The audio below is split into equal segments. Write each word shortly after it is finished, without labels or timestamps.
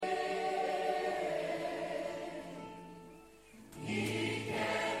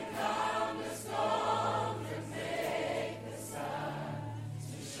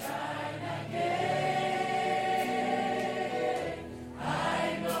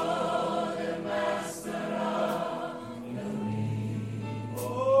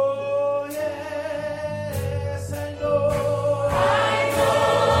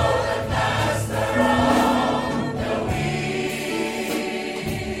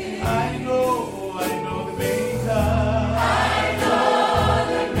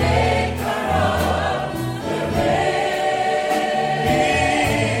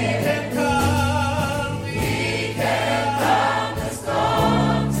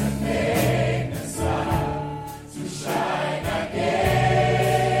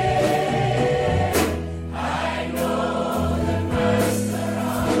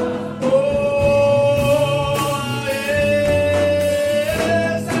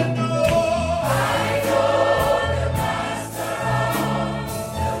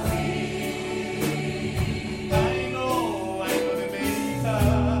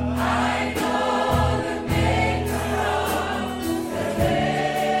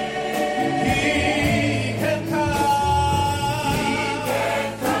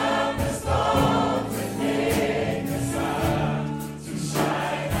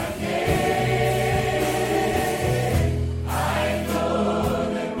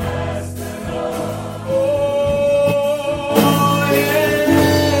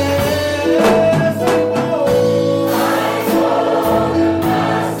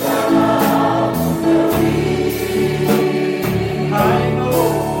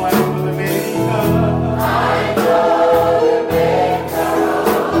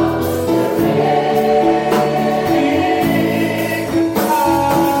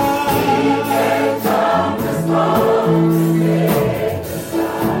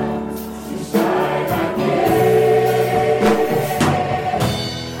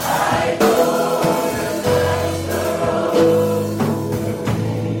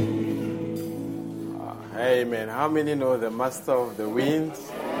many know the Master of the Wind?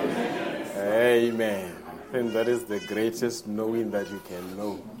 Amen. I think that is the greatest knowing that you can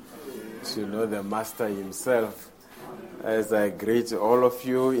know, to know the Master himself. As I greet all of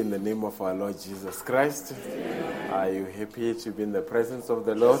you in the name of our Lord Jesus Christ, are you happy to be in the presence of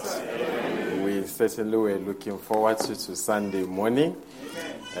the Lord? We certainly were looking forward to Sunday morning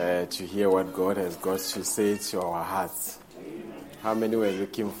to hear what God has got to say to our hearts. How many were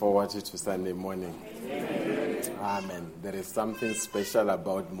looking forward to Sunday morning? Amen. There is something special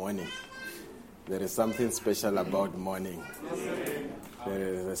about morning. There is something special about morning.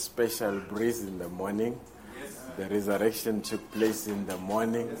 There is a special breeze in the morning. The resurrection took place in the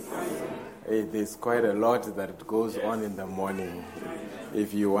morning. There's quite a lot that goes on in the morning.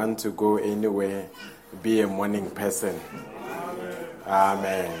 If you want to go anywhere, be a morning person.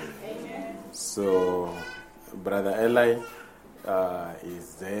 Amen. So, Brother Eli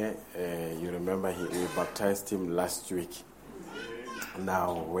is there. You remember we baptized him last week.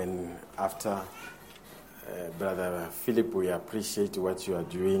 Now, after Brother Philip, we appreciate what you are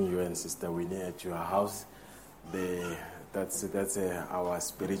doing, you and Sister Winnie at your house. That's our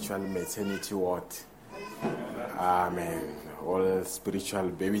spiritual maternity ward. Amen. All spiritual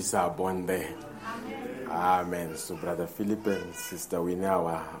babies are born there. Amen. So Brother Philip and Sister Winnie,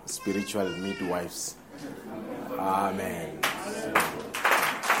 our spiritual midwives. Amen.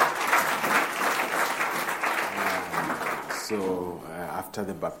 So after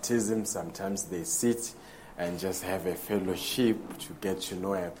the baptism, sometimes they sit and just have a fellowship to get to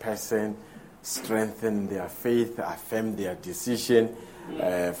know a person, strengthen their faith, affirm their decision.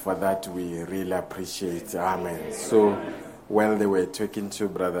 For that, we really appreciate. Amen. So while they were talking to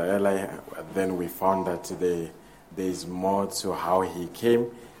Brother Eli, then we found that there is more to how he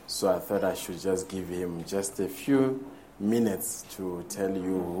came. So I thought I should just give him just a few minutes to tell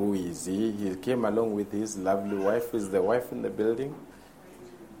you who is he. He came along with his lovely wife. Is the wife in the building?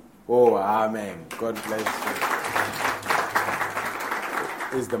 Oh, amen. God bless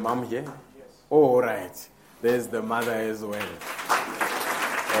you. Is the mom here? Yes. Oh, right. There's the mother as well.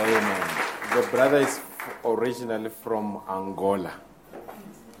 Amen. The brother is originally from Angola,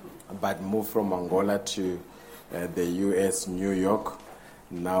 but moved from Angola to the U.S., New York.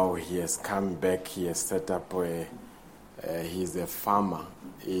 Now he has come back. He has set up he's a farmer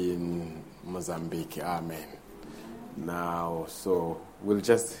in Mozambique. Amen. Now, so we'll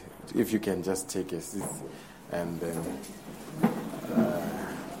just, if you can just take a seat, and then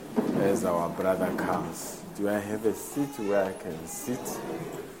as our brother comes, do I have a seat where I can sit?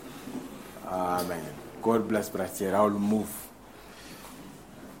 Amen. God bless Brother. I'll move.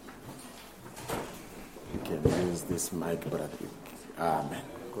 You can use this mic, brother. Amen.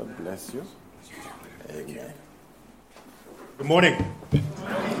 God bless you. Amen. Good morning.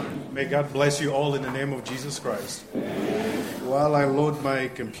 May God bless you all in the name of Jesus Christ. While I load my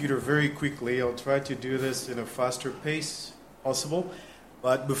computer very quickly, I'll try to do this in a faster pace possible.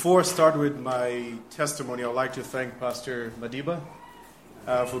 But before I start with my testimony, I'd like to thank Pastor Madiba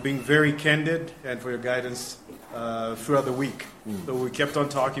for being very candid and for your guidance throughout the week. So we kept on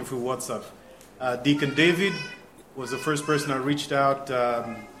talking through WhatsApp. Deacon David was the first person I reached out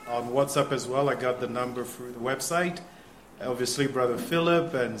on WhatsApp as well. I got the number through the website. Obviously, Brother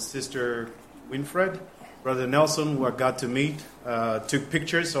Philip and Sister Winfred. Brother Nelson, who I got to meet, took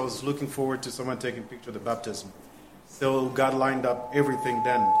pictures. So I was looking forward to someone taking a picture of the baptism. So God lined up everything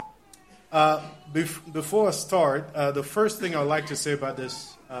then. Before I start, the first thing I'd like to say about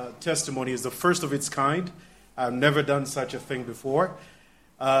this testimony is the first of its kind. I've never done such a thing before.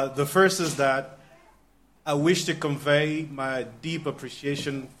 The first is that I wish to convey my deep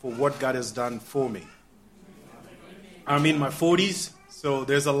appreciation for what God has done for me. I'm in my 40s, so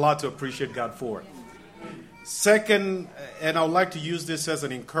there's a lot to appreciate God for. Second, and I would like to use this as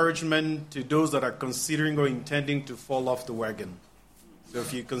an encouragement to those that are considering or intending to fall off the wagon. So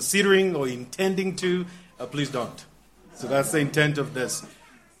if you're considering or intending to, please don't. So that's the intent of this.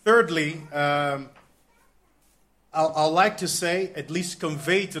 Thirdly, I'd like to say, at least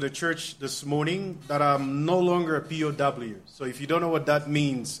convey to the church this morning, that I'm no longer a POW. So if you don't know what that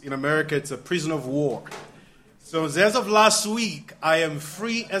means, in America it's a prisoner of war. So as of last week, I am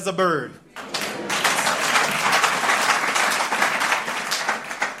free as a bird.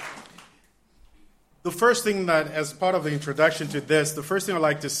 The first thing that, as part of the introduction to this, the first thing I'd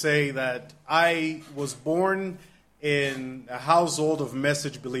like to say that I was born in a household of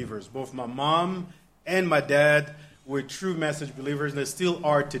message believers. Both my mom and my dad were true message believers, and they still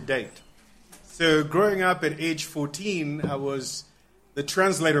are to date. So growing up at age 14, I was the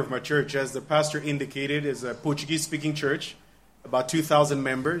translator of my church. As the pastor indicated, is a Portuguese-speaking church, about 2,000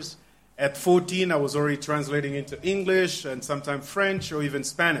 members. At 14, I was already translating into English and sometimes French or even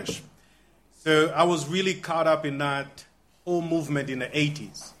Spanish. So I was really caught up in that whole movement in the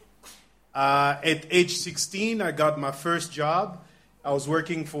 80s. At age 16, I got my first job. I was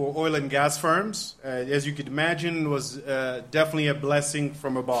working for oil and gas firms. As you could imagine, it was definitely a blessing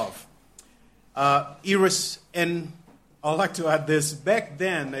from above. And I'd like to add this. Back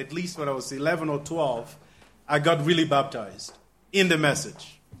then, at least when I was 11 or 12, I got really baptized in the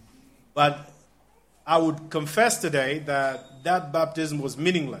message. But I would confess today that that baptism was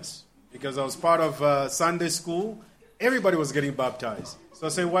meaningless because I was part of Sunday school. Everybody was getting baptized. So I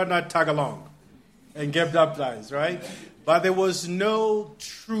said, why not tag along and get baptized, right? But there was no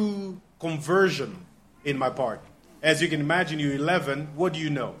true conversion in my part. As you can imagine, you're 11. What do you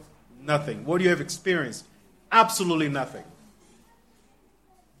know? Nothing. What do you have experienced? Absolutely nothing.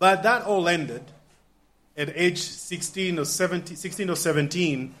 But that all ended at age 16 or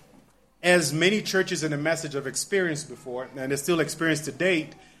 17, as many churches in the message have experienced before, and they still experience to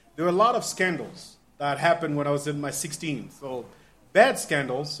date. There were a lot of scandals that happened when I was in my 16th. So bad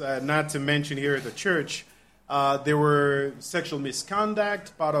scandals, not to mention here at the church. There were sexual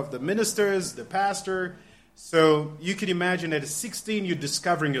misconduct, part of the ministers, the pastor. So you can imagine at 16, you're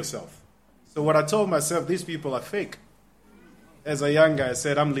discovering yourself. So what I told myself, these people are fake. As a young guy, I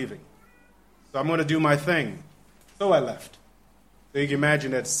said, I'm leaving. So I'm going to do my thing. So I left. So you can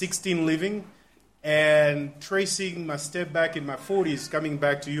imagine at 16 leaving and tracing my step back in my 40s, coming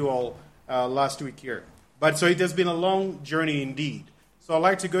back to you all last week here. But so it has been a long journey indeed. So I'd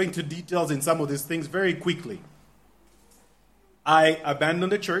like to go into details in some of these things very quickly. I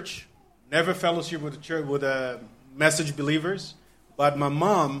abandoned the church, never fellowship with the church, with message believers, but my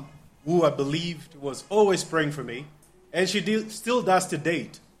mom, who I believed was always praying for me, and she still does to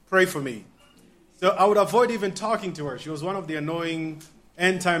date, pray for me. So I would avoid even talking to her. She was one of the annoying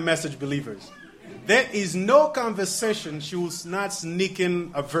end-time message believers. There is no conversation she was not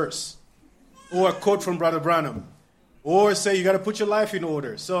sneaking a verse or a quote from Brother Branham or say, you got to put your life in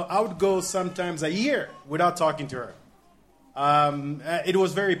order. So I would go sometimes a year without talking to her. It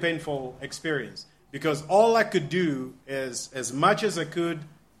was a very painful experience because all I could do is, as much as I could,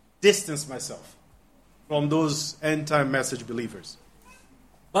 distance myself from those end-time message believers.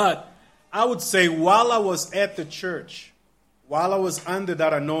 But I would say while I was at the church, while I was under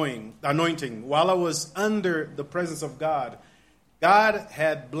that anointing, while I was under the presence of God, God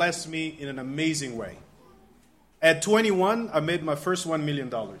had blessed me in an amazing way. At 21, I made my first $1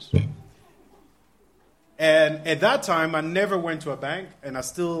 million. And at that time, I never went to a bank, and I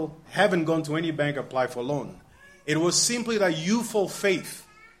still haven't gone to any bank to apply for a loan. It was simply that youthful faith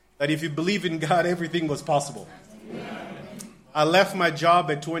that if you believe in God, everything was possible. I left my job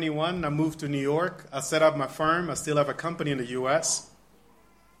at 21. I moved to New York. I set up my firm. I still have a company in the U.S.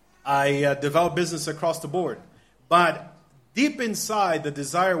 I developed business across the board. But deep inside, the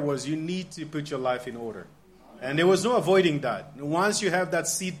desire was you need to put your life in order. And there was no avoiding that. Once you have that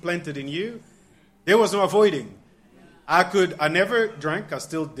seed planted in you, there was no avoiding. I never drank. I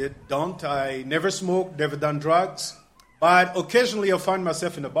still don't. I never smoked, never done drugs. But occasionally I'll find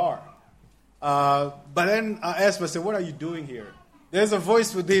myself in a bar. But then I asked myself, what are you doing here? There's a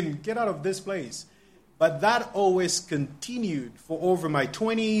voice within, get out of this place. But that always continued for over my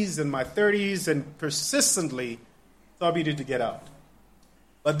 20s and my 30s and persistently thought we needed to get out.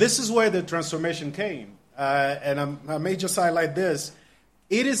 But this is where the transformation came. And I may just highlight this.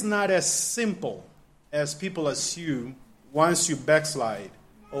 It is not as simple as people assume once you backslide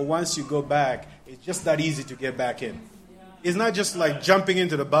or once you go back. It's just that easy to get back in. It's not just like jumping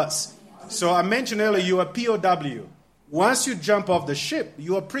into the bus. So I mentioned earlier, you're a POW. Once you jump off the ship,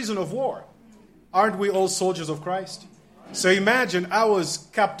 you're a prisoner of war. Aren't we all soldiers of Christ? So imagine I was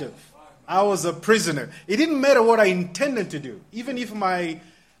captive. I was a prisoner. It didn't matter what I intended to do, even if my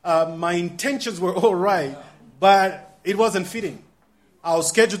intentions were all right, but it wasn't fitting. I was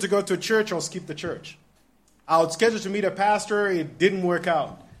scheduled to go to a church, I'll skip the church. I was scheduled to meet a pastor, it didn't work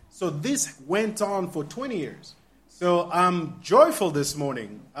out. So this went on for 20 years. So I'm joyful this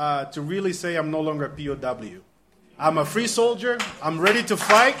morning to really say I'm no longer a POW. I'm a free soldier. I'm ready to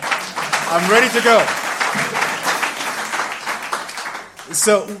fight. I'm ready to go.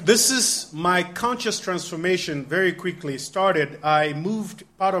 So this is my conscious transformation very quickly started. I moved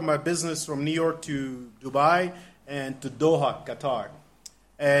part of my business from New York to Dubai and to Doha, Qatar.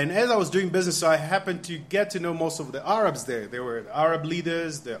 And as I was doing business, I happened to get to know most of the Arabs there. There were Arab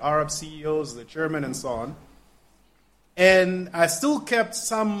leaders, the Arab CEOs, the chairman, and so on. And I still kept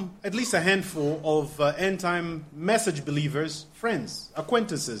at least a handful of end-time message believers, friends,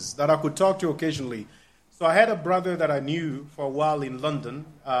 acquaintances that I could talk to occasionally. So I had a brother that I knew for a while in London.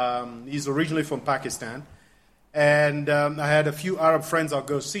 He's originally from Pakistan. And I had a few Arab friends I'll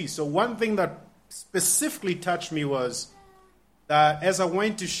go see. So one thing that specifically touched me was that as I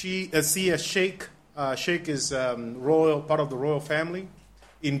went to see a sheikh, sheikh is royal, part of the royal family,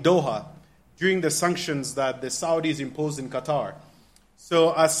 in Doha, during the sanctions that the Saudis imposed in Qatar.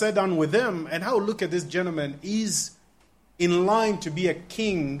 So I sat down with them, and I would look at this gentleman. He's in line to be a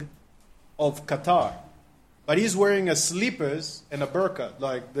king of Qatar. But he's wearing a slippers and a burqa,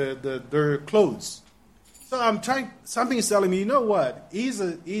 like their clothes. So something is telling me, you know what?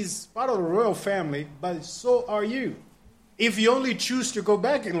 He's part of the royal family, but so are you. If you only choose to go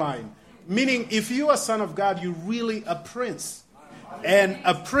back in line. Meaning, if you are son of God, you're really a prince and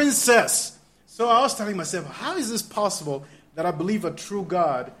a princess. So I was telling myself, how is this possible that I believe a true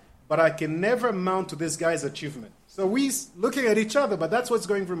God, but I can never amount to this guy's achievement? So we looking at each other, but that's what's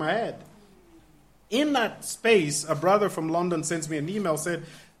going through my head. In that space, a brother from London sends me an email, said,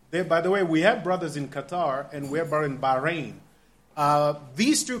 by the way, we have brothers in Qatar and we have brothers in Bahrain.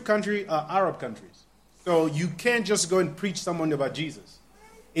 These two countries are Arab countries. So you can't just go and preach someone about Jesus.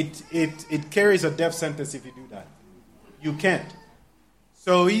 It carries a death sentence if you do that. You can't.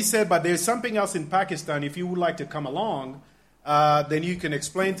 So he said, but there's something else in Pakistan. If you would like to come along, then you can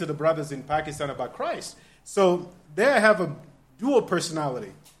explain to the brothers in Pakistan about Christ. So there I have a dual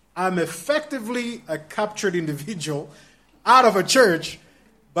personality. I'm effectively a captured individual out of a church,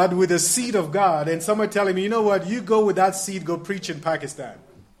 but with a seed of God. And someone telling me, you know what, you go with that seed, go preach in Pakistan.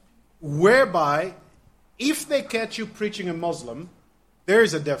 Whereby, if they catch you preaching a Muslim, there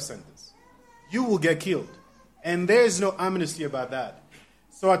is a death sentence. You will get killed. And there is no amnesty about that.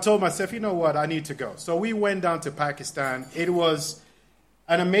 So I told myself, you know what, I need to go. So we went down to Pakistan. It was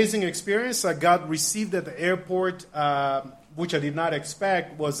an amazing experience. I got received at the airport, which I did not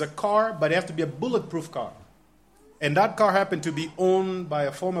expect, was a car, but it had to be a bulletproof car. And that car happened to be owned by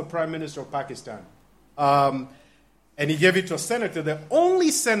a former prime minister of Pakistan. And he gave it to a senator, the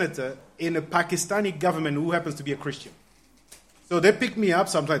only senator in the Pakistani government who happens to be a Christian. So they picked me up,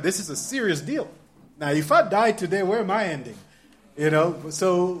 so I'm like, this is a serious deal. Now, if I die today, where am I ending? You know,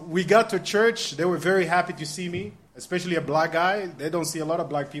 so we got to church. They were very happy to see me, especially a black guy. They don't see a lot of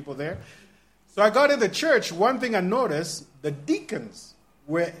black people there. So I got in the church. One thing I noticed, the deacons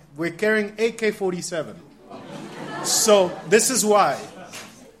were carrying AK-47. So this is why.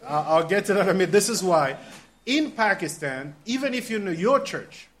 I'll get to that in a minute. This is why. In Pakistan, even if you know your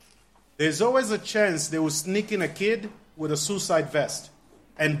church, there's always a chance they will sneak in a kid with a suicide vest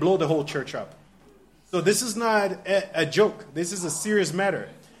and blow the whole church up. So this is not a joke. This is a serious matter.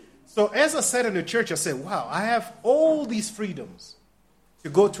 So as I sat in the church, I said, wow, I have all these freedoms to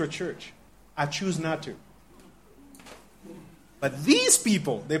go to a church. I choose not to. But these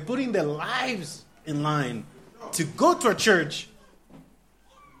people, they're putting their lives in line to go to a church.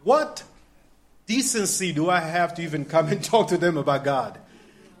 What decency do I have to even come and talk to them about God?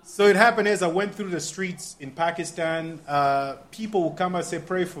 So it happened as I went through the streets in Pakistan, people would come and say,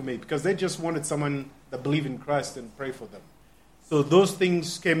 pray for me, because they just wanted someone that believed in Christ and pray for them. So those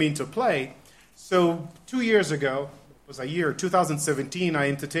things came into play. So 2 years ago, it was 2017, I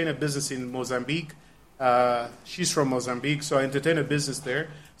entertained a business in Mozambique. She's from Mozambique, so I entertained a business there.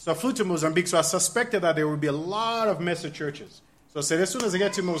 So I flew to Mozambique, so I suspected that there would be a lot of message churches. So I said, as soon as I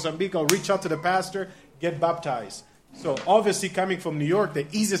get to Mozambique, I'll reach out to the pastor, get baptized. So obviously coming from New York, the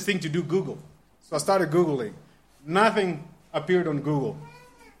easiest thing to do, Google. So I started Googling. Nothing appeared on Google.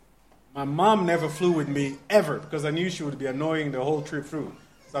 My mom never flew with me ever because I knew she would be annoying the whole trip through.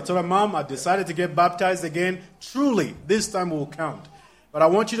 So I told her, Mom, I decided to get baptized again. Truly, this time will count. But I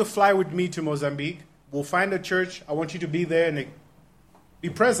want you to fly with me to Mozambique. We'll find a church. I want you to be there and be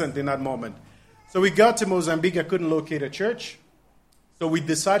present in that moment. So we got to Mozambique. I couldn't locate a church. So we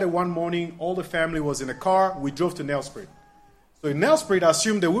decided one morning, all the family was in a car. We drove to Nelspruit. So in Nelspruit, I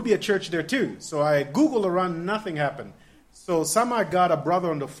assumed there would be a church there too. So I Googled around, nothing happened. So somehow I got a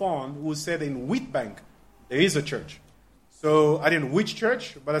brother on the phone who said in Wheatbank, there is a church. So I didn't know which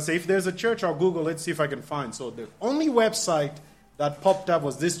church, but I said, if there's a church, I'll Google it, see if I can find. So the only website that popped up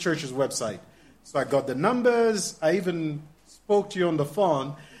was this church's website. So I got the numbers. I even spoke to you on the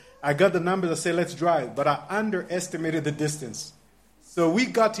phone. I got the numbers. I said, let's drive. But I underestimated the distance. So we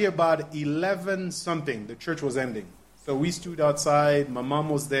got here about 11 something. The church was ending. So we stood outside. My mom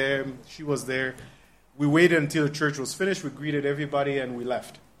was there. She was there. We waited until the church was finished. We greeted everybody and we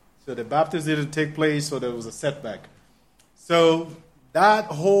left. So the baptism didn't take place, so there was a setback. So that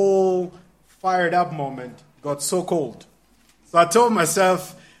whole fired up moment got so cold. So I told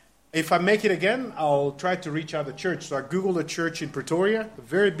myself, If I make it again, I'll try to reach out the church. So I Googled a church in Pretoria, a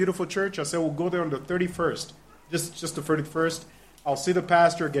very beautiful church. I said, we'll go there on the 31st, just the 31st. I'll see the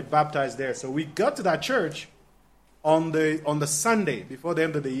pastor, get baptized there. So we got to that church on the Sunday before the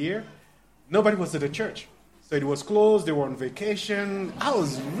end of the year. Nobody was at the church. So it was closed. They were on vacation. I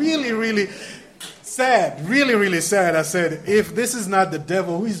was really, really sad, really, really sad. I said, if this is not the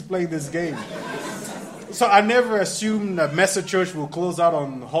devil, who is playing this game? So I never assumed that Mesa Church will close out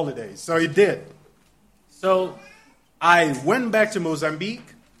on holidays. So it did. So I went back to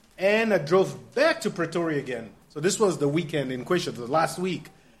Mozambique and I drove back to Pretoria again. So this was the weekend in question, the last week.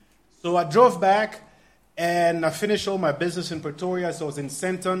 So I drove back and I finished all my business in Pretoria. So I was in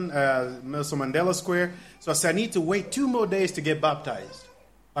Senton, Nelson Mandela Square. So I said, I need to wait 2 more days to get baptized.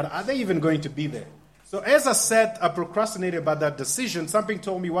 But are they even going to be there? So as I sat, I procrastinated about that decision. Something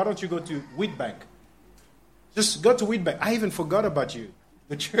told me, why don't you go to Wheatbank? Just go to Wheatbank. I even forgot about you,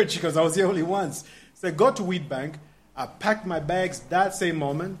 the church, because I was the only ones. So go to Wheatbank. I packed my bags that same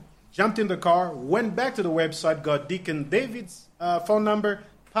moment, jumped in the car, went back to the website, got Deacon David's phone number,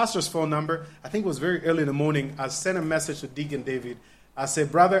 pastor's phone number. I think it was very early in the morning. I sent a message to Deacon David. I said,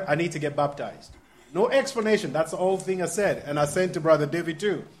 brother, I need to get baptized. No explanation. That's the whole thing I said. And I sent to Brother David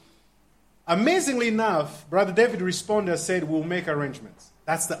too. Amazingly enough, Brother David responded and said, we'll make arrangements.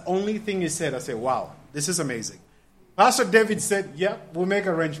 That's the only thing he said. I said, wow, this is amazing. Pastor David said, yeah, we'll make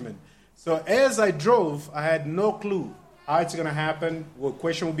arrangement. So as I drove, I had no clue how it's going to happen, what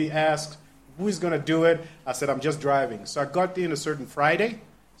question will be asked, who is going to do it. I said, I'm just driving. So I got in a certain Friday.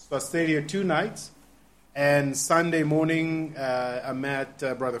 So I stayed here 2 nights. And Sunday morning, I met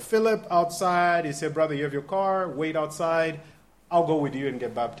Brother Philip outside. He said, brother, you have your car, wait outside. I'll go with you and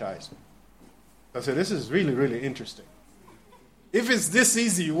get baptized. I said, this is really, really interesting. If it's this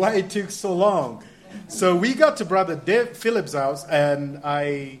easy, why it took so long? So we got to Brother Philip's house, and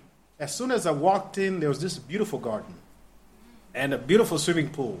as soon as I walked in, there was this beautiful garden and a beautiful swimming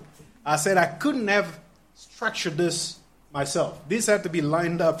pool. I said I couldn't have structured this myself. This had to be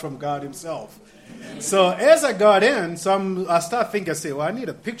lined up from God himself. So as I got in, I started thinking, I said, well, I need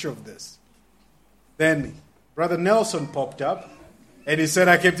a picture of this. Then Brother Nelson popped up, and he said,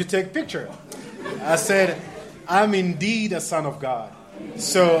 I came to take a picture. I said, I'm indeed a son of God.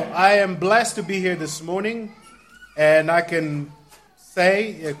 So I am blessed to be here this morning, and I can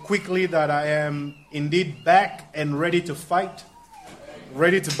say quickly that I am indeed back and ready to fight,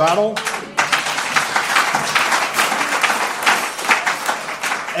 ready to battle.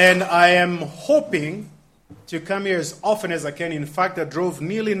 And I am hoping to come here as often as I can. In fact, I drove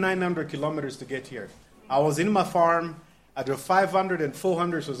nearly 900 kilometers to get here. I was in my farm. I drove 500 and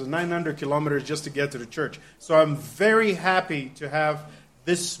 400, so it was 900 kilometers just to get to the church. So I'm very happy to have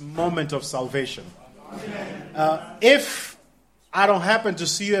this moment of salvation. If I don't happen to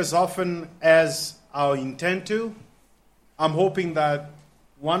see you as often as I intend to, I'm hoping that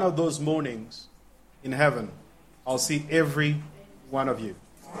one of those mornings in heaven, I'll see every one of you.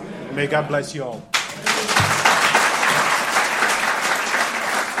 May God bless you all.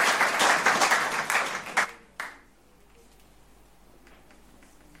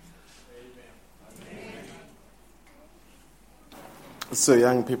 So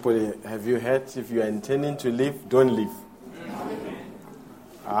young people, have you heard, if you are intending to leave, don't leave.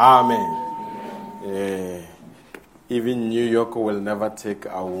 Amen. Even New York will never take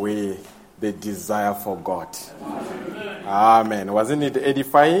away the desire for God. Amen. Wasn't it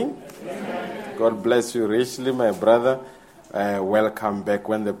edifying? God bless you richly, my brother. Welcome back.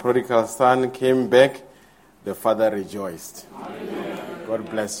 When the prodigal son came back, the father rejoiced. God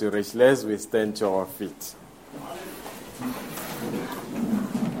bless you richly. As we stand to our feet.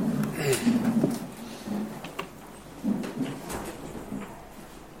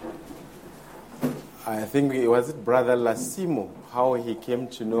 I think it was Brother Lassimo, how he came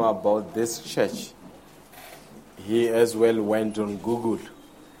to know about this church. He as well went on Google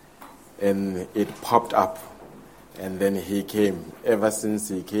and it popped up. And then he came. Ever since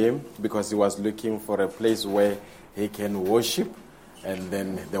he came, because he was looking for a place where he can worship, and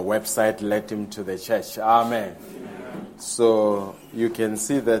then the website led him to the church. Amen. So you can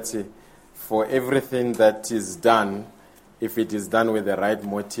see that for everything that is done, if it is done with the right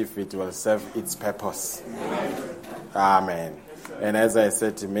motive, it will serve its purpose. Amen. And as I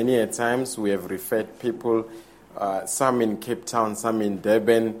said, many a times we have referred people, some in Cape Town, some in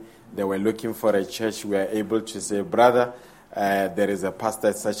Durban. They were looking for a church. We are able to say, brother, there is a pastor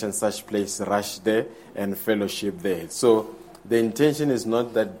at such and such place, rush there and fellowship there. So the intention is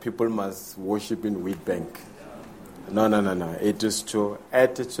not that people must worship in Wheatbank. No. It is to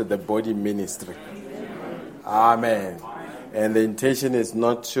add to the body ministry. Amen. And the intention is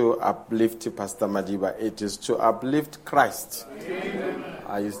not to uplift Pastor Madiba, it is to uplift Christ.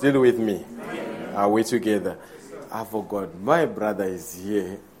 Are you still with me? Are we together? I forgot. My brother is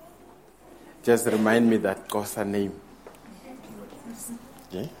here. Just remind me that Kosa name.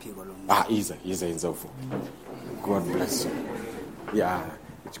 Yeah? Isa Nzofu. God bless you. Yeah.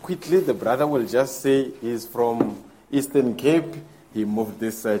 Quickly, the brother will just say he's from Eastern Cape. He moved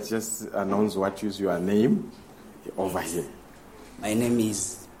this side. Just announce what is your name over here. My name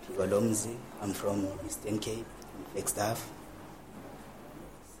is Pivalomzi. I'm from Eastern Cape, Flagstaff.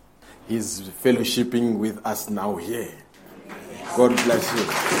 He's fellowshipping with us now here. God bless you.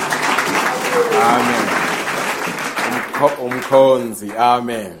 Amen. Umkhonzi.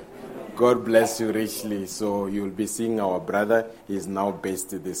 Amen. God bless you richly. So you'll be seeing our brother. He's now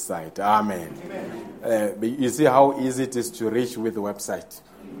based this side. Amen. You see how easy it is to reach with the website.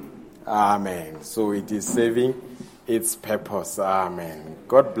 Amen. So it is serving its purpose. Amen.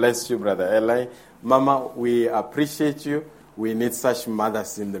 God bless you, Brother Eli. Mama, we appreciate you. We need such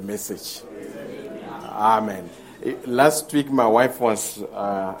mothers in the message. Amen. Last week, my wife was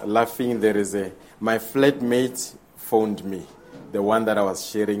laughing. My flatmate phoned me, the one that I was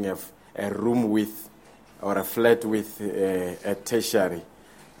sharing a room with, or a flat with, a tertiary,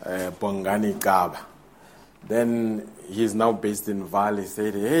 Bongani Gaba. Then he's now based in Valley. He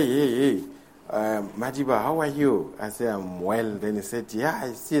said, hey, Madiba, how are you? I said, I'm well. Then he said, yeah,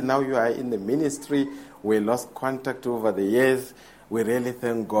 I see now you are in the ministry. We lost contact over the years. We really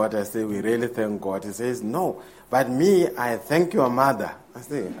thank God. I said, we really thank God. He says, no, but me, I thank your mother. I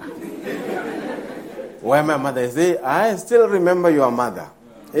say, why my mother? He said, I still remember your mother.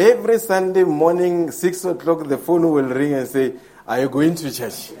 Every Sunday morning, 6 o'clock, the phone will ring and say, are you going to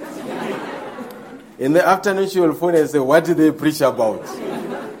church? In the afternoon, she will phone and say, what did they preach about?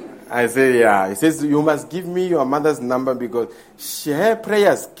 I say, yeah. He says, you must give me your mother's number because her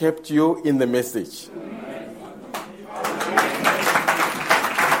prayers kept you in the message.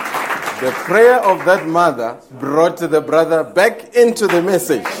 The prayer of that mother brought the brother back into the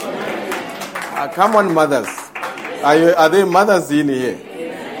message. Come on, mothers. Are there mothers in here?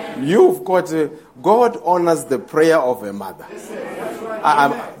 You've got God honors the prayer of a mother.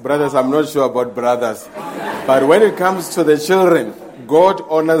 Brothers, I'm not sure about brothers. But when it comes to the children, God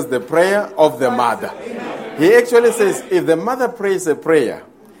honors the prayer of the mother. He actually says, if the mother prays a prayer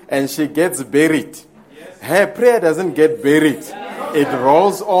and she gets buried, her prayer doesn't get buried. It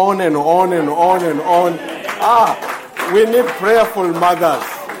rolls on and on and on and on. We need prayerful mothers.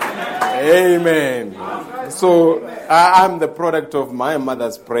 Amen. So I'm the product of my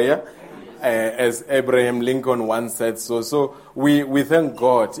mother's prayer, as Abraham Lincoln once said so. So we thank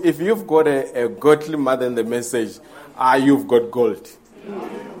God. If you've got a godly mother in the message, you've got gold.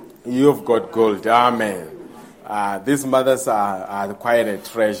 You've got gold. Amen. These mothers are quite a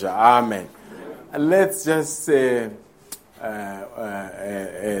treasure. Amen. Let's just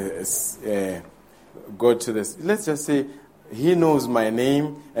go to this. Let's just say, he knows my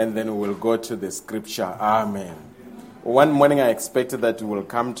name, and then we'll go to the scripture. Amen. One morning I expected that we will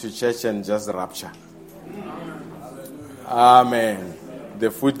come to church and just rapture. Amen.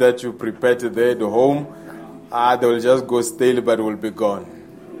 The food that you prepared there at home, they will just go stale, but will be gone.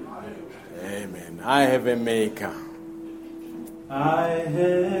 Amen. I have a maker. I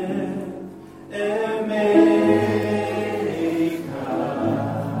have a maker.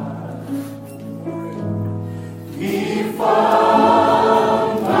 He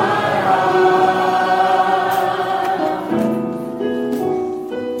found my heart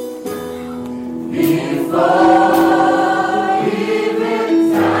before even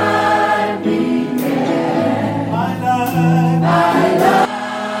time began. My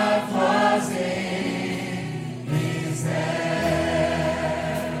life was in His hand.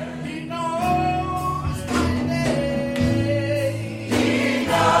 He knows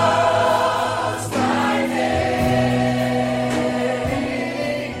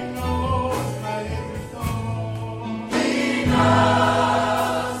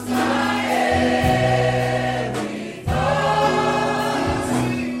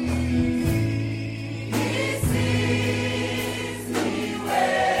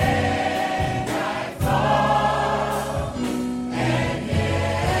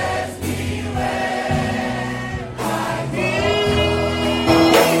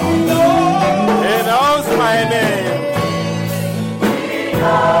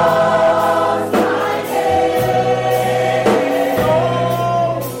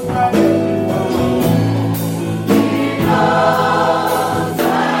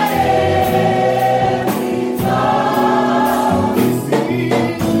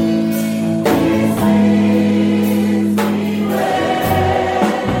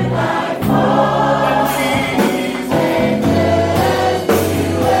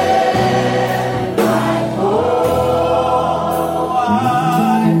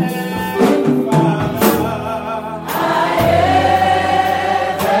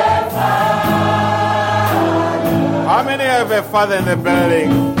have a Father in the building?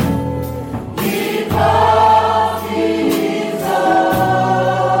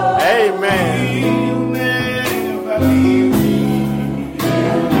 Amen.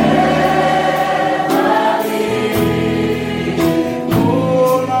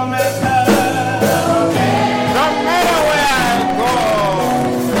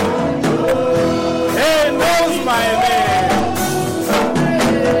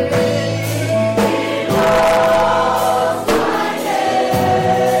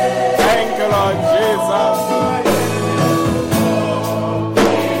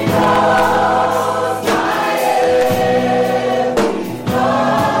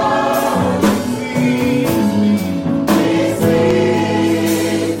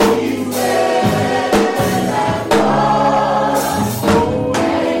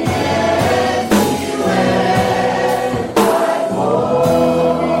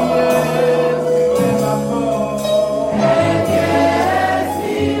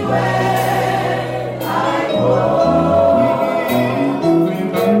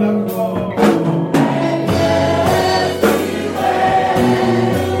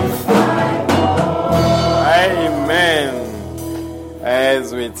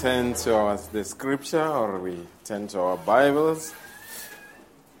 Turn to the scripture, or we turn to our Bibles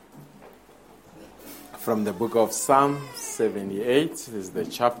from the book of Psalm 78 is the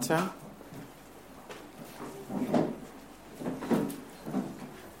chapter.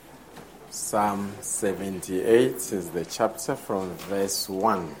 Psalm 78 is the chapter from verse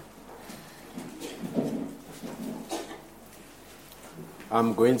 1.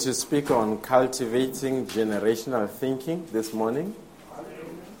 I'm going to speak on cultivating generational thinking this morning.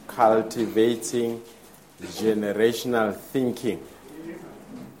 Cultivating generational thinking.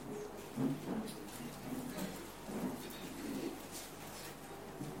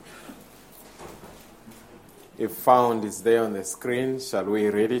 If found, is there on the screen. Shall we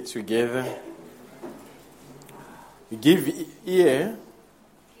read it together? Give ear,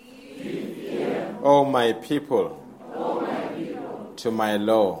 O my people, to my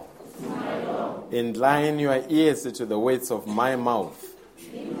law. Incline your ears to the words of my mouth.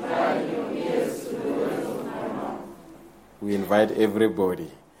 We invite everybody.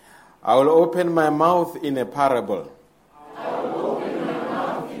 I will open my mouth in a parable.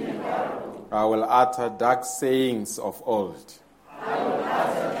 I will utter dark sayings of old.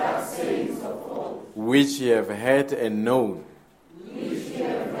 Which ye have heard and known.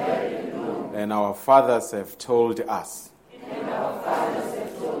 And our fathers have told us.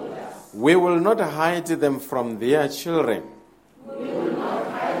 We will not hide them from their children.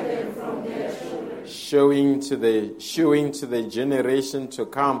 Showing to the generation to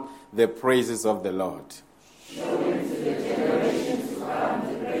come the praises of the Lord.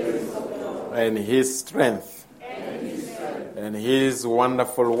 And his strength. And his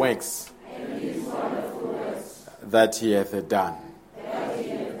wonderful works. That he hath done.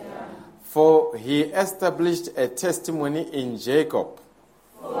 For he established a testimony in Jacob.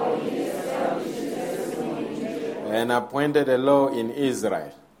 And appointed a law in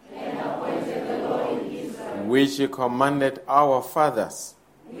Israel. Which he commanded our fathers,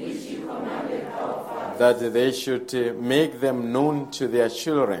 that they should make them known to their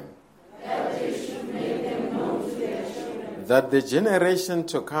children, that the generation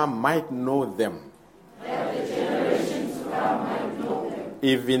to come might know them,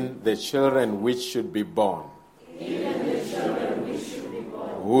 even the children which should be born,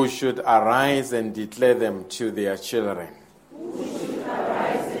 who should arise and declare them to their children.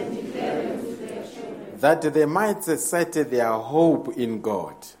 That they might set their hope in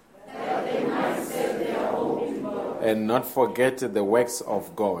God. And not forget the works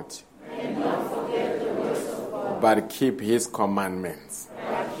of God. But keep his commandments.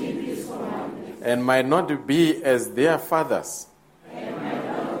 And might not be as their fathers.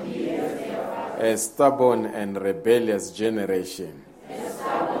 A stubborn and rebellious generation.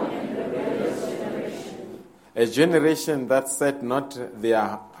 A generation that set not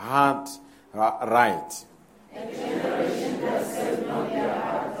their heart right,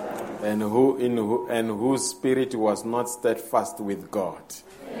 and whose spirit was not steadfast with God.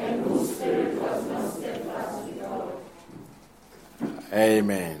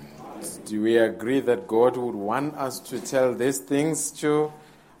 Amen. Do we agree that God would want us to tell these things to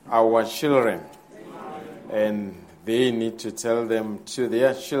our children? And they need to tell them to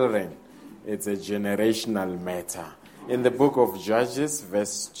their children. It's a generational matter. In the book of Judges,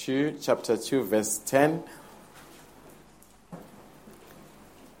 chapter 2, verse 10,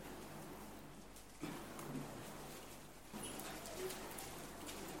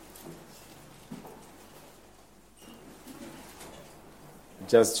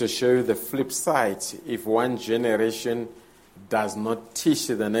 Just to show you the flip side, if one generation does not teach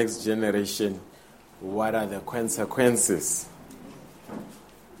the next generation, what are the consequences?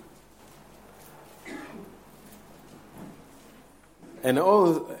 And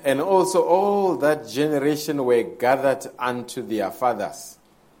also all that generation were gathered unto their fathers.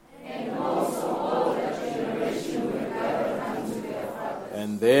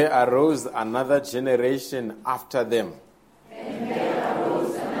 And there arose another generation after them.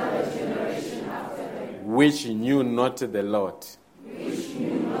 Which knew not the Lord.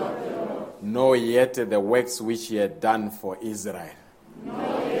 Nor yet the works which he had done for Israel.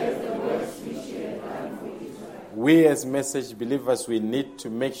 We as message believers, we need to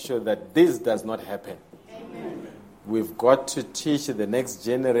make sure that this does not happen. Amen. We've got to teach the next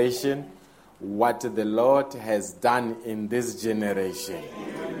generation what the Lord has done in this generation.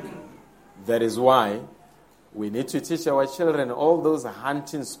 Amen. That is why we need to teach our children all those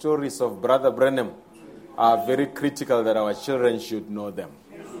hunting stories of Brother Branham are very critical that our children should know them.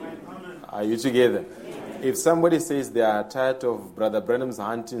 Are you together? If somebody says they are tired of Brother Branham's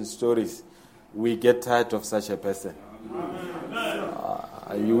hunting stories, we get tired of such a person.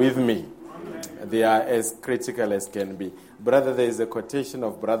 Are you with me? They are as critical as can be. Brother, there is a quotation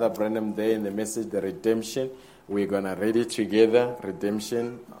of Brother Branham there in the message, The Redemption. We're going to read it together.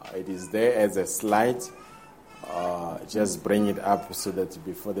 Redemption. It is there as a slide. Just bring it up so that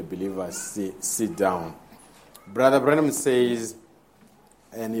before the believers sit down. Brother Branham says,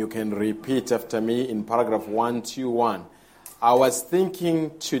 and you can repeat after me in paragraph 121. I was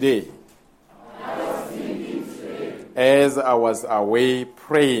thinking today, as I was away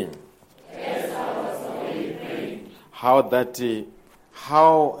praying, how that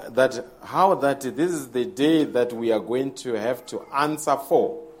this is the day that we are going to have to answer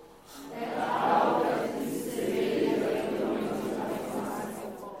for.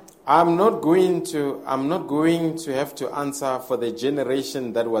 I'm not going to have to answer for the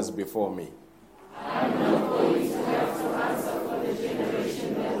generation that was before me.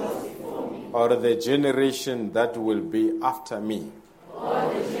 Or the generation that will be after me.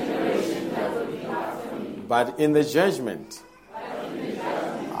 But in the judgment,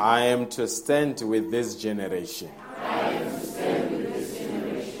 I am to stand with this generation.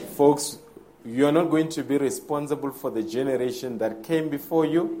 Folks, you are not going to be responsible for the generation that came before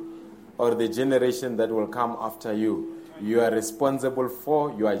you or the generation that will come after you. You are responsible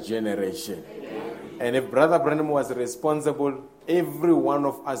for your generation. And if Brother Branham was responsible, every one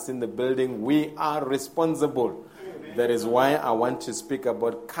of us in the building, we are responsible. That is why I want to speak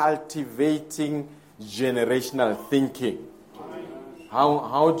about cultivating generational thinking.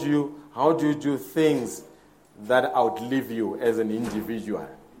 How do you do things that outlive you as an individual,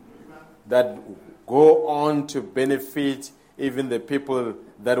 that go on to benefit even the people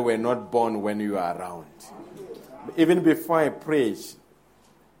that were not born when you are around? Even before I preach,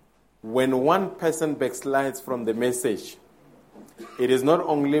 when one person backslides from the message, it is not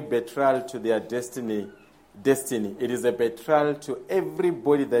only betrayal to their destiny, it is a betrayal to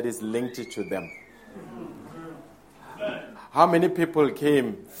everybody that is linked to them. How many people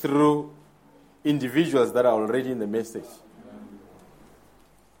came through individuals that are already in the message?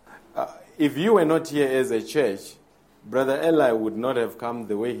 If you were not here as a church, Brother Eli would not have come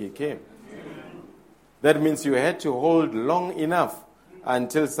the way he came. That means you had to hold long enough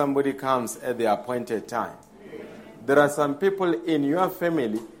until somebody comes at the appointed time. There are some people in your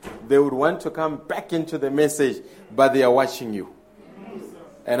family, they would want to come back into the message, but they are watching you.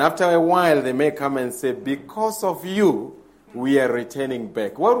 And after a while, they may come and say, because of you, we are returning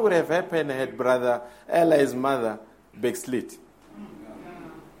back. What would have happened had Brother Eli's mother backslid?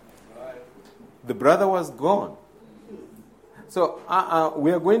 The brother was gone. So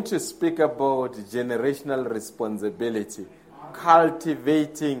we are going to speak about generational responsibility,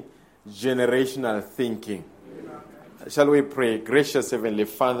 cultivating generational thinking. Shall we pray? Gracious Heavenly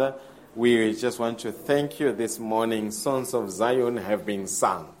Father, we just want to thank you this morning. Songs of Zion have been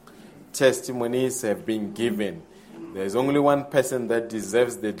sung. Testimonies have been given. There's only one person that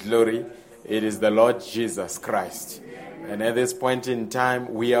deserves the glory. It is the Lord Jesus Christ. And at this point in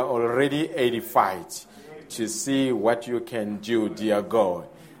time, we are already edified to see what you can do, dear God.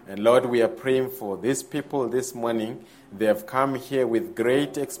 And Lord, we are praying for these people this morning. They have come here with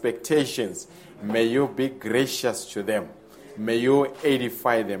great expectations. May you be gracious to them. May you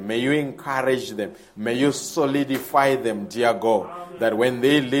edify them. May you encourage them. May you solidify them, dear God, that when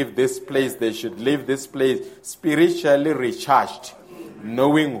they leave this place, they should leave this place spiritually recharged,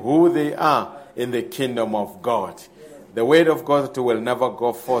 knowing who they are in the kingdom of God. The word of God will never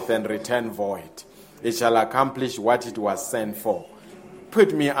go forth and return void. It shall accomplish what it was sent for.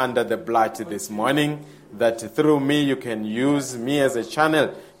 put me under the blood this morning, that through me you can use me as a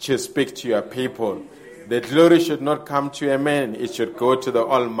channel to speak to your people. The glory should not come to a man, it should go to the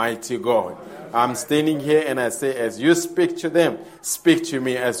Almighty God. I'm standing here and I say, as you speak to them, speak to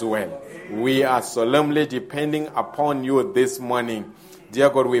me as well. We are solemnly depending upon you this morning. Dear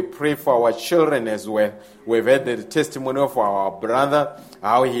God, we pray for our children as well. We've heard the testimony of our brother,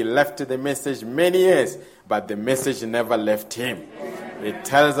 how he left the message many years, but the message never left him. It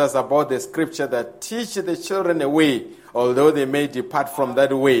tells us about the scripture that teach the children a way, although they may depart from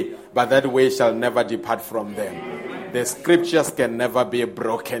that way, but that way shall never depart from them. The scriptures can never be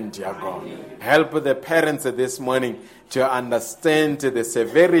broken, dear God. Help the parents this morning to understand the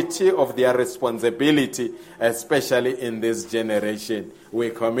severity of their responsibility, especially in this generation.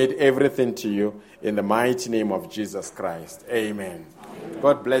 We commit everything to you in the mighty name of Jesus Christ. Amen.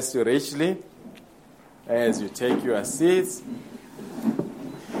 God bless you richly as you take your seats.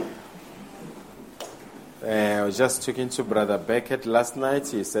 I was just talking to Brother Beckett last night.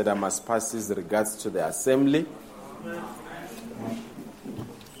 He said I must pass his regards to the assembly.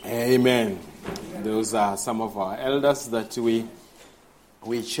 Amen. Those are some of our elders that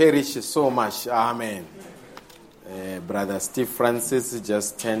we cherish so much. Amen. Brother Steve Francis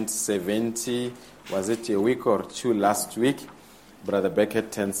just turned 70. Was it a week or two last week? Brother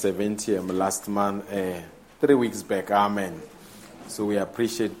Beckett turned 70 last month, 3 weeks back. Amen. So we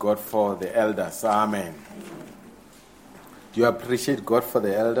appreciate God for the elders. Amen. Do you appreciate God for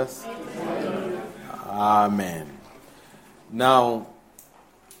the elders? Amen. Now,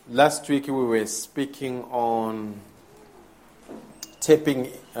 last week we were speaking on tapping,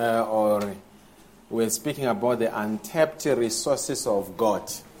 or we were speaking about the untapped resources of God.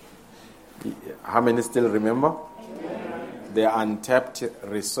 How many still remember? The untapped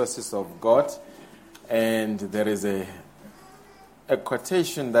resources of God. And there is a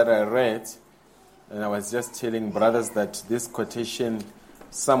quotation that I read, and I was just telling brothers that this quotation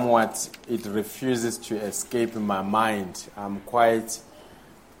somewhat, it refuses to escape my mind. I'm quite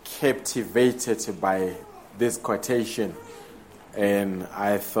captivated by this quotation, and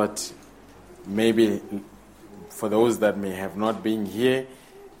I thought maybe for those that may have not been here,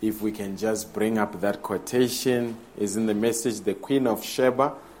 if we can just bring up that quotation. Is in the message, the Queen of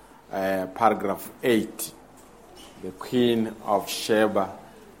Sheba, paragraph 8. The Queen of Sheba,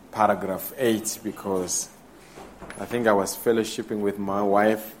 paragraph 8, because I think I was fellowshipping with my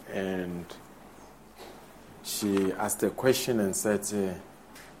wife and she asked a question and said,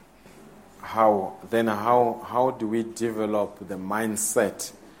 how do we develop the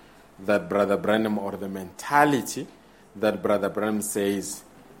mindset that Brother Branham, or the mentality that Brother Branham says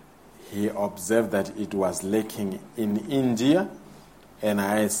he observed that it was lacking in India, and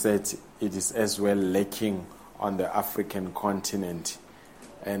I said it is as well lacking on the African continent.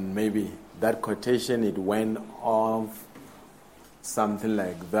 And maybe that quotation, it went off something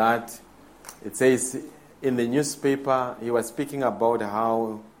like that. It says in the newspaper, he was speaking about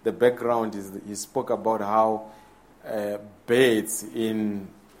how the background is, he spoke about how birds in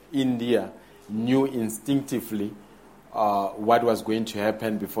India knew instinctively what was going to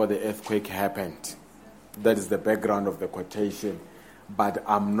happen before the earthquake happened. That is the background of the quotation. But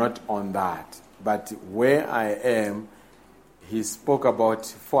I'm not on that. But where I am, he spoke about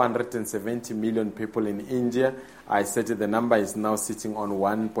 470 million people in India. I said the number is now sitting on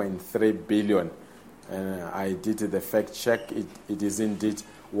 1.3 billion. And I did the fact check. It is indeed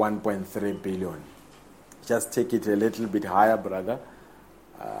 1.3 billion. Just take it a little bit higher, brother.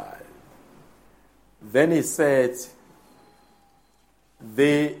 Then he said,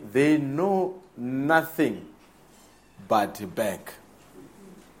 they know nothing but back.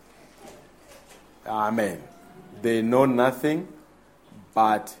 Amen. They know nothing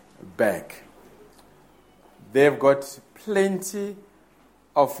but back. They've got plenty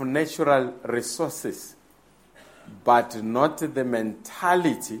of natural resources, but not the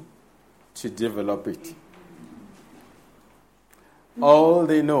mentality to develop it. All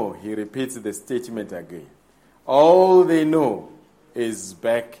they know, he repeats the statement again, all they know is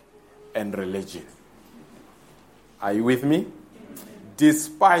back and religion. Are you with me?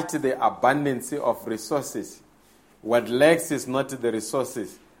 Despite the abundance of resources, what lacks is not the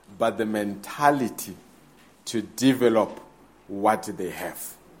resources, but the mentality to develop what they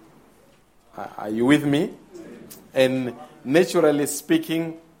have. Are you with me? And naturally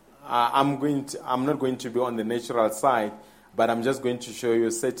speaking, I'm not going to be on the natural side, but I'm just going to show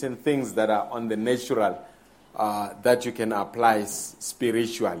you certain things that are on the natural that you can apply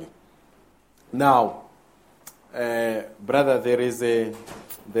spiritually. Now, brother, there is a,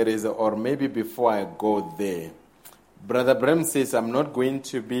 or maybe before I go there, Brother Bram says, I'm not going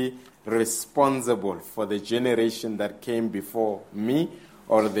to be responsible for the generation that came before me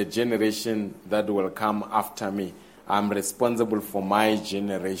or the generation that will come after me. I'm responsible for my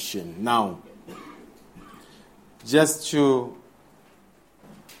generation. Now, just to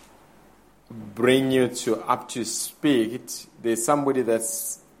bring you up to speed, there's somebody that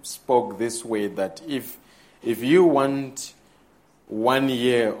spoke this way, that if you want 1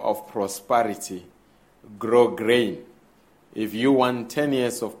 year of prosperity, grow grain. If you want 10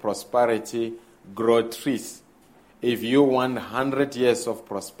 years of prosperity, grow trees. If you want 100 years of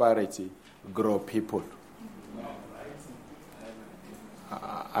prosperity, grow people.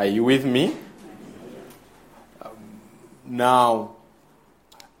 Are you with me? Now,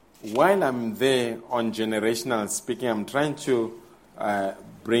 while I'm there on generational speaking, I'm trying to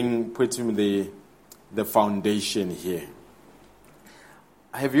put the foundation here.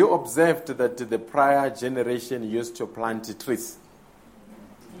 Have you observed that the prior generation used to plant trees?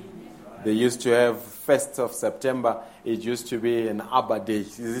 They used to have 1st of September, it used to be an Arbor Day.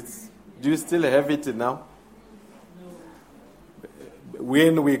 Do you still have it now?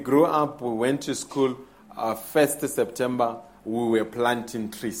 When we grew up, we went to school, 1st September, we were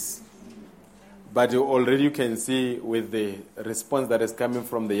planting trees. But already you can see with the response that is coming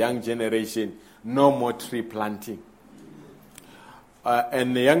from the young generation, no more tree planting.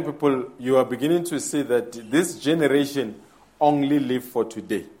 And the young people, you are beginning to see that this generation only live for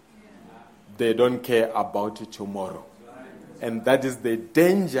today. They don't care about tomorrow. And that is the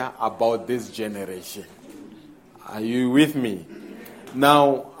danger about this generation. Are you with me?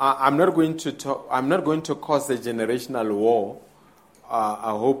 Now, I'm not going to cause a generational war.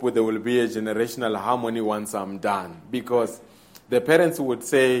 I hope there will be a generational harmony once I'm done. Because the parents would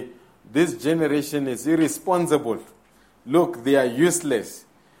say, this generation is irresponsible. Look, they are useless.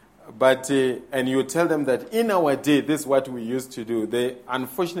 But and you tell them that in our day, this is what we used to do. The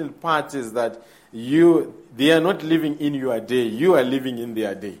unfortunate part is that they are not living in your day. You are living in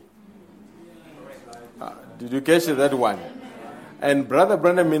their day. Did you catch that one? And Brother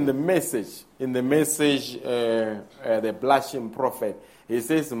Branham in the message, the blushing prophet, he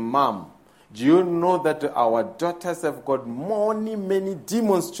says, Mom, do you know that our daughters have got many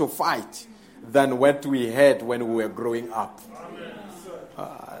demons to fight than what we had when we were growing up?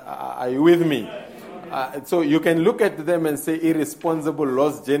 Are you with me? So you can look at them and say irresponsible,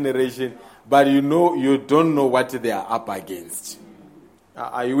 lost generation, but you don't know what they are up against.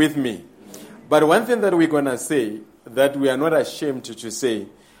 Are you with me? But one thing that we're going to say, that we are not ashamed to say,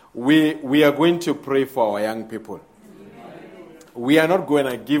 we are going to pray for our young people. We are not going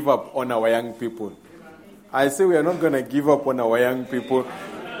to give up on our young people. I say we are not going to give up on our young people.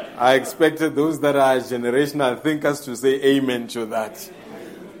 I expected those that are generational thinkers to say amen to that.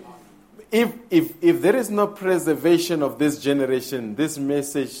 If there is no preservation of this generation, this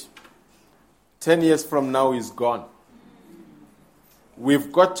message 10 years from now is gone.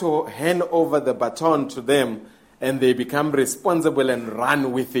 We've got to hand over the baton to them and they become responsible and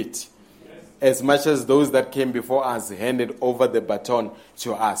run with it. As much as those that came before us handed over the baton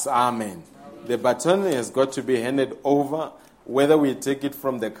to us. Amen. The baton has got to be handed over, whether we take it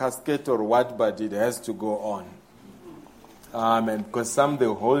from the casket or what, but it has to go on. Amen. Because some, they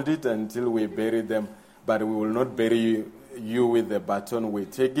hold it until we bury them, but we will not bury you with the baton. We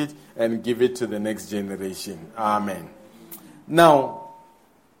take it and give it to the next generation. Amen. Now,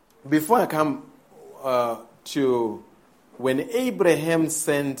 before I come to when Abraham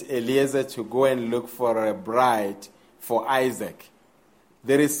sent Eliezer to go and look for a bride for Isaac,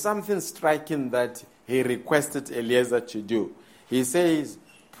 there is something striking that he requested Eliezer to do. He says,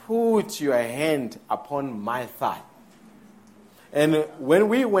 put your hand upon my thigh. And when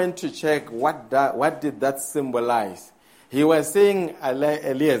we went to check what did that symbolize, he was saying,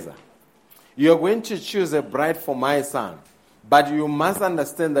 Eliezer, you are going to choose a bride for my son, but you must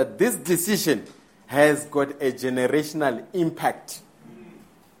understand that this decision has got a generational impact.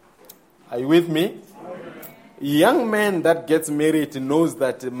 Are you with me? A young man that gets married knows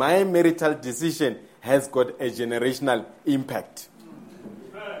that my marital decision has got a generational impact.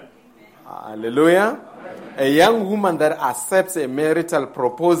 Hallelujah. A young woman that accepts a marital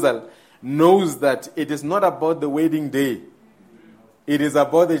proposal knows that it is not about the wedding day. It is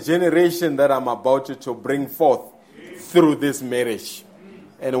about the generation that I'm about to bring forth through this marriage.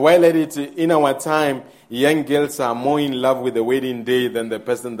 And while at it, in our time, young girls are more in love with the wedding day than the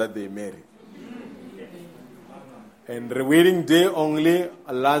person that they marry. And the wedding day only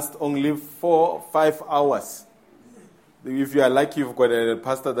lasts only 4-5 hours. If you are lucky, you've got a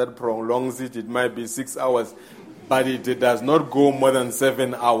pastor that prolongs it, it might be 6 hours. But it does not go more than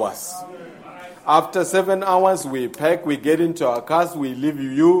 7 hours. After 7 hours, we pack, we get into our cars, we leave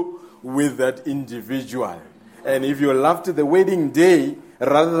you with that individual. And if you loved the wedding day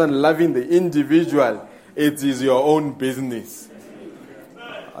rather than loving the individual, it is your own business.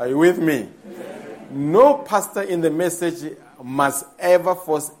 Are you with me? No pastor in the message must ever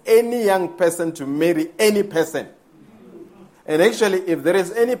force any young person to marry any person. And actually, if there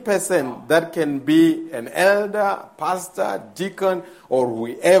is any person that can be an elder, pastor, deacon, or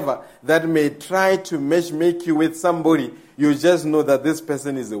whoever that may try to make you with somebody, you just know that this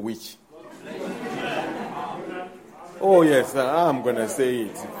person is a witch. Oh yes, I'm going to say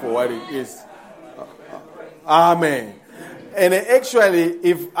it for what it is. Amen. And actually,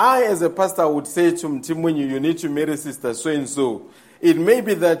 if I as a pastor would say to Mtimunyu, you need to marry sister so-and-so, it may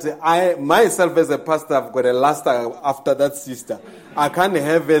be that I, myself as a pastor, I've got a luster after that sister. I can't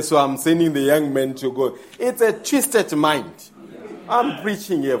have her, so I'm sending the young men to go. It's a twisted mind. I'm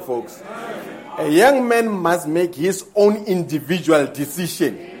preaching here, folks. A young man must make his own individual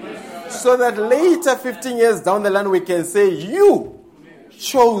decision. So that later, 15 years down the line, we can say, you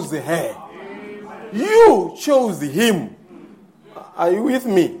chose her. You chose him. Are you with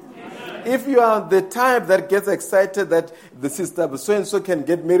me? If you are the type that gets excited that the sister so-and-so can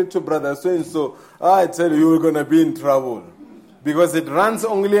get married to brother so-and-so, I tell you, you're going to be in trouble. Because it runs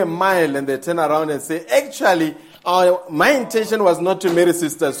only a mile and they turn around and say, actually, my intention was not to marry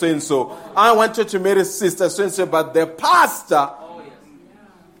sister so-and-so. I wanted to marry sister so-and-so, but the pastor...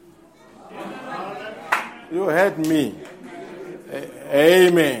 You heard me.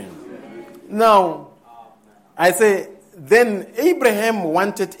 Amen. Now, I say, then Abraham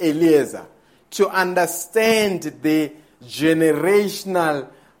wanted Eliezer to understand the generational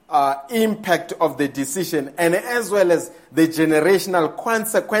impact of the decision and as well as the generational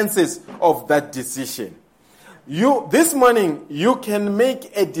consequences of that decision. This morning, you can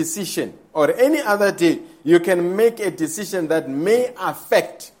make a decision, or any other day, you can make a decision that may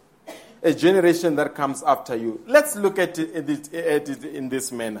affect a generation that comes after you. Let's look at it in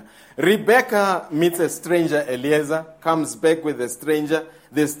this manner. Rebecca meets a stranger, Eliezer, comes back with a stranger.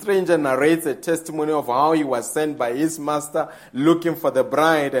 The stranger narrates a testimony of how he was sent by his master looking for the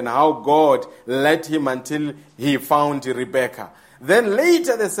bride and how God led him until he found Rebecca. Then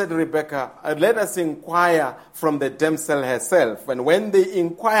later they said, Rebecca, let us inquire from the damsel herself. And when they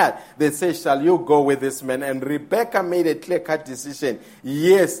inquired, they said, shall you go with this man? And Rebecca made a clear-cut decision.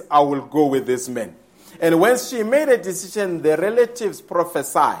 Yes, I will go with this man. And when she made a decision, the relatives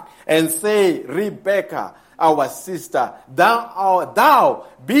prophesied and say, Rebecca, our sister,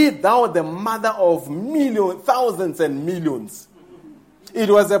 be thou the mother of millions, thousands and millions. It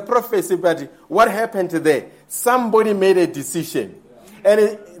was a prophecy, but what happened there? Somebody made a decision.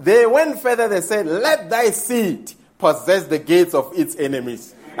 And they went further, they said, let thy seed possess the gates of its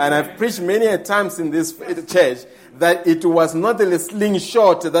enemies. And I've preached many a times in this church that it was not the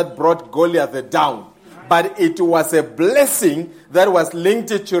slingshot that brought Goliath down, but it was a blessing that was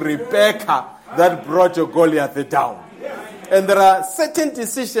linked to Rebecca that brought Goliath down. And there are certain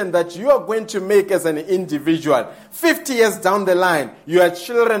decisions that you are going to make as an individual. 50 years down the line, your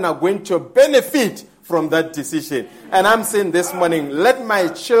children are going to benefit from that decision. And I'm saying this morning, let my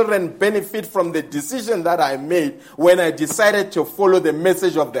children benefit from the decision that I made when I decided to follow the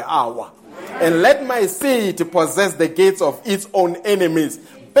message of the hour. And let my seed possess the gates of its own enemies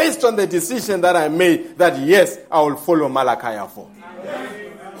based on the decision that I made that, yes, I will follow Malachi 4.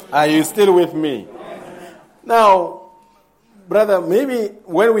 Are you still with me? Now, brother, maybe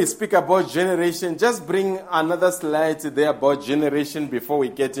when we speak about generation, just bring another slide there about generation before we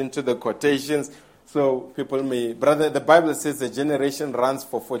get into the quotations. So people may... Brother, the Bible says a generation runs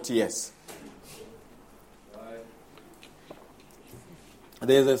for 40 years.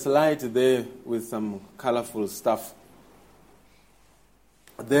 There's a slide there with some colorful stuff.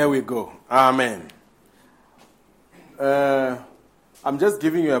 There we go. Amen. I'm just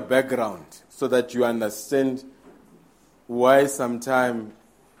giving you a background so that you understand why sometimes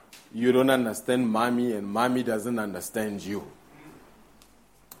you don't understand mommy and mommy doesn't understand you.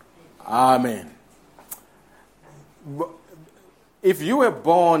 Amen. If you were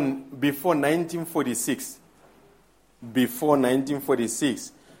born before 1946,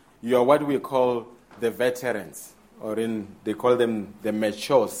 you are what we call the veterans, or they call them the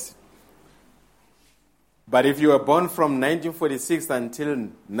matures. But if you were born from 1946 until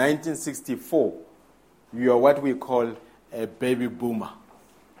 1964, you are what we call a baby boomer.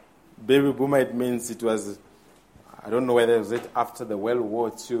 Baby boomer, it means it was, I don't know whether it was after the World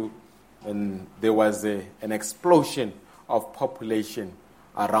War II, and there was an explosion of population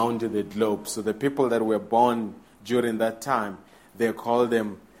around the globe. So the people that were born during that time, they call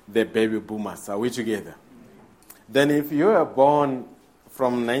them the baby boomers. Are we together? Then if you were born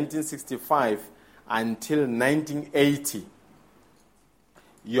from 1965 until 1980,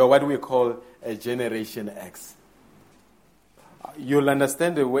 you're what we call a Generation X. You'll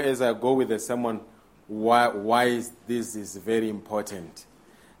understand the way as I go with the sermon why this is very important.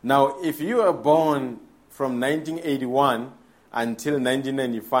 Now, if you were born from 1981 until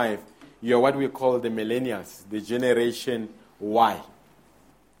 1995, you're what we call the millennials, the Generation Y.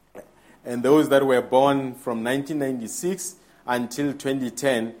 And those that were born from 1996 until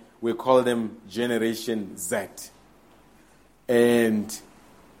 2010, we call them Generation Z. And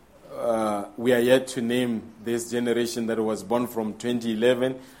we are yet to name this generation that was born from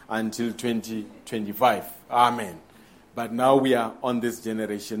 2011 until 2025. Amen. But now we are on this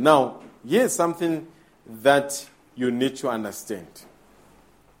generation. Now, here's something that you need to understand.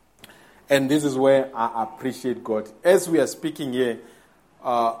 And this is where I appreciate God. As we are speaking here,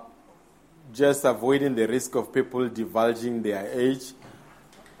 just avoiding the risk of people divulging their age,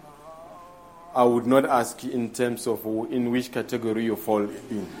 I would not ask you in terms of in which category you fall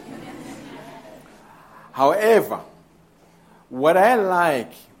in. However, what I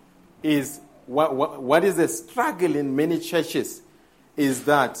like is what is a struggle in many churches is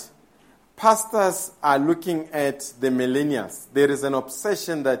that pastors are looking at the millennials. There is an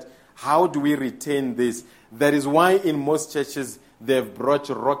obsession that how do we retain this? That is why in most churches they've brought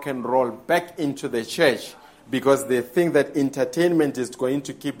rock and roll back into the church because they think that entertainment is going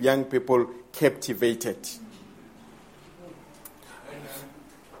to keep young people captivated.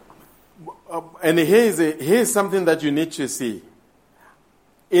 And here's something that you need to see.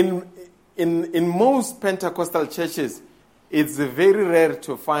 In most Pentecostal churches, it's very rare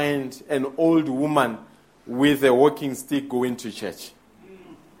to find an old woman with a walking stick going to church.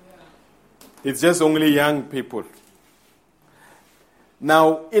 It's just only young people.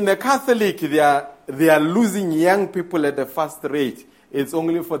 Now, in a Catholic, they are losing young people at a fast rate. It's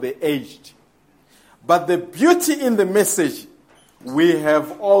only for the aged. But the beauty in the message, we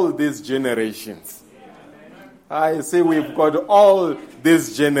have all these generations. I say we've got all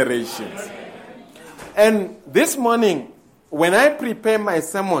these generations. And this morning, when I prepare my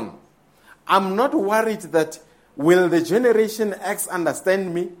sermon, I'm not worried that will the Generation X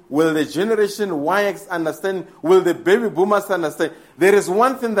understand me? Will the Generation Y understand? Will the baby boomers understand? There is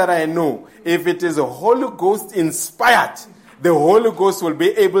one thing that I know. If it is a Holy Ghost inspired, the Holy Ghost will be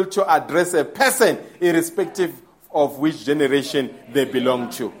able to address a person irrespective of which generation they belong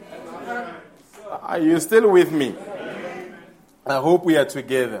to. Are you still with me? I hope we are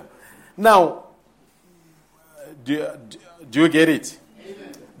together. Now, do you get it?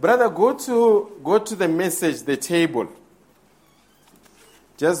 Brother, go to the message, the table.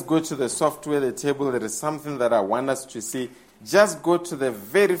 Just go to the software, the table. There is something that I want us to see. Just go to the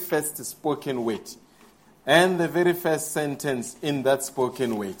very first spoken word and the very first sentence in that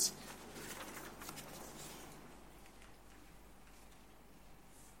spoken word.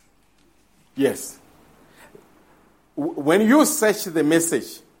 Yes. When you search the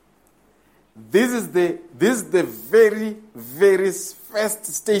message, this is the very, very first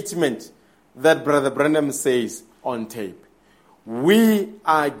statement that Brother Branham says on tape. We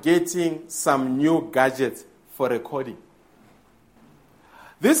are getting some new gadgets for recording.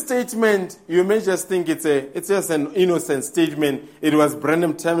 This statement, you may just think it's just an innocent statement. It was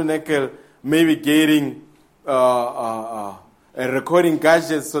Branham Tabernacle maybe getting a recording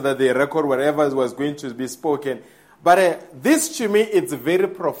gadget so that they record whatever was going to be spoken. But this to me, it's very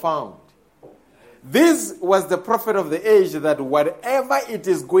profound. This was the prophet of the age that whatever it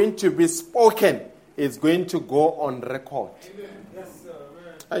is going to be spoken is going to go on record. Yes, sir.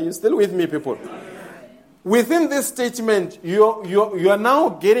 Are you still with me, people? Within this statement, you are now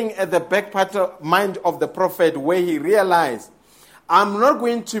getting at the back part of mind of the prophet where he realized, I'm not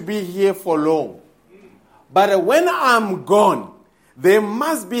going to be here for long. But when I'm gone, there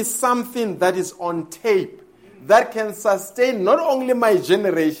must be something that is on tape that can sustain not only my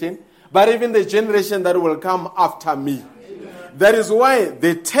generation, but even the generation that will come after me. That is why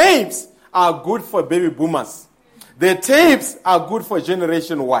the tapes are good for baby boomers. The tapes are good for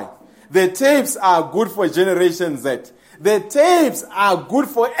Generation Y. The tapes are good for Generation Z. The tapes are good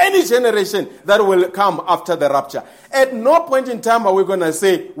for any generation that will come after the rapture. At no point in time are we going to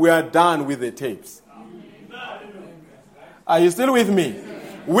say we are done with the tapes. Are you still with me?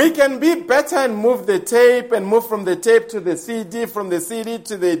 We can be better and move the tape and move from the tape to the CD, from the CD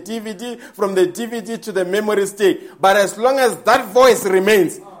to the DVD, from the DVD to the memory stick. But as long as that voice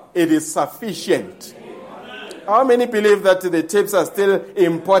remains, it is sufficient. How many believe that the tapes are still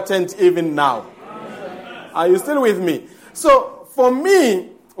important even now? Are you still with me? So for me,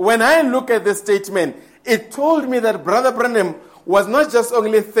 when I look at this statement, it told me that Brother Branham was not just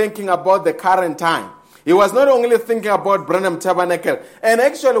only thinking about the current time. He was not only thinking about Branham Tabernacle. And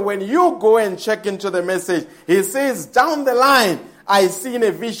actually, when you go and check into the message, he says, down the line, I see in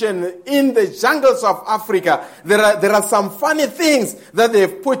a vision in the jungles of Africa, there are some funny things that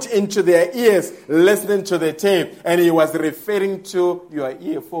they've put into their ears listening to the tape. And he was referring to your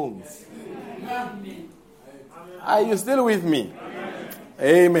earphones. Are you still with me?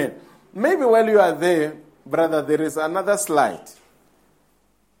 Amen. Maybe while you are there, brother, there is another slide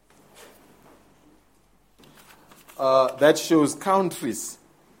that shows countries.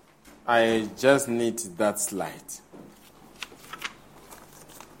 I just need that slide.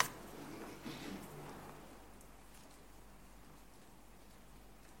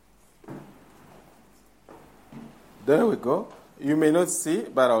 There we go. You may not see,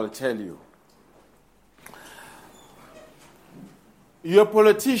 but I'll tell you. Your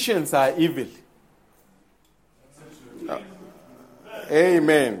politicians are evil.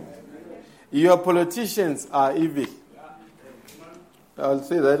 Amen. Your politicians are evil. I'll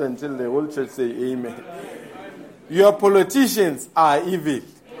say that until the whole church say amen. Your politicians are evil.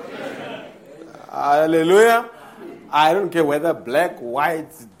 Hallelujah. I don't care whether black,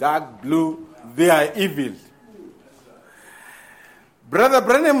 white, dark, blue, they are evil. Brother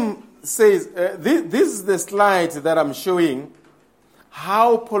Branham says, this is the slide that I'm showing,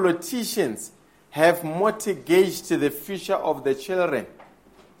 how politicians have mortgaged the future of the children.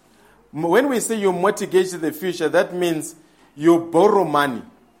 When we say you mortgage the future, that means you borrow money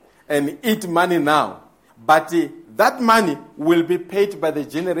and eat money now. But that money will be paid by the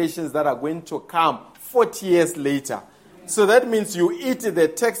generations that are going to come 40 years later. So that means you eat the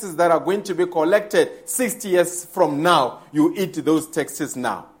taxes that are going to be collected 60 years from now. You eat those taxes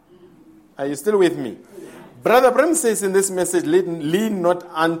now. Are you still with me? Brother Branham says in this message, lean not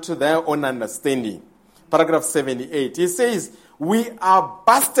unto their own understanding. Paragraph 78. He says, we are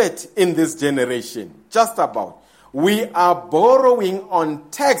busted in this generation. Just about. We are borrowing on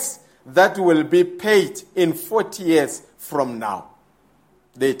tax that will be paid in 40 years from now.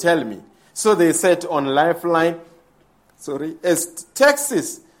 They tell me. So they said on Lifeline, as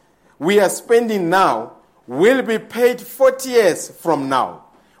taxes we are spending now will be paid 40 years from now.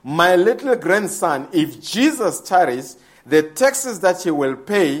 My little grandson, if Jesus tarries, the taxes that he will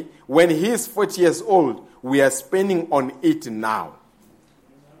pay when he is 40 years old, we are spending on it now.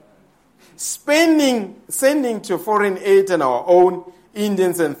 Sending to foreign aid and our own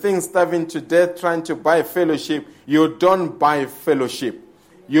Indians and things starving to death trying to buy fellowship. You don't buy fellowship.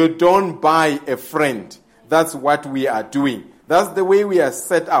 You don't buy a friend. That's what we are doing. That's the way we are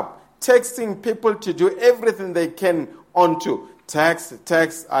set up. Taxing people to do everything they can onto.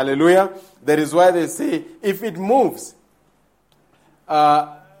 Tax, hallelujah. That is why they say, if it moves,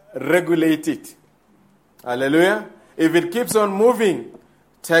 regulate it. Hallelujah. If it keeps on moving,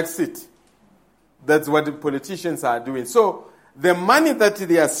 tax it. That's what the politicians are doing. So, the money that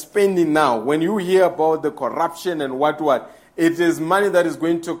they are spending now, when you hear about the corruption and what, it is money that is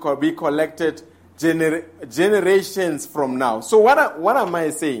going to be collected generations from now. So what am I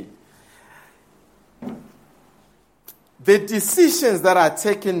saying? The decisions that are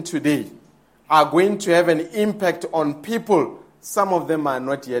taken today are going to have an impact on people. Some of them are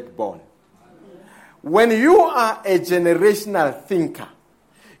not yet born. When you are a generational thinker,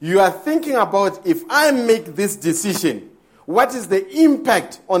 you are thinking about, if I make this decision, what is the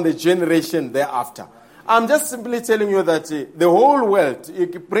impact on the generation thereafter? I'm just simply telling you that the whole world, you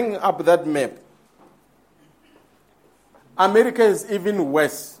can bring up that map. America is even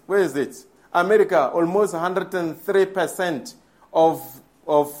worse. Where is it? America, almost 103% of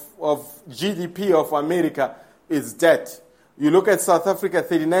GDP of America is debt. You look at South Africa,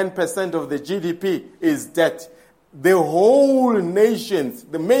 39% of the GDP is debt. The whole nations,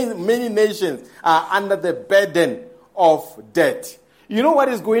 the many nations are under the burden of debt. You know what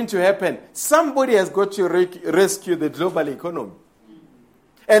is going to happen? Somebody has got to rescue the global economy.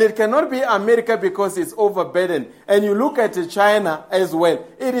 And it cannot be America because it's overburdened. And you look at China as well.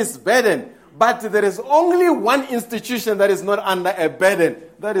 It is burdened. But there is only one institution that is not under a burden.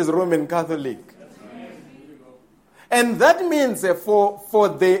 That is Roman Catholic. And that means for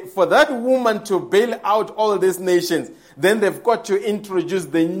that woman to bail out all these nations, then they've got to introduce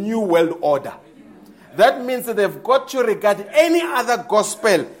the new world order. That means that they've got to regard any other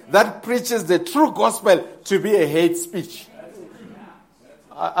gospel that preaches the true gospel to be a hate speech.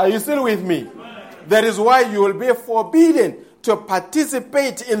 Are you still with me? That is why you will be forbidden to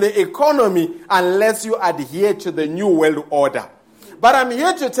participate in the economy unless you adhere to the new world order. But I'm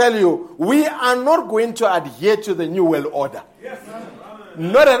here to tell you, we are not going to adhere to the new world order.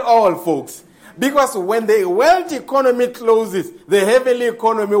 Not at all, folks. Because when the world economy closes, the heavenly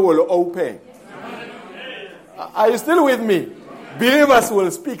economy will open. Are you still with me? Believers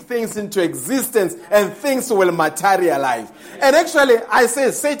will speak things into existence and things will materialize. And actually, I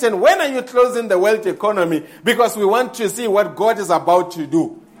say, Satan, when are you closing the world economy? Because we want to see what God is about to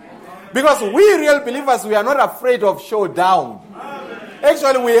do. Because we real believers, we are not afraid of showdown.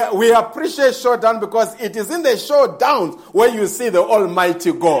 Actually, we appreciate showdown because it is in the showdowns where you see the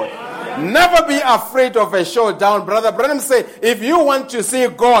Almighty God. Never be afraid of a showdown. Brother Branham say, if you want to see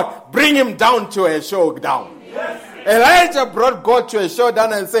God, bring him down to a showdown. Elijah brought God to a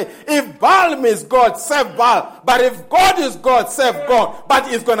showdown and said, if Baal means God, serve Baal. But if God is God, serve God.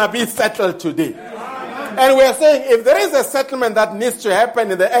 But it's going to be settled today. And we are saying, if there is a settlement that needs to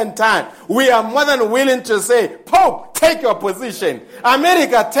happen in the end time, we are more than willing to say, Pope, take your position.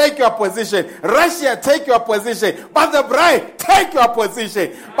 America, take your position. Russia, take your position. But the bride, take your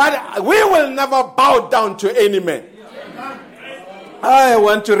position. But we will never bow down to any man. I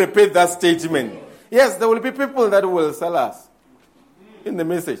want to repeat that statement. Yes, there will be people that will sell us in the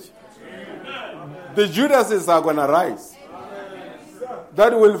message. The Judases are going to rise.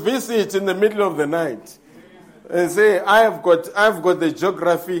 That will visit in the middle of the night and say, I've got the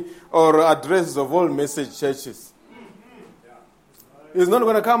geography or addresses of all message churches. It's not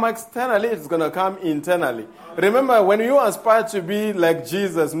going to come externally, it's going to come internally. Remember, when you aspire to be like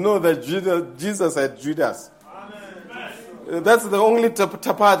Jesus, know that Jesus had Judas. That's the only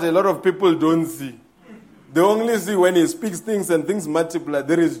part a lot of people don't see. They only see when he speaks things and things multiply.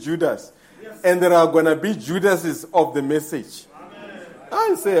 There is Judas. And there are going to be Judases of the message.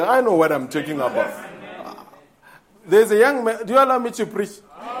 I say, I know what I'm talking about. There's a young man. Do you allow me to preach?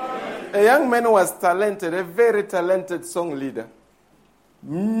 A young man was talented, a very talented song leader.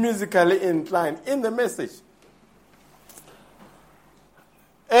 Musically inclined in the message.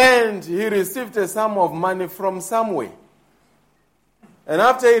 And he received a sum of money from somewhere. And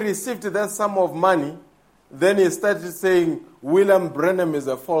after he received that sum of money, then he started saying, William Branham is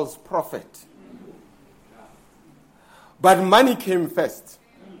a false prophet. But money came first.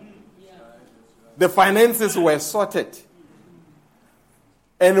 The finances were sorted.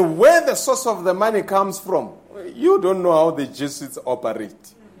 And where the source of the money comes from, you don't know how the Jesuits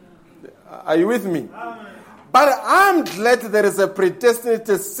operate. Are you with me? But I'm glad there is a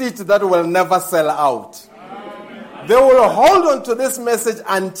predestinated seat that will never sell out. They will hold on to this message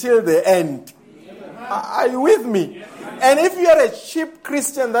until the end. Are you with me? And if you are a cheap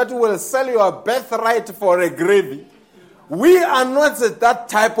Christian that will sell your birthright for a gravy, we are not that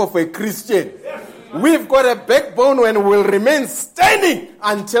type of a Christian. We've got a backbone and will remain standing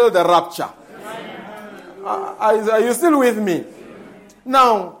until the rapture. Are you still with me?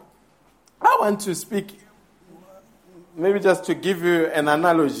 Now, I want to speak, maybe just to give you an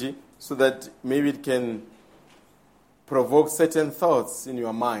analogy so that maybe it can provoke certain thoughts in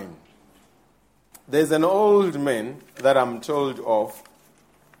your mind. There's an old man that I'm told of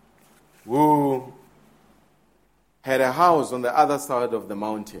who had a house on the other side of the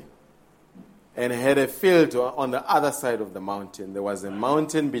mountain and had a field on the other side of the mountain. There was a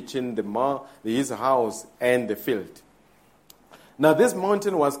mountain between his house and the field. Now, this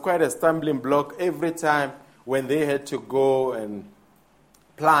mountain was quite a stumbling block every time when they had to go and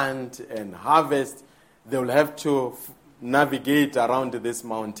plant and harvest. They will have to navigate around this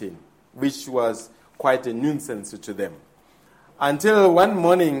mountain, which was quite a nuisance to them. Until one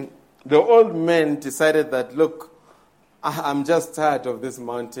morning, the old man decided that, look, I'm just tired of this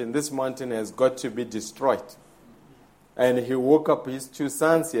mountain. This mountain has got to be destroyed. And he woke up his two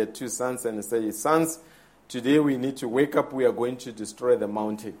sons. He had two sons, and he said, sons, today we need to wake up. We are going to destroy the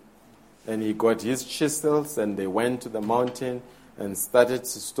mountain. And he got his chisels, and they went to the mountain and started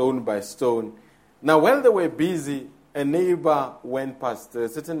stone by stone. Now, while they were busy, a neighbor went past, a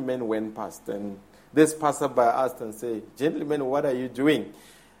certain man went past, and this passerby asked and said, gentlemen, what are you doing?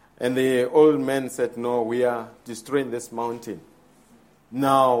 And the old man said, no, we are destroying this mountain.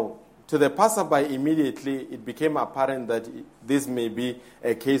 Now, to the passerby, immediately it became apparent that this may be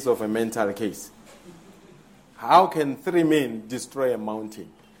a case of a mental case. How can three men destroy a mountain?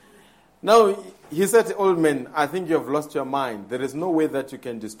 Now, he said, old man, I think you have lost your mind. There is no way that you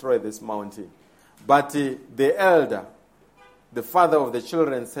can destroy this mountain. But the elder, the father of the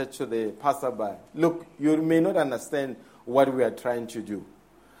children, said to the passerby, look, you may not understand what we are trying to do.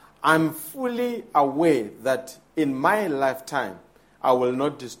 I'm fully aware that in my lifetime, I will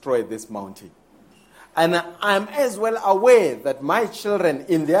not destroy this mountain. And I'm as well aware that my children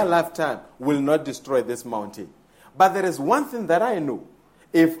in their lifetime will not destroy this mountain. But there is one thing that I know.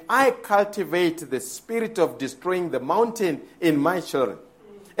 if I cultivate the spirit of destroying the mountain in my children,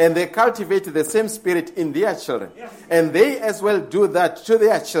 and they cultivate the same spirit in their children, and they as well do that to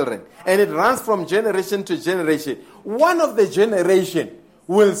their children, and it runs from generation to generation, one of the generation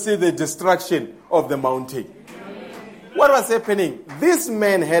will see the destruction of the mountain. What was happening? This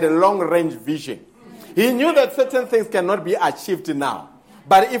man had a long-range vision. He knew that certain things cannot be achieved now.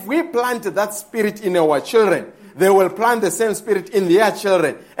 But if we plant that spirit in our children, they will plant the same spirit in their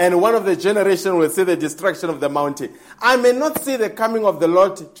children, and one of the generation will see the destruction of the mountain. I may not see the coming of the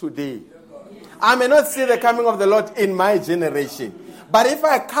Lord today. I may not see the coming of the Lord in my generation. But if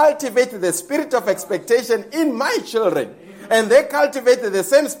I cultivate the spirit of expectation in my children, and they cultivate the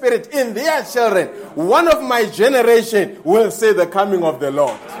same spirit in their children, one of my generation will see the coming of the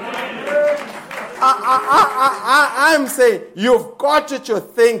Lord. I'm saying you've got to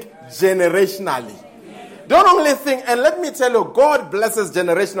think generationally. Don't only think, and let me tell you, God blesses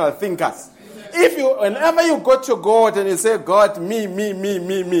generational thinkers. Whenever you go to God and you say, God, me,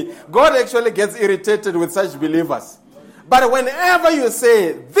 God actually gets irritated with such believers. But whenever you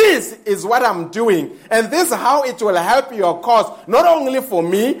say, this is what I'm doing, and this is how it will help your cause, not only for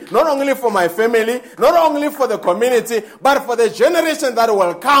me, not only for my family, not only for the community, but for the generation that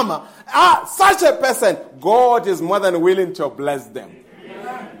will come, such a person, God is more than willing to bless them.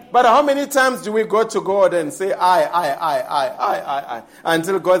 But how many times do we go to God and say, I,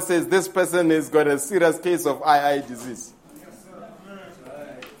 until God says, this person has got a serious case of I disease?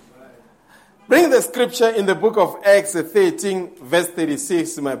 Bring the scripture in the book of Acts 13, verse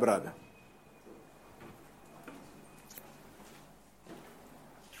 36, my brother.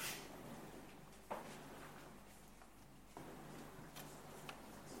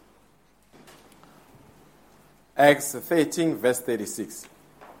 Acts 13, verse 36.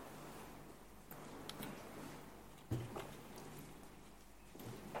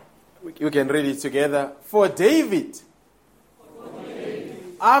 You can read it together. For David,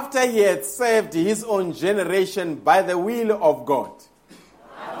 after he had served his own generation by the will of God.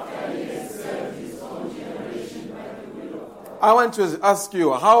 I want to ask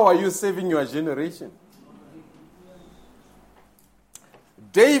you, how are you saving your generation?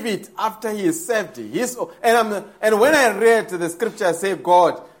 David, after he served his own, and when I read the scripture, I say,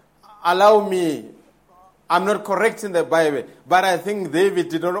 God, allow me. I'm not correcting the Bible, but I think David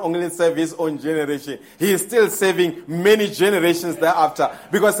did not only serve his own generation. He is still saving many generations thereafter.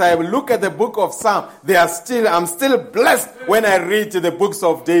 Because I look at the book of Psalm, I'm still blessed when I read the books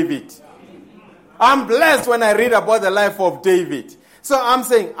of David. I'm blessed when I read about the life of David. So I'm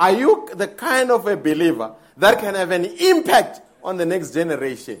saying, are you the kind of a believer that can have an impact on the next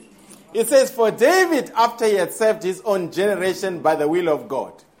generation? It says, for David, after he had served his own generation by the will of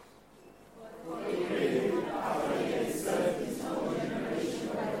God,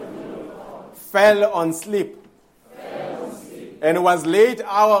 fell on sleep, and was laid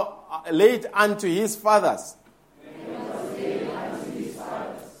unto his fathers,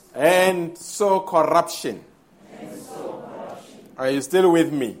 and saw corruption. Are you still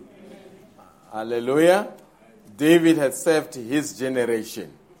with me? Hallelujah. David had served his generation.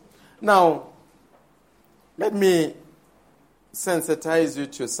 Now, let me sensitize you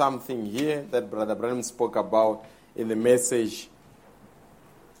to something here that Brother Branham spoke about in the message.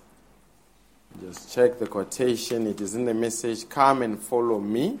 Just check the quotation. It is in the message, Come and Follow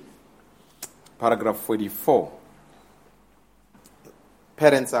Me, paragraph 44.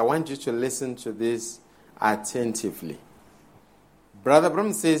 Parents, I want you to listen to this attentively. Brother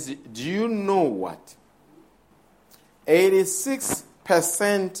Branham says, do you know what?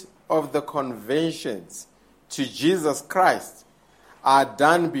 86% of the conversions to Jesus Christ are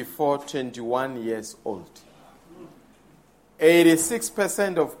done before 21 years old.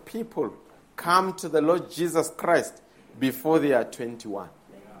 86% of people come to the Lord Jesus Christ before they are 21.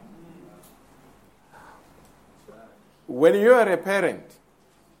 When you are a parent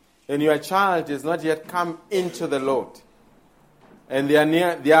and your child is not yet come into the Lord and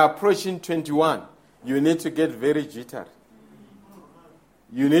they are approaching 21, you need to get very jittery.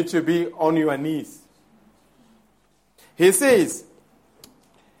 You need to be on your knees. He says,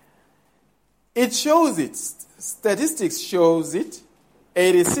 it shows it. Statistics shows it.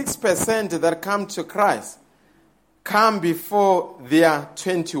 86% that come to Christ come before they are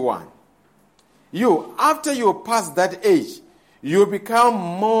 21. After you pass that age, you become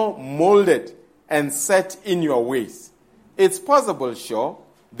more molded and set in your ways. It's possible, sure.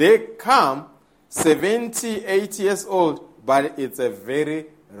 They come 70, 80 years old, but it's a very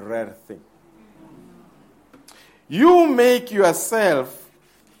rare thing. You make yourself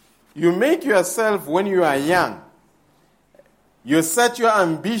when you are young, You set your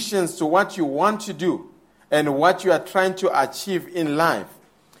ambitions to what you want to do and what you are trying to achieve in life.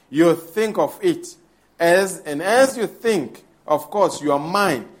 You think of it as you think, of course, your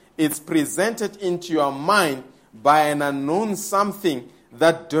mind, it's presented into your mind by an unknown something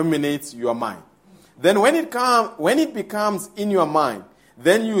that dominates your mind. Then when it becomes in your mind,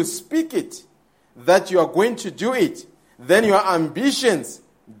 then you speak it, that you are going to do it. Then your ambitions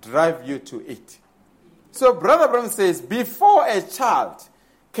drive you to it. So Brother Branham says, before a child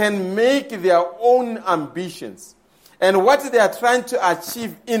can make their own ambitions and what they are trying to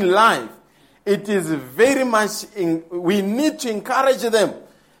achieve in life, it is very much, we need to encourage them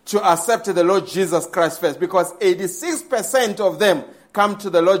to accept the Lord Jesus Christ first, because 86% of them come to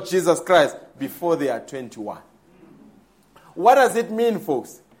the Lord Jesus Christ before they are 21. What does it mean,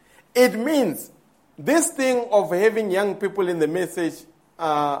 folks? It means this thing of having young people in the message,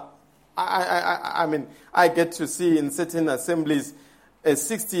 I mean, I get to see in certain assemblies a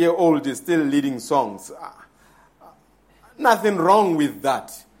 60-year-old is still leading songs. Nothing wrong with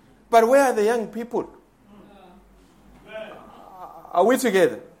that. But where are the young people? Are we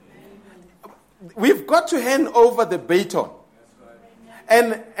together? We've got to hand over the baton.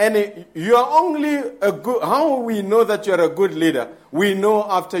 And you are only a good, how we know that you are a good leader? We know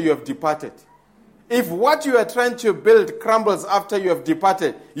after you have departed. If what you are trying to build crumbles after you have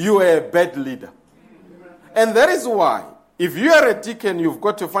departed, you are a bad leader. And that is why, if you are a deacon, you've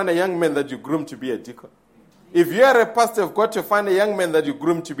got to find a young man that you groom to be a deacon. If you are a pastor, you've got to find a young man that you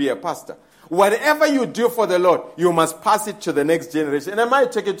groom to be a pastor. Whatever you do for the Lord, you must pass it to the next generation. And I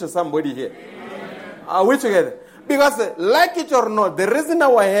might take it to somebody here. Are we together? Because like it or not, the reason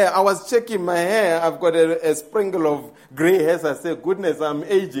our hair, I was checking my hair, I've got a sprinkle of gray hairs. I say, goodness, I'm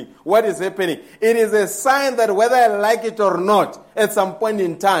aging. What is happening? It is a sign that whether I like it or not, at some point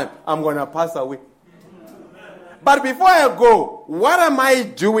in time, I'm going to pass away. But before I go, what am I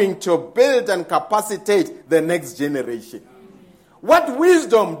doing to build and capacitate the next generation? What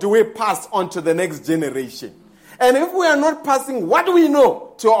wisdom do we pass on to the next generation? And if we are not passing what we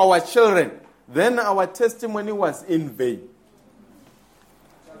know to our children, then our testimony was in vain.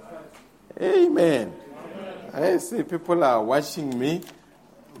 Amen. I see people are watching me,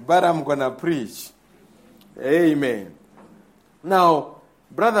 but I'm going to preach. Amen. Now,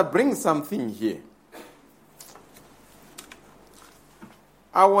 brother, bring something here.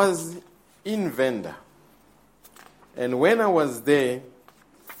 I was in Venda, and when I was there,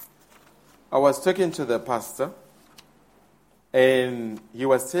 I was talking to the pastor, and he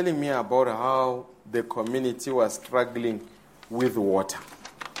was telling me about how the community was struggling with water.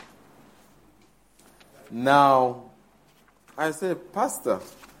 Now, I said, Pastor,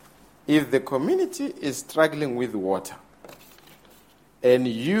 if the community is struggling with water, and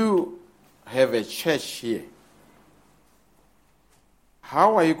you have a church here,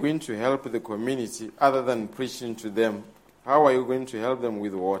 how are you going to help the community other than preaching to them? How are you going to help them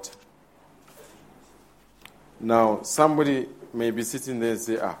with water? Now, somebody may be sitting there and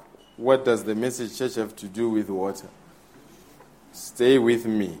say, what does the message church have to do with water? Stay with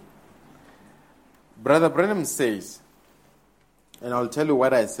me. Brother Branham says, and I'll tell you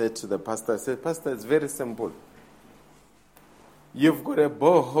what I said to the pastor. I said, Pastor, it's very simple. You've got a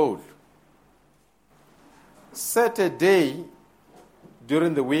borehole. Set a day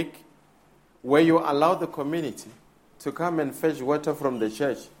during the week where you allow the community to come and fetch water from the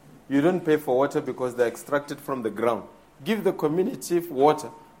church. You don't pay for water because they're extracted from the ground. Give the community water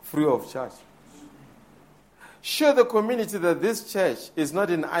free of charge. Show the community that this church is not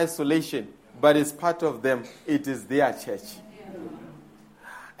in isolation, but is part of them. It is their church.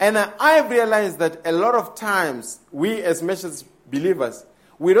 And I've realized that a lot of times, we as message believers,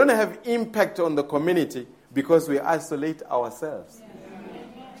 we don't have impact on the community because we isolate ourselves.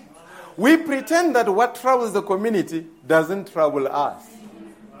 We pretend that what troubles the community doesn't trouble us.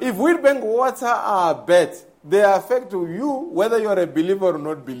 If we bring water our bed, they affect you whether you are a believer or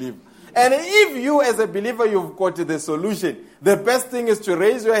not believer. And if you as a believer, you've got the solution, the best thing is to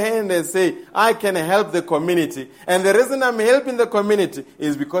raise your hand and say, I can help the community. And the reason I'm helping the community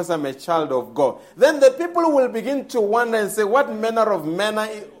is because I'm a child of God. Then the people will begin to wonder and say, what manner of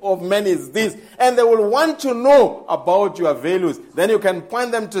man is this? And they will want to know about your values. Then you can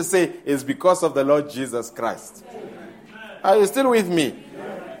point them to say, it's because of the Lord Jesus Christ. Are you still with me?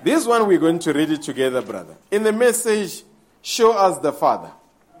 This one we're going to read it together, brother. In the message, show us the Father.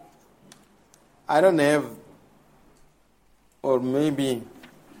 I don't have, or maybe,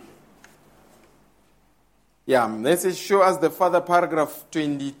 message, show us the Father, paragraph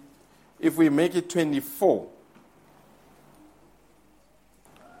 20, if we make it 24.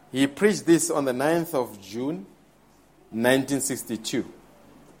 He preached this on the 9th of June, 1962.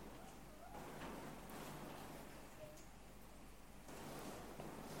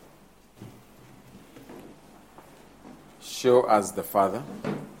 Show us the Father.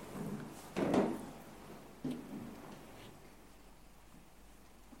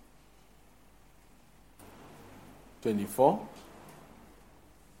 '24.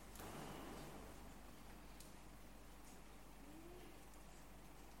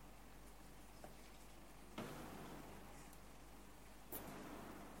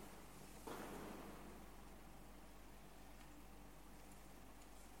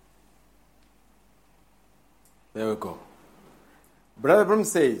 There we go. Brother Bram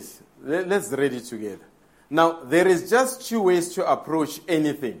says, let's read it together. Now, there is just two ways to approach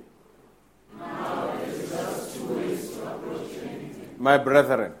anything. My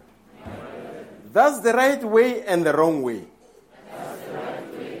brethren. That's the right way and the wrong way.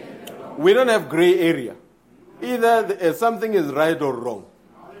 We don't have gray area. Either something is right or wrong.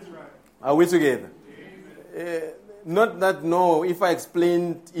 Are we together? Not that, no, if I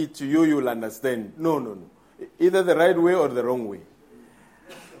explain it to you, you'll understand. No. Either the right way or the wrong way.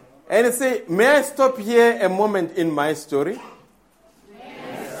 And say, may I stop here a moment in my story?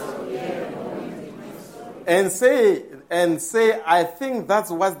 And say, I think that's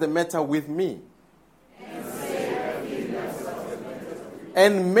what's the matter with me.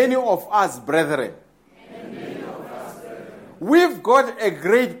 And many of us, brethren, we've got a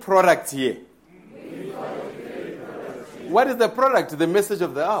great product here. What is the product? The message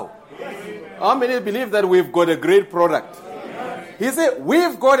of the hour. How many believe that we've got a great product? He said,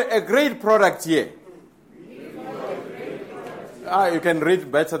 we've got a great product here. You can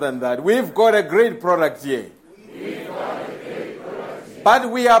read better than that. We've got a great product here.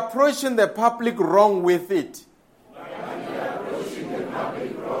 But we are approaching the public wrong with it.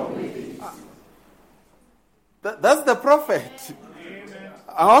 That's the prophet.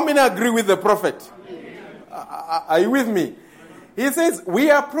 How many agree with the prophet? Are you with me? He says, we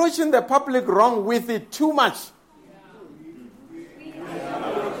are approaching the public wrong with it too much.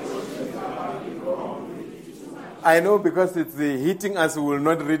 I know because it's hitting us, we will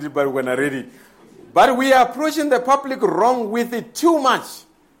not read it, but we're going to read it. But we are approaching the public wrong with it too much.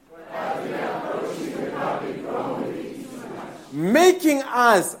 Making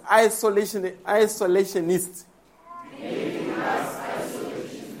us isolationists.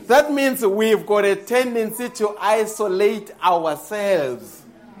 That means we've got a tendency to isolate ourselves.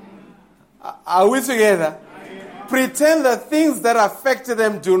 Are we together? Pretend that things that affect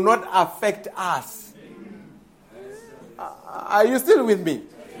them do not affect us. Are you still with me?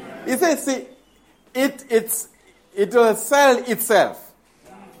 He says, see, it will sell itself.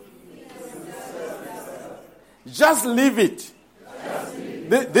 Just leave it.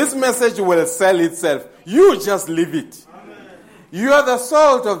 This message will sell itself. You just leave it. You are the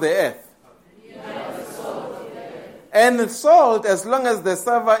salt of the earth. And salt, as long as the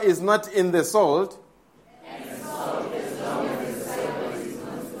savour is not in the salt,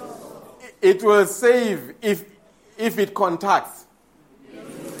 it will save if it contacts.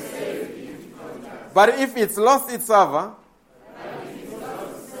 But if it's lost its savour,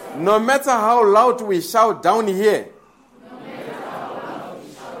 no matter how loud we shout down here,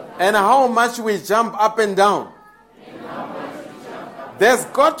 and how much we jump up and down, there's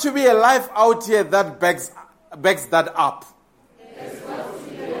got to be a life out here that backs that up.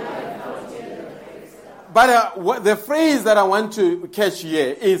 But the phrase that I want to catch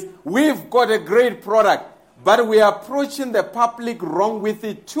here is, we've got a great product, but we are approaching the public wrong with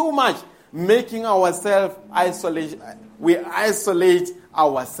it too much, making ourselves isolate. We isolate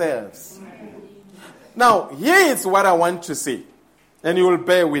ourselves. Now, here is what I want to say, and you will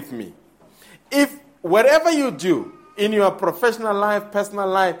bear with me. If whatever you do in your professional life, personal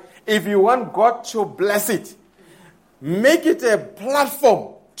life, if you want God to bless it, make it a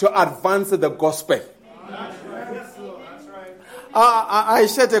platform to advance the gospel. I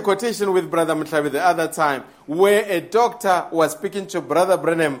shared a quotation with Brother Mutlavi the other time where a doctor was speaking to Brother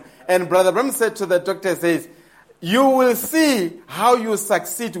Branham, and Brother Branham said to the doctor, says, you will see how you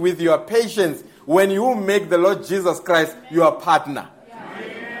succeed with your patients when you make the Lord Jesus Christ your partner.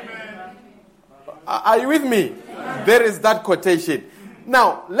 Are you with me? There is that quotation.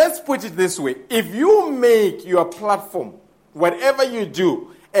 Now, let's put it this way. If you make your platform, whatever you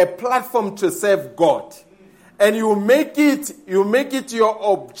do, a platform to serve God, and you make it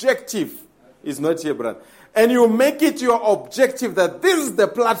your objective, it's not here, brother, and you make it your objective that this is the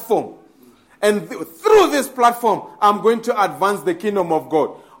platform, and through this platform, I'm going to advance the kingdom of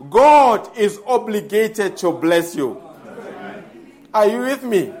God. God is obligated to bless you. Are you with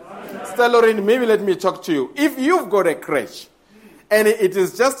me? Sister Lorraine, maybe let me talk to you. If you've got a crèche, and it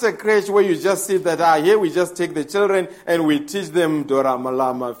is just a crèche where you just see that, here we just take the children and we teach them Dora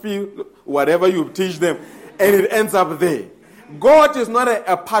Malama, whatever you teach them, and it ends up there. God is not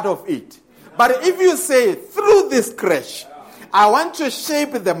a part of it. But if you say, through this crèche, I want to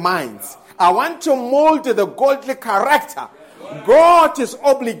shape the minds, I want to mold the godly character, God is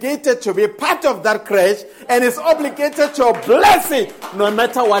obligated to be part of that crèche and is obligated to bless it no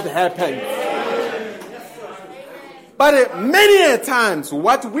matter what happens. But many a times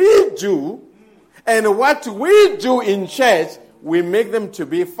what we do and what we do in church, we make them to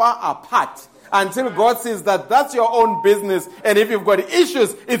be far apart until God says that that's your own business, and if you've got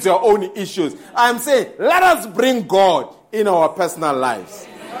issues, it's your own issues. I'm saying, let us bring God in our personal lives.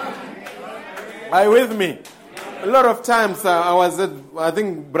 Are you with me? A lot of times I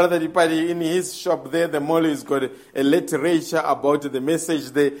think Brother Dipadi in his shop there, the mall, has got a literature about the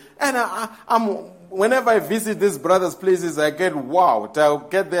message there. And whenever I visit these brothers' places, I get wowed. I'll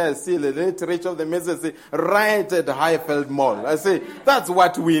get there, I see the literature of the message right at Highfield Mall. I say, that's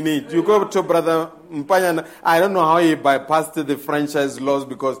what we need. You go to Brother Mpanya, I don't know how he bypassed the franchise laws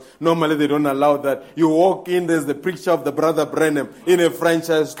because normally they don't allow that. You walk in, there's the picture of the Brother Brenham in a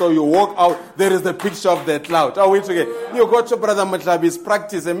franchise store. You walk out, there is the picture of the cloud. Oh, wait again. You go to Brother Matlabi's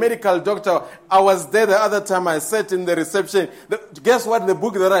practice, a medical doctor. I was there the other time, I sat in the reception. Guess what the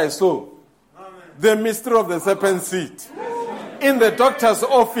book that I saw? The Mystery of the Serpent Seed. In the doctor's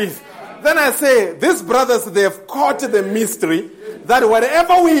office. Then I say, these brothers, they have caught the mystery that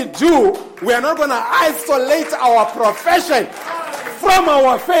whatever we do, we are not going to isolate our profession from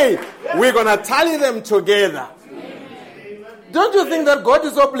our faith. We're going to tally them together. Don't you think that God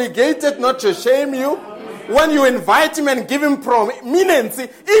is obligated not to shame you? When you invite him and give him prominence in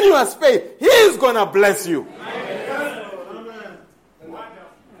your space, he is going to bless you.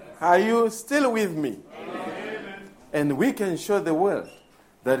 Are you still with me? And we can show the world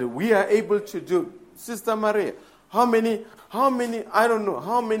that we are able to do. Sister Maria, how many, I don't know,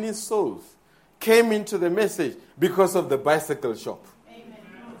 how many souls came into the message because of the bicycle shop? Amen.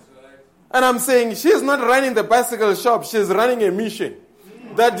 And I'm saying she's not running the bicycle shop, she's running a mission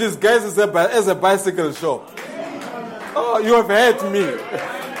that disguises as a bicycle shop. Oh, you have heard me.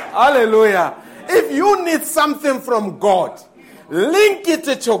 Hallelujah. If you need something from God, link it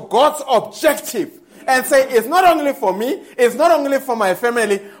to God's objective and say, it's not only for me, it's not only for my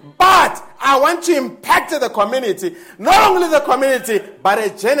family, but I want to impact the community. Not only the community, but a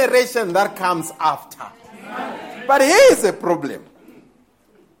generation that comes after. But here is a problem.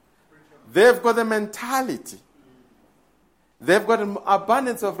 They've got the mentality. They've got an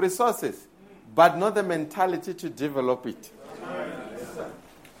abundance of resources, but not the mentality to develop it.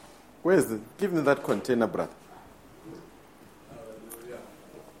 Where is it? Give me that container, brother.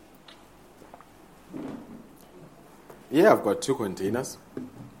 Yeah, I've got 2 containers.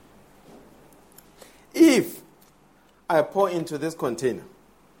 If I pour into this container,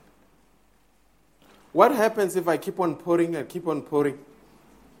 what happens if I keep on pouring and keep on pouring?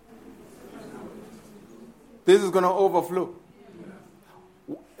 This is going to overflow.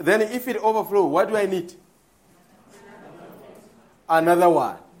 Then if it overflows, what do I need? Another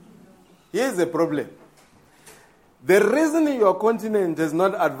one. Here's the problem. The reason your continent does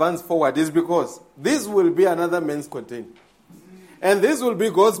not advance forward is because this will be another man's container. And this will be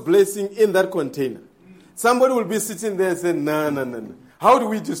God's blessing in that container. Somebody will be sitting there and saying, no. How do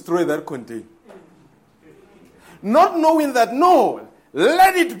we destroy that container? Not knowing that, no,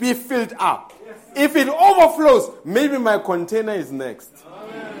 let it be filled up. If it overflows, maybe my container is next.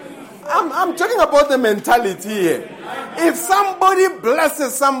 I'm talking about the mentality here. If somebody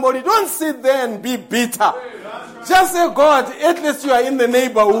blesses somebody, don't sit there and be bitter. Just say, God, at least you are in the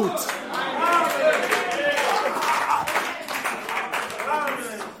neighborhood.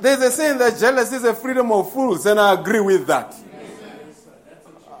 There's a saying that jealousy is a freedom of fools, and I agree with that.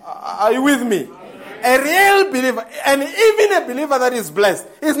 Are you with me? A real believer, and even a believer that is blessed,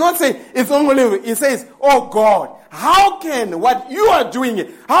 is not saying it's only, he says, oh God, how can what you are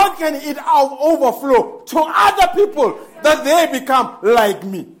doing, how can it overflow to other people that they become like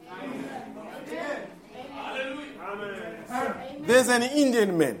me? There's an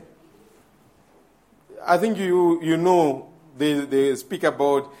Indian man. I think you know they speak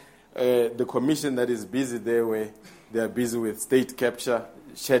about the commission that is busy there, where they are busy with state capture,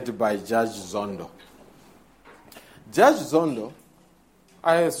 chaired by Judge Zondo. Judge Zondo,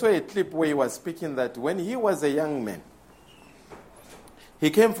 I saw a clip where he was speaking that when he was a young man, he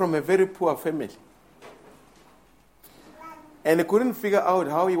came from a very poor family. And he couldn't figure out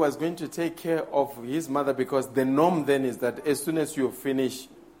how he was going to take care of his mother, because the norm then is that as soon as you finish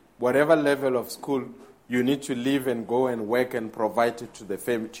whatever level of school, you need to live and go and work and provide it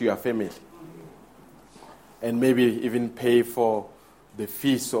to your family. And maybe even pay for the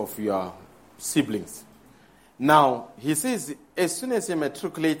fees of your siblings. Now, he says, as soon as he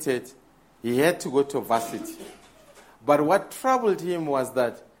matriculated, he had to go to varsity. But what troubled him was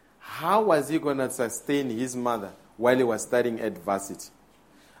that how was he going to sustain his mother while he was studying at varsity?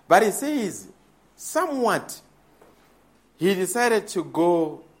 But he says, somewhat, he decided to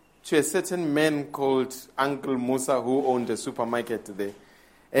go to a certain man called Uncle Musa who owned a supermarket there.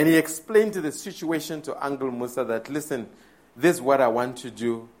 And he explained the situation to Uncle Musa that, listen, this is what I want to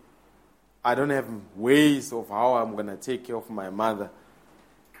do. I don't have ways of how I'm going to take care of my mother.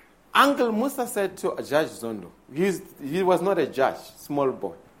 Uncle Musa said to Judge Zondo, he was not a judge, small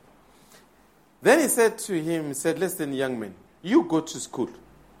boy. Then he said to him, he said, listen, young man, you go to school.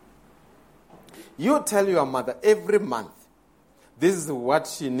 You tell your mother every month, this is what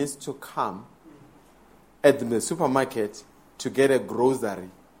she needs to come at the supermarket to get a grocery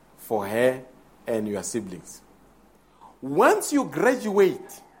for her and your siblings. Once you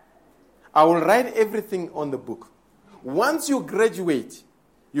graduate, I will write everything on the book. Once you graduate,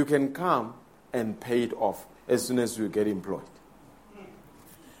 you can come and pay it off as soon as you get employed.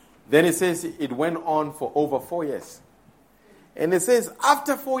 Then it says it went on for over 4 years. And it says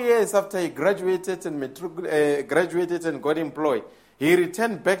after 4 years, after he graduated and got employed, he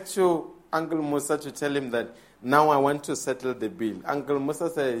returned back to Uncle Musa to tell him that now I want to settle the bill. Uncle Musa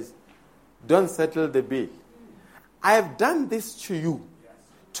says, don't settle the bill. I have done this to you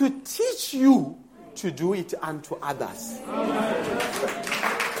to teach you to do it unto others.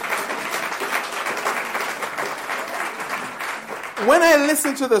 When I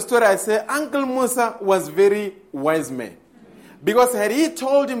listen to the story, I say, Uncle Musa was very wise man. Because had he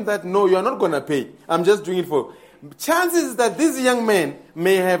told him that, no, you're not going to pay, I'm just doing it for... Chances that this young man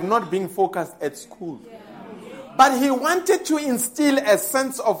may have not been focused at school. But he wanted to instill a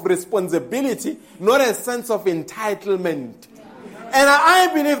sense of responsibility, not a sense of entitlement. And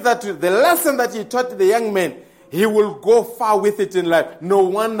I believe that the lesson that he taught the young man, he will go far with it in life. No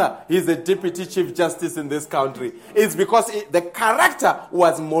wonder he's a deputy chief justice in this country. It's because the character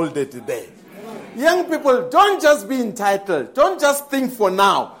was molded there. Young people, don't just be entitled. Don't just think for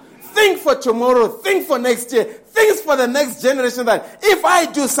now. Think for tomorrow. Think for next year. Think for the next generation that if I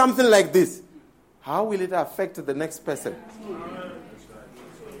do something like this, how will it affect the next person?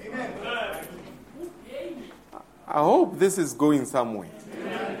 I hope this is going somewhere.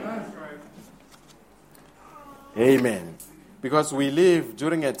 Amen. Because we live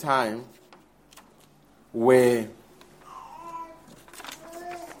during a time where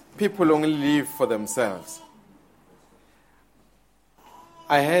people only live for themselves.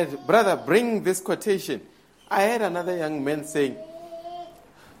 I heard, brother, bring this quotation. I heard another young man saying,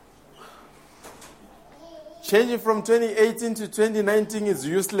 changing from 2018 to 2019 is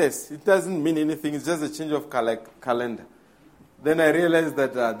useless. It doesn't mean anything. It's just a change of calendar. Then I realized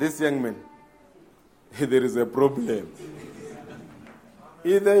that this young man, there is a problem.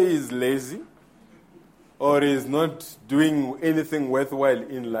 Either he is lazy or he is not doing anything worthwhile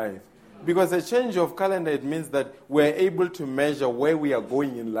in life. Because a change of calendar, it means that we're able to measure where we are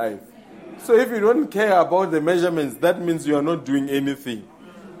going in life. So if you don't care about the measurements, that means you are not doing anything.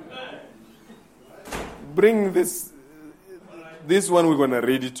 Bring this one, we're going to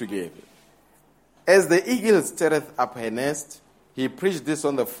read it together. As the eagle stirreth up her nest, he preached this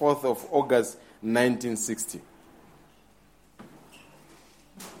on the 4th of August, 1960.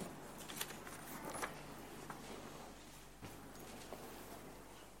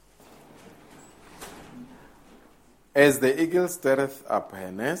 As the eagle stirreth up her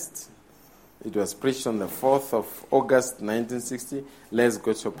nest, it was preached on the 4th of August, 1960. Let's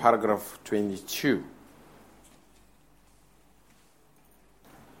go to paragraph 22.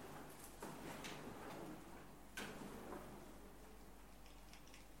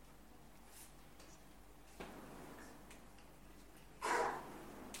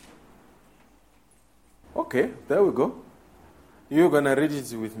 Okay, there we go. You're going to read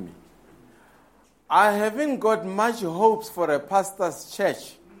it with me. I haven't got much hopes for a pastor's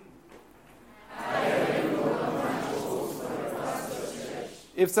church.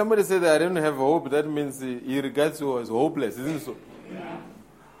 If somebody said that I don't have hope, that means he regards you as hopeless, isn't it so? Yeah.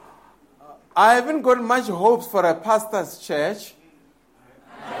 I haven't got much hopes for a pastor's church.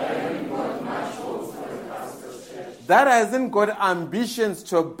 That hasn't got ambitions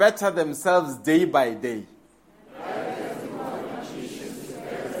to better themselves day by day.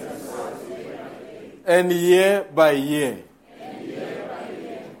 And year by year.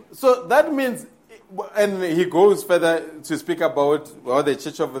 So that means And he goes further to speak about how the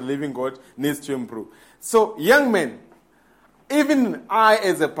Church of the Living God needs to improve. So, young men, even I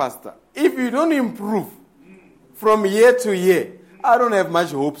as a pastor, if you don't improve from year to year, I don't have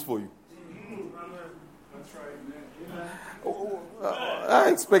much hopes for you. I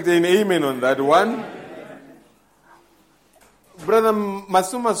expect an amen on that one. Brother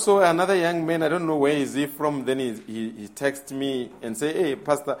Masuma saw another young man, I don't know where is he from, then he texted me and said, hey,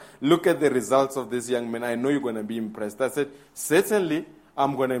 Pastor, look at the results of this young man. I know you're going to be impressed. I said, certainly,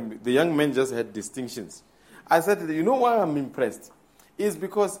 the young man just had distinctions. I said, you know why I'm impressed? It's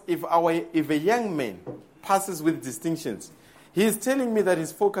because if a young man passes with distinctions, he's telling me that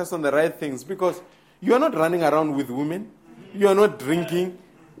he's focused on the right things, because you're not running around with women, you're not drinking.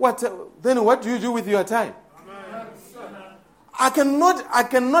 Then what do you do with your time? I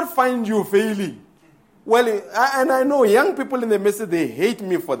cannot find you failing. Well, and I know young people in the message, they hate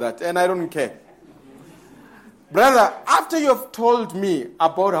me for that, and I don't care. Brother, after you've told me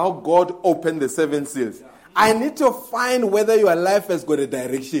about how God opened the 7 seals, I need to find whether your life has got a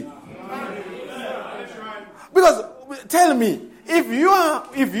direction. Because, tell me,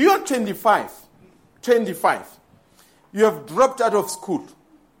 if you're 25, you have dropped out of school.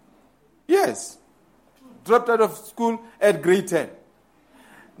 Yes. Dropped out of school at grade 10.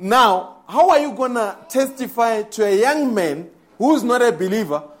 Now, how are you going to testify to a young man who's not a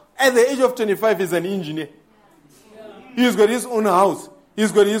believer at the age of 25 is an engineer? He's got his own house.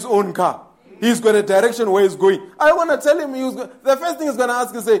 He's got his own car. He's got a direction where he's going. I want to tell him, the first thing he's going to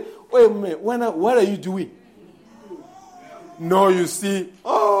ask is, say, wait a minute, what are you doing? No, you see,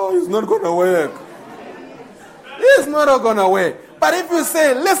 it's not going to work. It's not going to work. But if you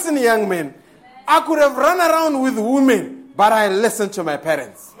say, listen, young man, I could have run around with women, but I listened to my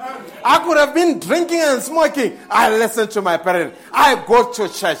parents. I could have been drinking and smoking. I listened to my parents. I go to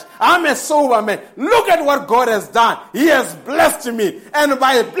church. I'm a sober man. Look at what God has done. He has blessed me. And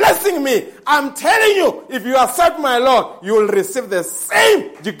by blessing me, I'm telling you, if you accept my Lord, you will receive the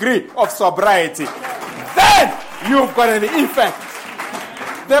same degree of sobriety. Then you've got an effect.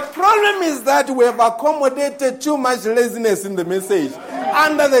 The problem is that we have accommodated too much laziness in the message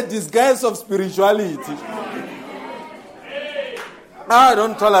under the disguise of spirituality. I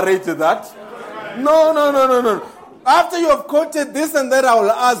don't tolerate that. No. After you have quoted this and that, I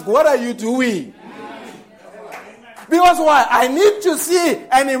will ask, what are you doing? Because why? I need to see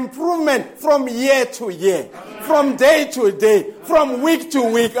an improvement from year to year, from day to day, from week to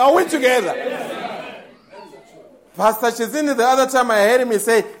week. Are we together? Pastor Chizini, the other time I heard him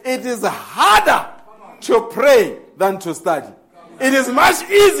say, it is harder to pray than to study. It is much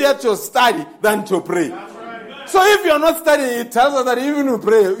easier to study than to pray. So if you are not studying, it tells us that even if you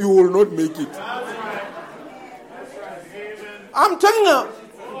pray, you will not make it. I'm telling you,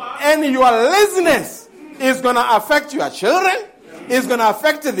 and your laziness is going to affect your children, it's going to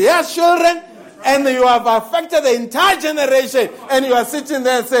affect their children, and you have affected the entire generation, and you are sitting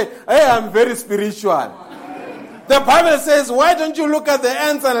there and say, hey, I'm very spiritual. The Bible says, why don't you look at the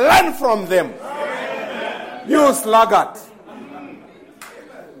ants and learn from them? You sluggard.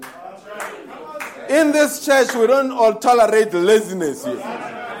 In this church, we don't all tolerate laziness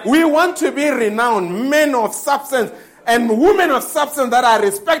here. We want to be renowned men of substance and women of substance that are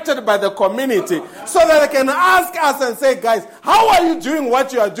respected by the community, so that they can ask us and say, guys, how are you doing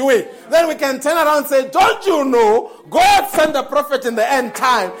what you are doing? Then we can turn around and say, don't you know God sent a prophet in the end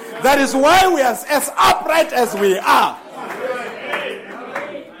time? That is why we are as upright as we are.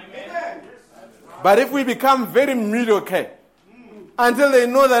 But if we become very mediocre, until they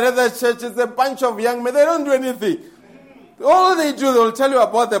know that other church is a bunch of young men, they don't do anything. All they do, they will tell you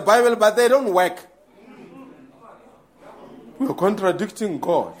about the Bible, but they don't work. We're contradicting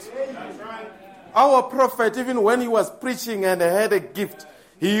God. Our prophet, even when he was preaching and had a gift,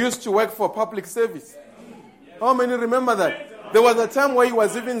 he used to work for public service. How many remember that? There was a time where he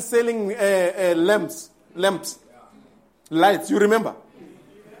was even selling lamps, lights. You remember?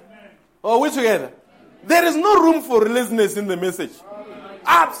 Oh, we together? There is no room for laziness in the message.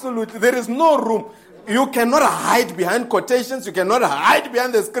 Absolutely. There is no room. You cannot hide behind quotations. You cannot hide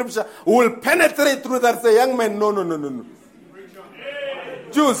behind the scripture. We will penetrate through that. Say, young man, no.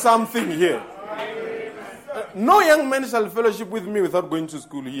 Do something here. No young man shall fellowship with me without going to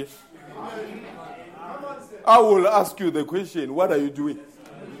school here. I will ask you the question, what are you doing?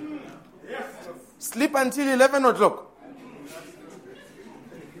 Sleep until 11 o'clock.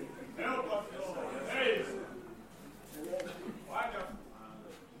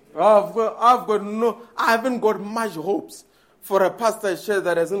 I haven't got much hopes for a pastor church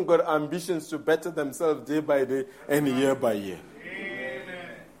that hasn't got ambitions to better themselves day by day and year by year.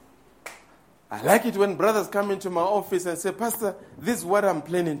 I like it when brothers come into my office and say, Pastor, this is what I'm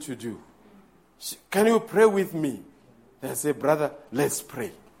planning to do. Can you pray with me? They say, brother, let's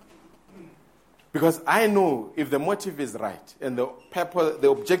pray. Because I know if the motive is right and the purpose, the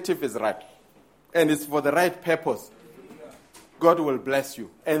objective is right, and it's for the right purpose, God will bless you.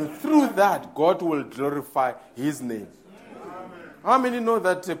 And through that, God will glorify His name. How many know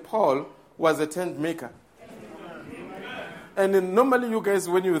that Paul was a tent maker? And then normally you guys,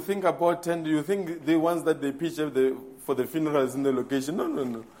 when you think about tent, you think the ones that they pitch for the funerals in the location.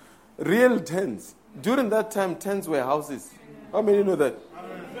 No. Real tents. During that time, tents were houses. How many know that?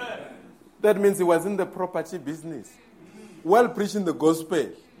 That means he was in the property business while preaching the gospel.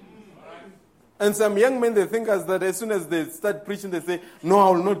 And some young men, they think as that as soon as they start preaching, they say, no, I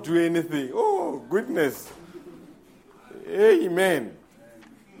will not do anything. Oh, goodness. Amen.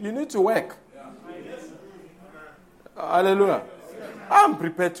 You need to work. Hallelujah. I'm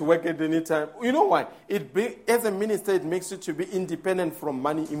prepared to work at any time. You know why? As a minister, it makes you to be independent from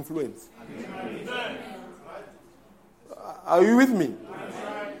money influence. Are you with me?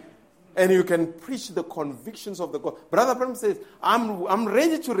 And you can preach the convictions of the God. Brother Branham says, I'm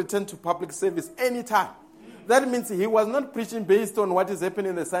ready to return to public service anytime. That means he was not preaching based on what is happening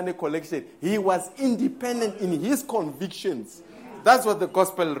in the Sunday collection. He was independent in his convictions. That's what the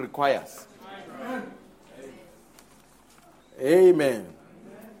gospel requires. Amen.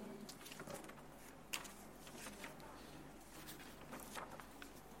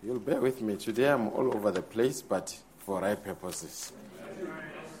 You'll bear with me. Today I'm all over the place, but for right purposes.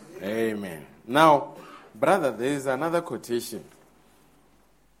 Amen. Now, brother, there is another quotation.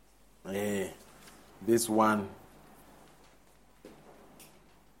 This one.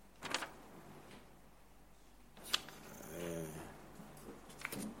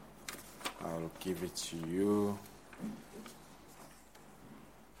 I'll give it to you.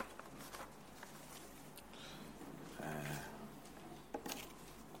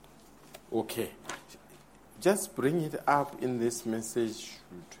 Okay. Just bring it up in this message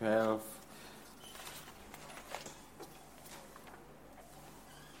 12.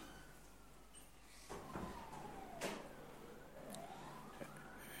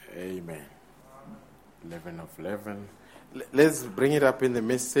 Amen. 11 of 11. Let's bring it up in the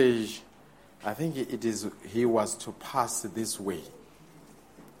message. I think it is, he was to pass this way.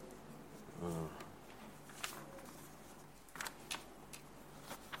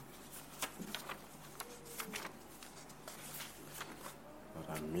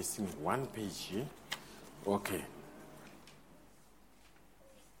 But I'm missing one page here. Okay.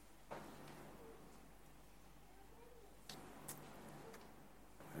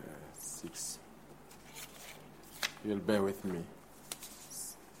 Six. You'll bear with me.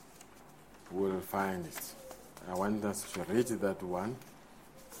 We'll find it. I want us to read that one.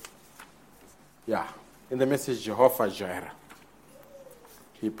 Yeah. In the message Jehovah Jireh.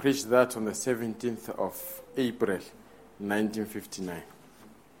 He preached that on the 17th of April, 1959.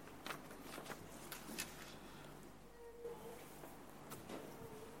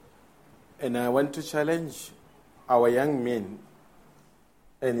 And I want to challenge our young men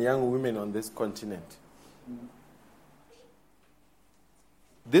and young women on this continent.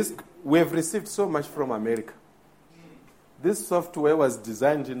 We have received so much from America. This software was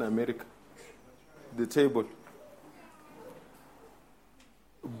designed in America. The table.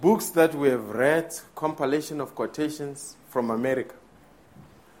 Books that we have read, compilation of quotations from America.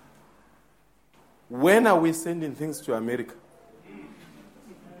 When are we sending things to America?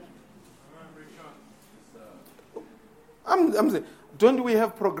 I'm saying, don't we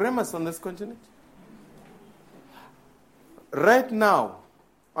have programmers on this continent? Right now,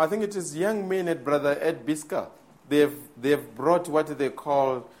 I think it is young men at Brother Ed Biska. They have brought what they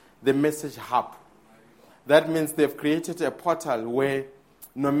call the message hub. That means they've created a portal where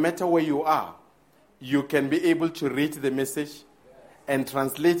no matter where you are, you can be able to read the message and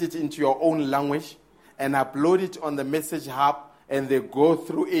translate it into your own language and upload it on the message hub, and they go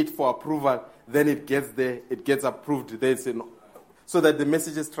through it for approval. Then it gets there, it gets approved. So that the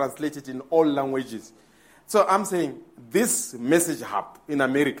message is translated in all languages. So I'm saying this message hub in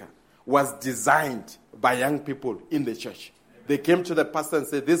America was designed by young people in the church. They came to the pastor and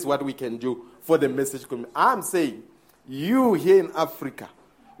said, this is what we can do for the message community. I'm saying, you here in Africa,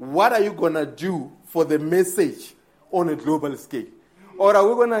 what are you going to do for the message on a global scale? Or are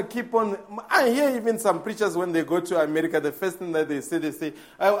we going to keep on... I hear even some preachers when they go to America, the first thing that they say,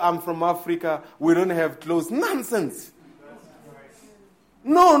 oh, I'm from Africa, we don't have clothes. Nonsense.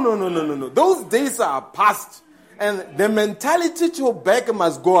 No. Those days are past. And the mentality to beg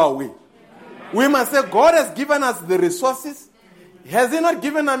must go away. We must say, God has given us the resources. Has He not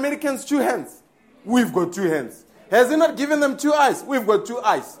given Americans 2 hands? We've got 2 hands. Has he not given them 2 eyes? We've got 2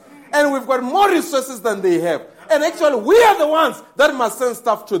 eyes. And we've got more resources than they have. And actually, we are the ones that must send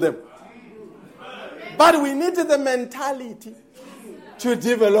stuff to them. But we need the mentality to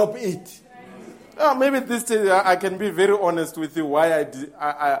develop it. Maybe this day I can be very honest with you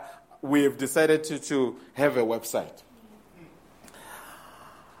why we have decided to have a website.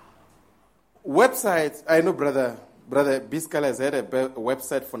 Websites, I know Brother Biskal has had a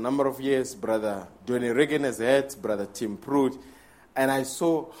website for a number of years. Brother Donny Reagan has had, Brother Tim Pruitt. And I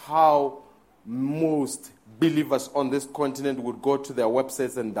saw how most believers on this continent would go to their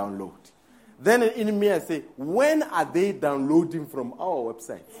websites and download. Then in me I say, when are they downloading from our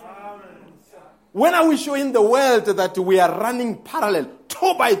websites? When are we showing the world that we are running parallel,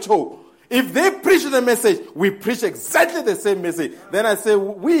 toe by toe? If they preach the message, we preach exactly the same message. Then I say,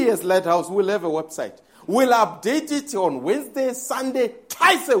 we as Lighthouse will have a website. We'll update it on Wednesday, Sunday,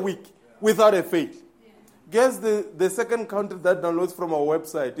 twice a week without a fail. Guess the second country that downloads from our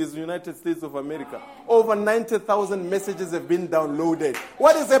website is the United States of America. Over 90,000 messages have been downloaded.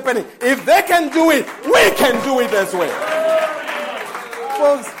 What is happening? If they can do it, we can do it as well.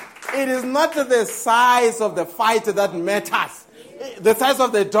 Folks, it is not the size of the fight that matters. The size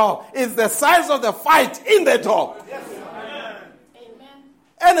of the door. It's the size of the fight in the door.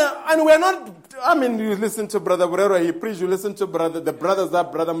 And we're not, you listen to Brother Borero, he preach, you listen to the brothers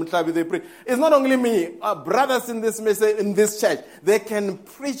that Brother Mutlabi, they preach. It's not only me, brothers in this message, in this church, they can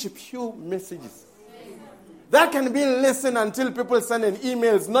preach pure messages. That can be listened until people send an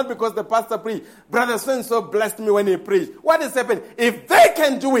emails, not because the pastor preached. Brother so blessed me when he preached. What is happening? If they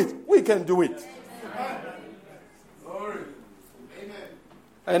can do it, we can do it.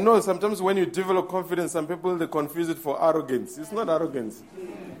 I know sometimes when you develop confidence, some people, they confuse it for arrogance. It's not arrogance.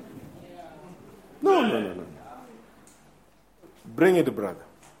 No. Bring it, brother.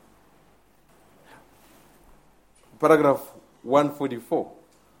 Paragraph 144.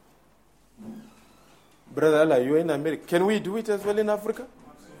 Brother Allah, you're in America. Can we do it as well in Africa?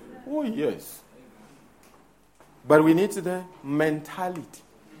 Oh, yes. But we need the mentality.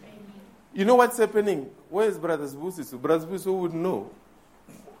 You know what's happening? Where is Brother Busisu? Brother Busisu would know.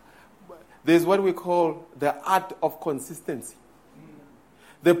 There's what we call the art of consistency.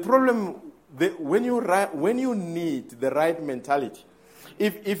 The problem, when you need the right mentality,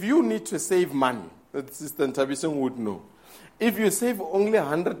 if you need to save money, Sister Ntabison would know. If you save only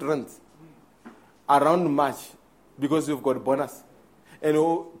 100 rands around March, because you've got bonus, and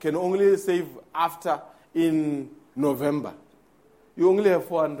you can only save after in November, you only have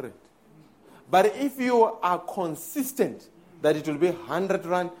 400. But if you are consistent, that it will be 100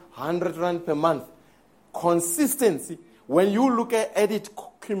 rand per month. Consistency, when you look at it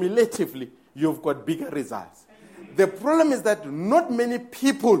cumulatively, you've got bigger results. The problem is that not many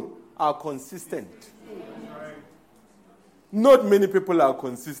people are consistent. Not many people are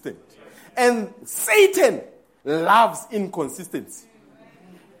consistent. And Satan loves inconsistency.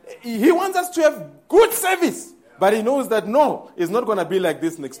 He wants us to have good service, but he knows that no, it's not going to be like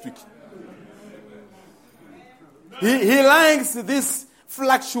this next week. He likes these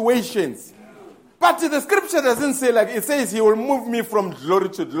fluctuations. But the scripture doesn't say like, it says he will move me from glory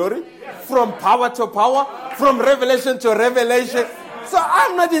to glory, from power to power, from revelation to revelation. So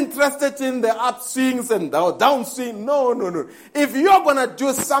I'm not interested in the upswings and the downswing. No. If you're going to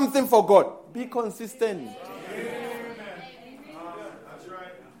do something for God, be consistent.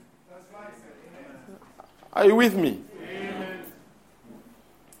 Are you with me?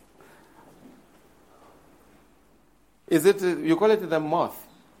 Is it, you call it the moth?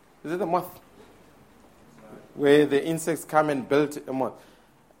 Is it the moth? Where the insects come and build a moth.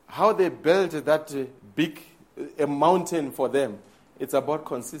 How they build that big a mountain for them, it's about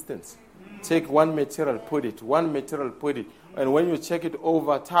consistency. Take one material, put it. And when you check it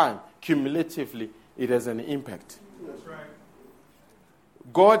over time, cumulatively, it has an impact. That's right.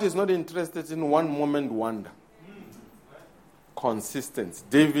 God is not interested in one moment wonder. Consistency.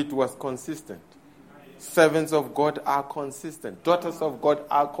 David was consistent. Servants of God are consistent. Daughters of God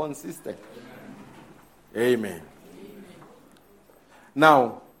are consistent. Amen.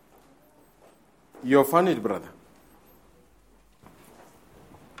 Now, you're funny, brother.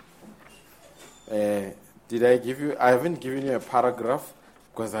 Did I give you? I haven't given you a paragraph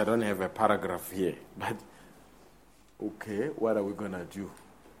because I don't have a paragraph here. But, okay, what are we going to do?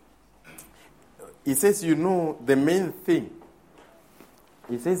 It says, the main thing.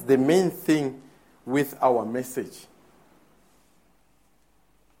 It says the main thing with our message.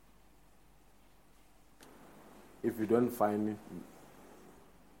 If you don't find it,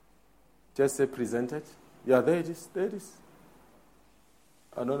 just say present it. Yeah, there it is.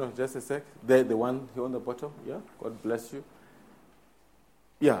 No, just a sec. The one here on the bottom. Yeah, God bless you.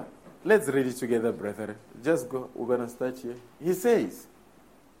 Yeah, let's read it together, brethren. Just go. We're going to start here. He says,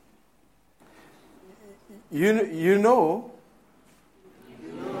 you know,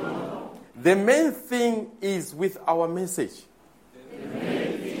 the main thing is with our message.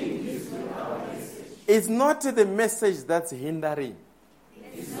 It's not the message that's hindering.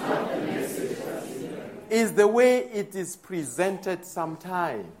 It's the way it is presented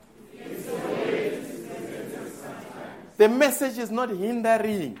sometimes. The message is not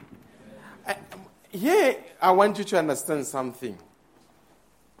hindering. Here, I want you to understand something.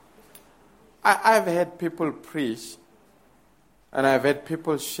 I've had people preach, and I've had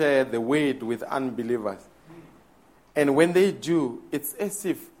people share the word with unbelievers. And when they do, it's as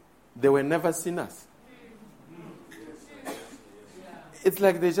if they were never sinners. It's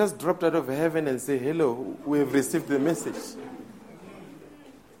like they just dropped out of heaven and say, hello, we've received the message.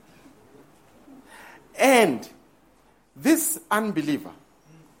 And this unbeliever,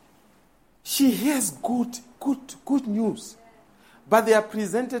 she hears good news. But they are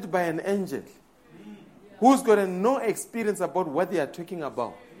presented by an angel who's got no experience about what they are talking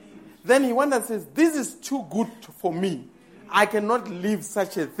about. Then he wonders, says, this is too good for me. I cannot live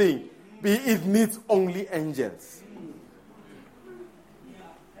such a thing. It needs only angels.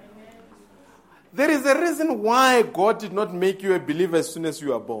 There is a reason why God did not make you a believer as soon as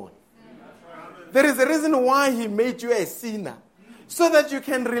you are born. There is a reason why he made you a sinner. So that you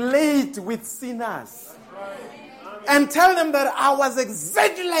can relate with sinners. And tell them that I was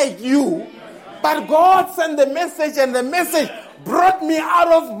exactly like you. But God sent the message, and the message brought me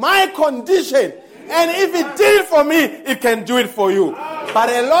out of my condition. And if it did it for me, it can do it for you. But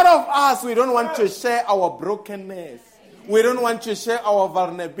a lot of us, we don't want to share our brokenness. We don't want to share our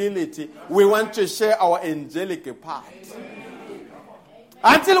vulnerability. We want to share our angelic part.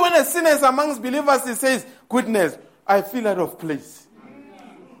 Until when a sinner is amongst believers, he says, goodness, I feel out of place.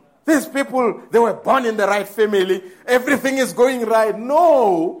 These people, they were born in the right family. Everything is going right.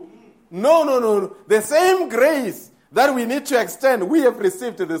 No. The same grace that we need to extend, we have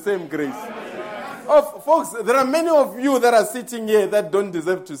received the same grace. Oh, folks, there are many of you that are sitting here that don't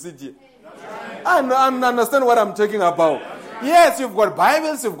deserve to sit here. I understand what I'm talking about. Yes, you've got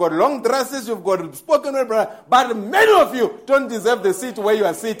Bibles, you've got long dresses, you've got spoken word, but many of you don't deserve the seat where you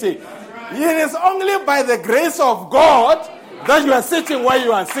are sitting. It is only by the grace of God that you are sitting where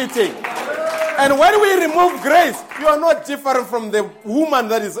you are sitting. And when we remove grace, you are not different from the woman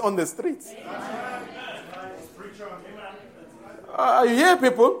that is on the streets. Are you here,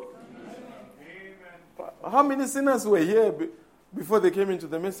 people? How many sinners were here before they came into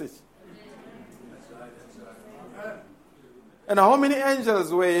the message? And how many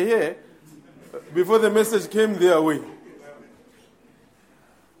angels were here before the message came their way?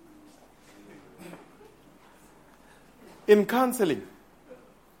 In counseling,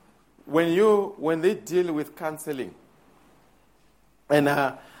 when they deal with counseling, and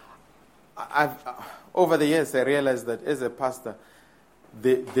over the years I realized that as a pastor,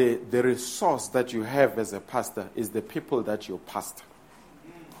 the resource that you have as a pastor is the people that you pastor.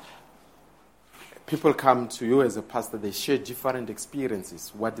 People come to you as a pastor, they share different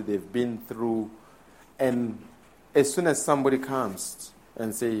experiences, what they've been through. And as soon as somebody comes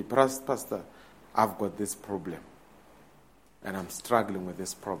and say, Pastor, I've got this problem. And I'm struggling with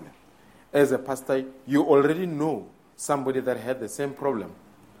this problem. As a pastor, you already know somebody that had the same problem.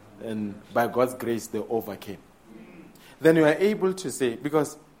 And by God's grace, they overcame. Then you are able to say,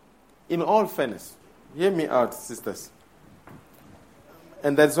 because in all fairness, hear me out, sisters.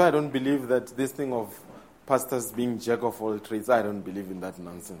 And that's why I don't believe that this thing of pastors being jack of all trades, I don't believe in that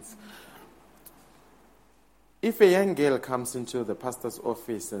nonsense. If a young girl comes into the pastor's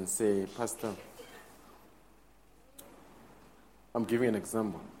office and say, Pastor, I'm giving an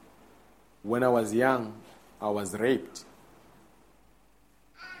example. When I was young, I was raped.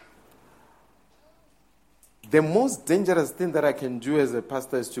 The most dangerous thing that I can do as a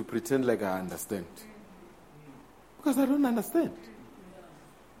pastor is to pretend like I understand. Because I don't understand.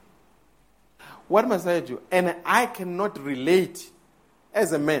 What must I do? And I cannot relate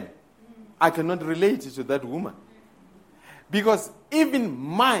as a man. I cannot relate to that woman. Because even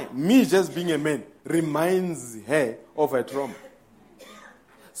me just being a man reminds her of a trauma.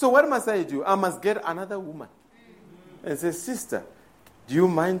 So what must I do? I must get another woman and say, sister, do you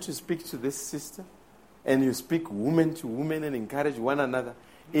mind to speak to this sister? And you speak woman to woman and encourage one another.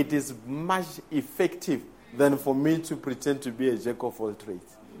 It is much effective than for me to pretend to be a jack of all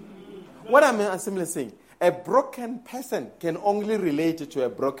trades. What I'm simply saying, a broken person can only relate to a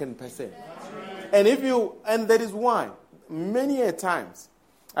broken person. And that is why many a times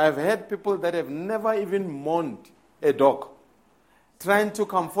I've had people that have never even mourned a dog, trying to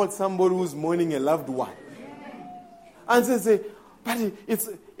comfort somebody who's mourning a loved one. And they say, but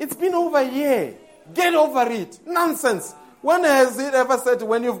it's been over a year. Get over it. Nonsense. When has it ever said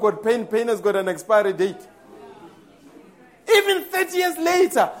when you've got pain, pain has got an expiry date? Even 30 years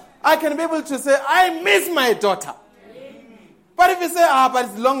later, I can be able to say, I miss my daughter. But if you say, but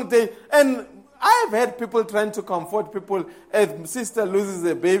it's a long day, and I've had people trying to comfort people, a sister loses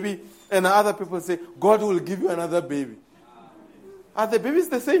a baby, and other people say, God will give you another baby. Are the babies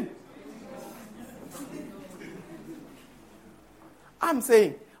the same? I'm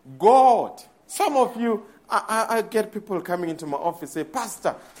saying, God, some of you, I get people coming into my office say,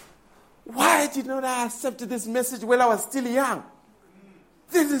 Pastor, why did not I accept this message when I was still young?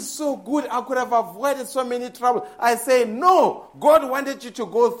 This is so good. I could have avoided so many trouble. I say, no. God wanted you to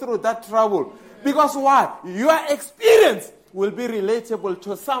go through that trouble. Because why? Your experience will be relatable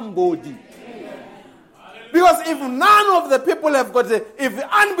to somebody. Because if none of the people have got, if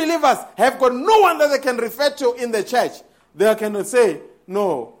the unbelievers have got no one that they can refer to in the church, they can say,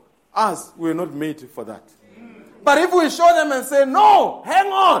 no, we're not made for that. But if we show them and say, no, hang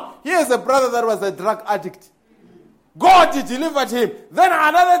on, here's a brother that was a drug addict. God delivered him. Then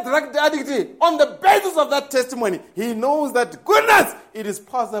another drug addict, on the basis of that testimony, he knows that, goodness, it is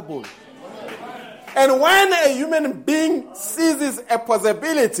possible. And when a human being seizes a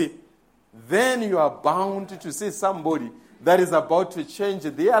possibility, then you are bound to see somebody that is about to change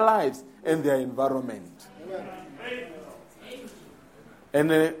their lives and their environment.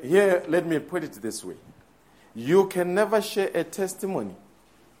 And here, let me put it this way. You can never share a testimony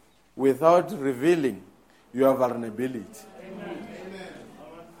without revealing your vulnerability. Amen.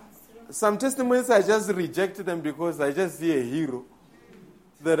 Some testimonies, I just reject them because I just see a hero.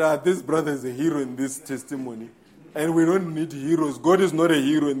 That this brother is a hero in this testimony. And we don't need heroes. God is not a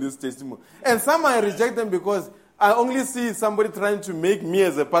hero in this testimony. And some I reject them because I only see somebody trying to make me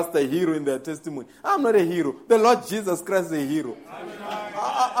as a pastor a hero in their testimony. I'm not a hero. The Lord Jesus Christ is a hero.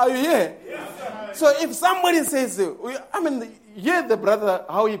 Are you here? Yes, so if somebody says, hear the brother,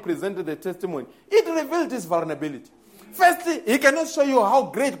 how he presented the testimony, it revealed his vulnerability. Firstly, he cannot show you how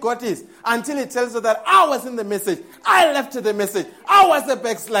great God is until he tells you that I was in the message. I left the message. I was a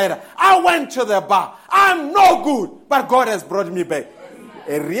backslider. I went to the bar. I'm no good, but God has brought me back.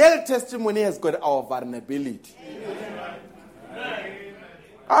 A real testimony has got our vulnerability.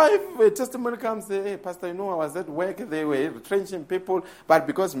 If a testimony comes, say, hey, Pastor, I was at work, they were retrenching people, but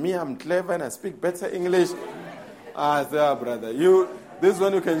because me, I'm clever and I speak better English. I say, brother, this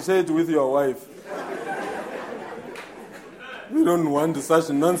one you can share it with your wife. We don't want such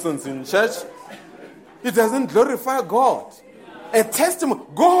nonsense in church. It doesn't glorify God. A testimony,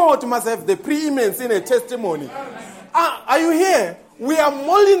 God must have the preeminence in a testimony. Are you here? We are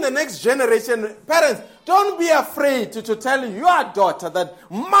molding the next generation. Parents, don't be afraid to tell your daughter that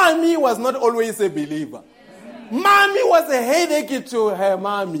mommy was not always a believer. Mommy was a headache to her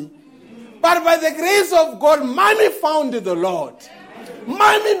mommy. But by the grace of God, mommy found the Lord.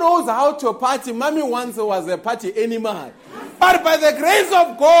 Mommy knows how to party. Mommy once was a party animal. But by the grace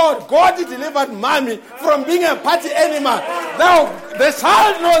of God, God delivered mommy from being a party animal. Now, the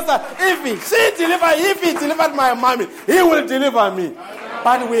child knows that if he delivered my mommy, he will deliver me.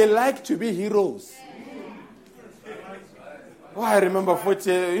 But we like to be heroes. Oh, I remember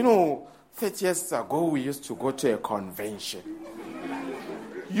 30 years ago, we used to go to a convention.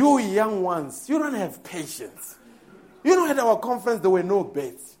 You young ones, you don't have patience. At our conference, there were no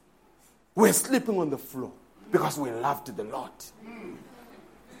beds. We were sleeping on the floor because we loved the Lord.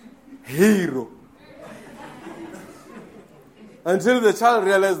 Hero. Until the child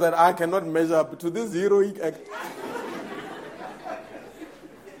realized that I cannot measure up to this heroic act.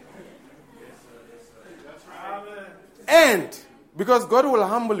 And because God will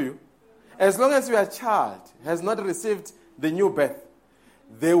humble you, as long as your child has not received the new birth,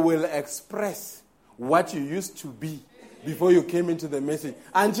 they will express what you used to be before you came into the message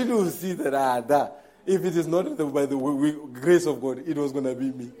until you see that if it is not by the grace of God, it was going to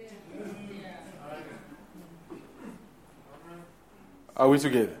be me. Are we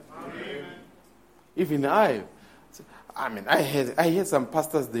together? Amen. Even I heard some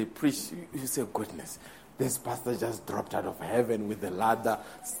pastors, they preach, you say, goodness, this pastor just dropped out of heaven with the ladder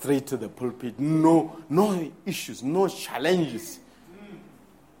straight to the pulpit. No issues, no challenges.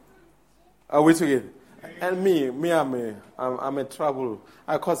 Are we together? And me, I'm a trouble.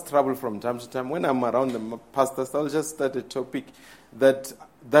 I cause trouble from time to time. When I'm around the pastors, I'll just start a topic that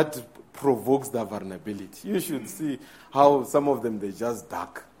provokes the vulnerability. You should see how some of them, they just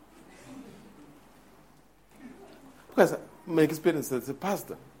dark. Because my experience as a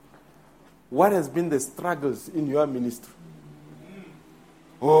pastor. What has been the struggles in your ministry?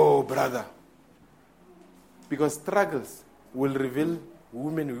 Oh, brother. Because struggles will reveal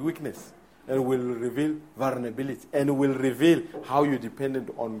women weakness and will reveal vulnerability and will reveal how you're dependent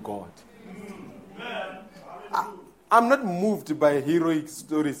on God. I'm not moved by heroic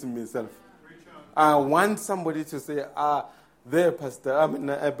stories myself. I want somebody to say, there, Pastor.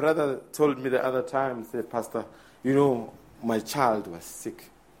 A brother told me the other time, said, Pastor, my child was sick.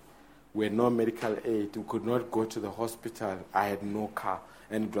 We had no medical aid. We could not go to the hospital. I had no car.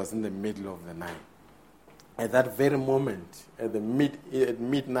 And it was in the middle of the night. At that very moment, at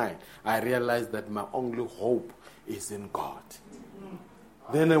midnight, I realized that my only hope is in God.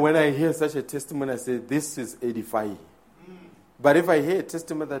 Then when I hear such a testimony, I say, this is edifying. But if I hear a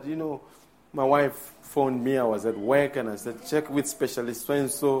testimony that, my wife phoned me, I was at work, and I said, check with specialist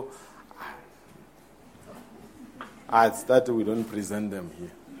so it's that we don't present them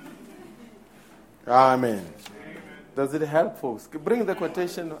here. Amen. Does it help, folks? Bring the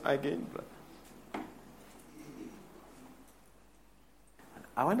quotation again, brother.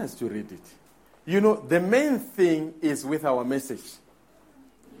 I want us to read it. The main thing is with our message.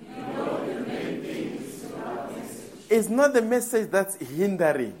 It's not the message that's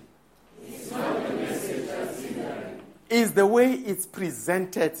hindering. It's the way it's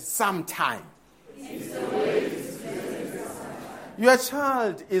presented sometime. Your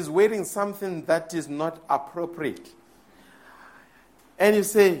child is wearing something that is not appropriate. And you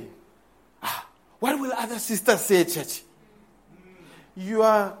say, what will other sisters say, church? You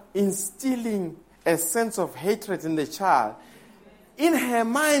are instilling a sense of hatred in the child. In her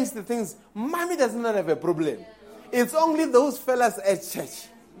mind, the things, mommy does not have a problem. It's only those fellas at church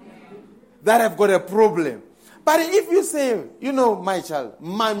that have got a problem. But if you say, my child,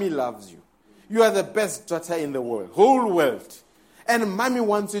 mommy loves you. You are the best daughter in the world, whole world. And mommy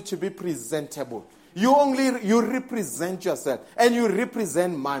wants you to be presentable. You represent yourself and you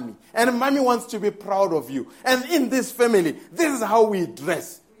represent mommy. And mommy wants to be proud of you. And in this family, this is how we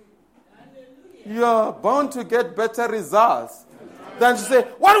dress. You are bound to get better results than to say,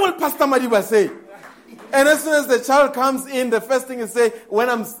 what will Pastor Madiba say? And as soon as the child comes in, the first thing is say, when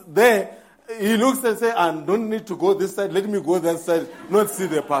I'm there, he looks and says, I don't need to go this side, let me go that side, not see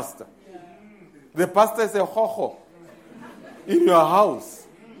the pastor. The pastor is a ho-ho in your house.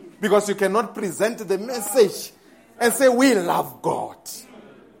 Because you cannot present the message and say, we love God.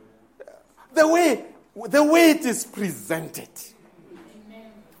 The way it is presented.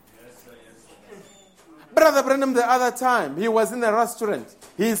 Brother Branham, the other time, he was in a restaurant.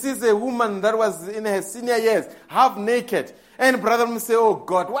 He sees a woman that was in her senior years, half naked. And Brother Branham say, oh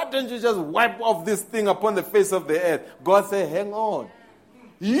God, why don't you just wipe off this thing upon the face of the earth? God said, hang on.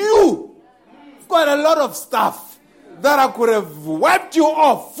 You've got a lot of stuff that I could have wiped you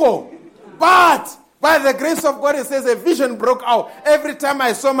off for. But by the grace of God, it says a vision broke out. Every time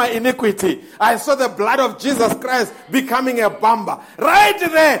I saw my iniquity, I saw the blood of Jesus Christ becoming a bumper. Right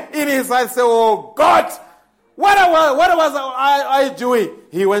there in his eyes, I said, oh God, what was I doing?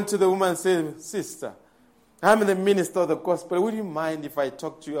 He went to the woman and said, sister, I'm the minister of the gospel. Would you mind if I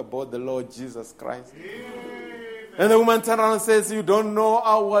talk to you about the Lord Jesus Christ? And the woman turned around and says, you don't know,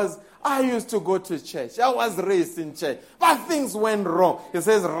 I used to go to church. I was raised in church. But things went wrong. He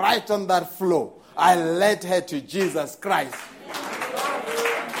says, right on that floor, I led her to Jesus Christ.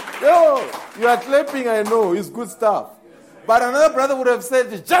 Yo, you are clapping, I know. It's good stuff. But another brother would have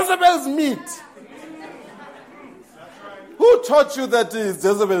said, Jezebel's meat. Who taught you that it is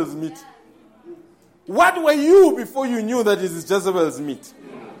Jezebel's meat? What were you before you knew that it is Jezebel's meat?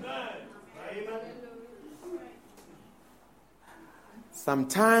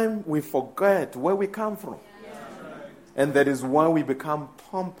 Sometimes we forget where we come from. And that is why we become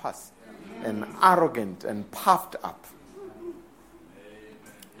pompous and arrogant and puffed up.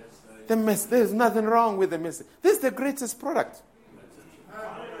 There's nothing wrong with the message. This is the greatest product.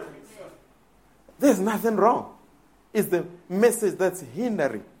 There's nothing wrong. It's the message that's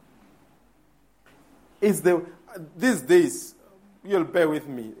hindering. These days, you'll bear with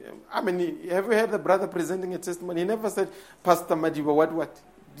me. I mean, have you heard the brother presenting a testimony? He never said, Pastor Madiba, what?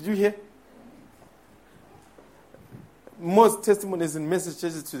 Did you hear? Most testimonies in message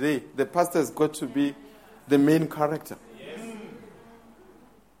churches today, the pastor has got to be the main character. Yes.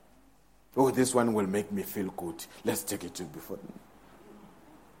 Oh, this one will make me feel good. Let's take it to before.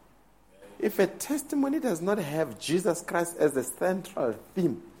 If a testimony does not have Jesus Christ as the central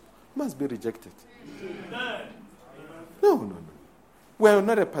theme, it must be rejected. No. We are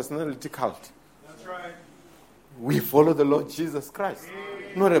not a personality cult. That's right. We follow the Lord Jesus Christ,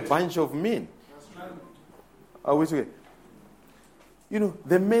 not a bunch of men. Are we together?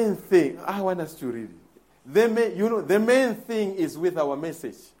 the main thing, I want us to read it. The main thing is with our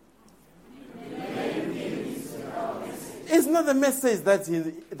message. It's not the message that's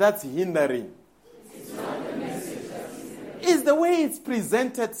hindering. It's the way it's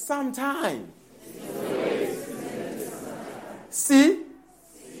presented sometimes. See?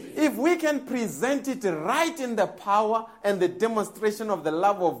 If we can present it right in the power and the demonstration of the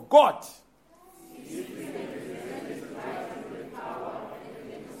love of God,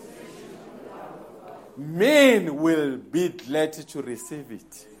 men will be glad to receive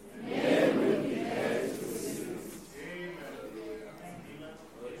it.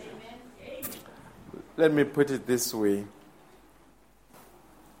 Let me put it this way.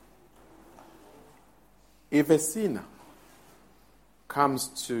 If a sinner comes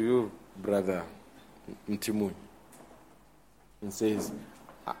to you, Brother Mtimu, and says,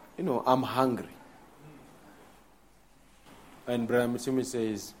 I'm hungry. And Brother Mtimu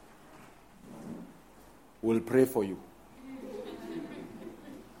says, we'll pray for you.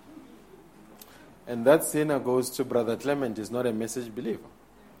 And that sinner goes to Brother Clement, is not a message believer,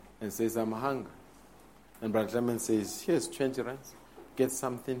 and says, I'm hungry. And Brother Clement says, here's 20 rands, get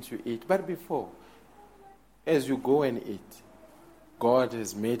something to eat. But before, as you go and eat, God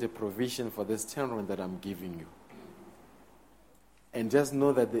has made a provision for this 10 rand that I'm giving you. And just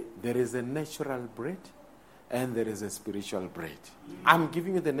know that there is a natural bread and there is a spiritual bread. I'm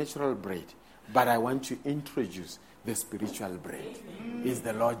giving you the natural bread, but I want to introduce the spiritual bread. It's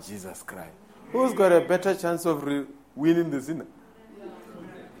the Lord Jesus Christ. Who's got a better chance of winning the sinner?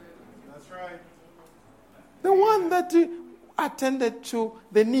 That's right. The one that attended to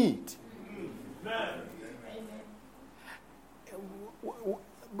the need.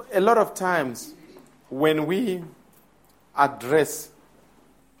 A lot of times, when we address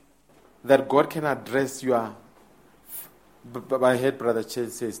that God can address your, I heard Brother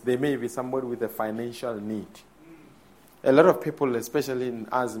Chase says, there may be somebody with a financial need. A lot of people, especially in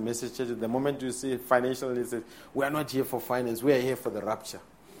us message churches, the moment you see financial need, say, we are not here for finance, we are here for the rapture.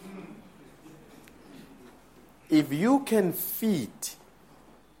 If you can feed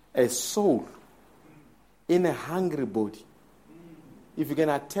a soul in a hungry body, if you can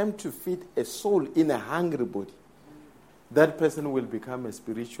attempt to feed a soul in a hungry body, that person will become a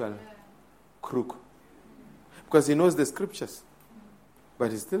spiritual crook. Because he knows the scriptures,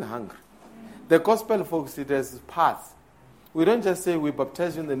 but he's still hungry. The gospel, folks, it has paths. We don't just say we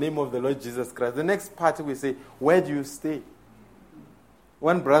baptize you in the name of the Lord Jesus Christ. The next part we say, where do you stay?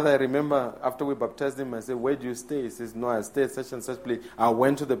 One brother, I remember, after we baptized him, I said, where do you stay? He says, no, I stay at such and such place. I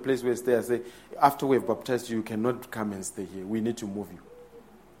went to the place where I stay. I said, after we've baptized you, you cannot come and stay here. We need to move you.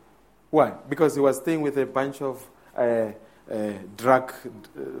 Why? Because he was staying with a bunch of drug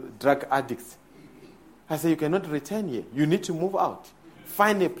addicts. I said, you cannot return here. You need to move out.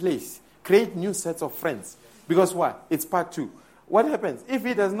 Find a place. Create new sets of friends. Because what? It's part 2. What happens? If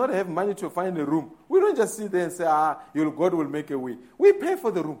he does not have money to find a room, we don't just sit there and say, God will make a way. We pay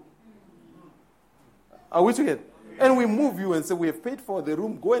for the room. Are we together? And we move you and say, we have paid for the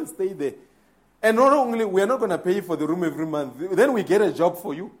room, go and stay there. And not only, we are not going to pay for the room every month, then we get a job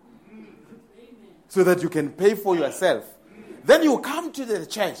for you. So that you can pay for yourself. Then you come to the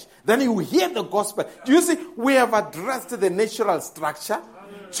church. Then you hear the gospel. Do you see? We have addressed the natural structure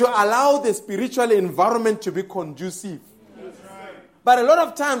to allow the spiritual environment to be conducive. But a lot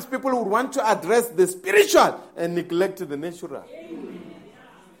of times people would want to address the spiritual and neglect the natural.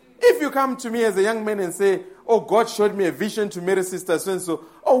 If you come to me as a young man and say, oh, God showed me a vision to marry sister so-and-so.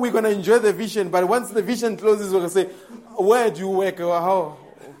 Oh, we're going to enjoy the vision. But once the vision closes, we're going to say, where do you work? How?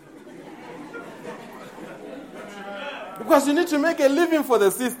 Because you need to make a living for the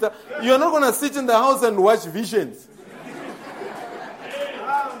sister. You're not going to sit in the house and watch visions.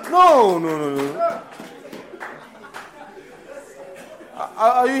 No.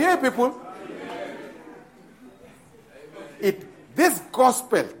 Are you here, people? This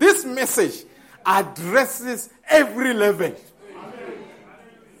gospel, this message addresses every level.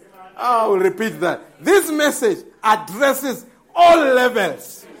 I will repeat that. This message addresses all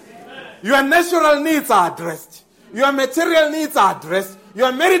levels. Your natural needs are addressed. Your material needs are addressed.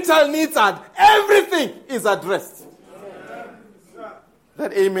 Your marital needs are, everything is addressed.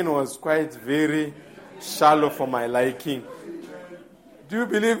 That amen was quite very shallow for my liking. Do you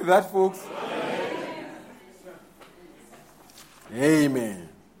believe that, folks? Amen.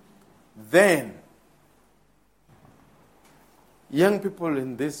 Then, young people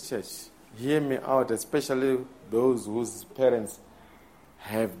in this church, hear me out, especially those whose parents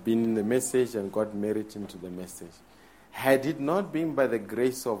have been in the message and got married into the message. Had it not been by the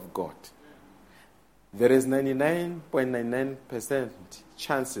grace of God, There is 99.99%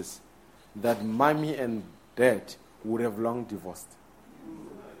 chances that mommy and dad would have long divorced.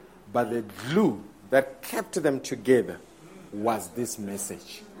 But the glue that kept them together was this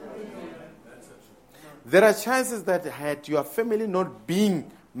message. There are chances that had your family not being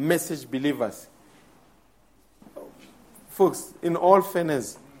message believers, folks, in all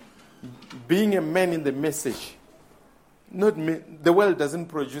fairness, being a man in the message, not men, the world doesn't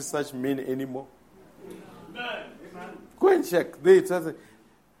produce such men anymore. Go and check.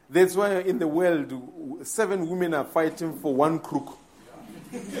 That's why in the world, 7 women are fighting for 1 crook.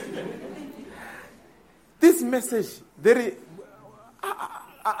 This message,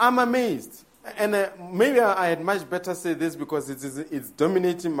 I'm amazed. And maybe I had much better say this because it's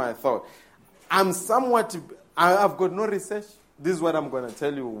dominating my thought. I've got no research. This is what I'm going to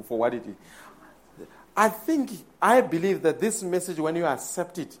tell you for what it is. I believe that this message, when you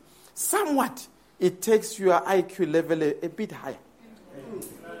accept it, somewhat it takes your IQ level a bit higher.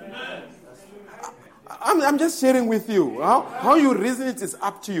 I'm just sharing with you. How you reason it is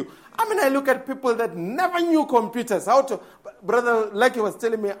up to you. I look at people that never knew computers. Brother, like he was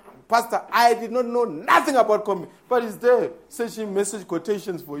telling me, Pastor, I did not know nothing about computers. But it's there, searching message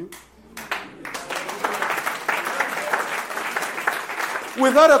quotations for you.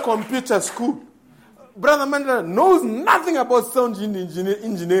 Without a computer school, Brother Mandela knows nothing about sound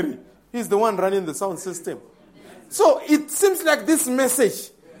engineering. He's the one running the sound system. So it seems like this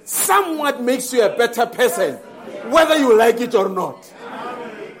message somewhat makes you a better person, whether you like it or not.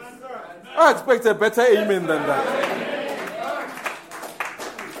 I expect a better amen than that.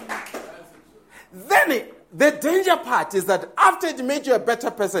 Then the danger part is that after it made you a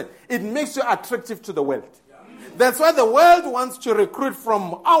better person, it makes you attractive to the world. That's why the world wants to recruit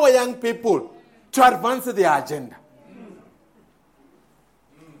from our young people to advance their agenda.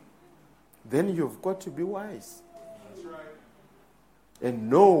 Then you've got to be wise. And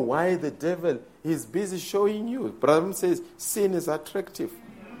know why the devil is busy showing you. Brother says sin is attractive.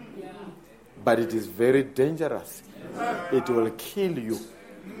 But it is very dangerous. It will kill you.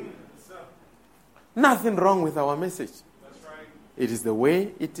 Nothing wrong with our message. It is the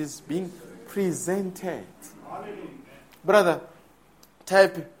way it is being presented. Brother,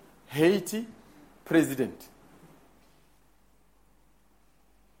 type Haiti president.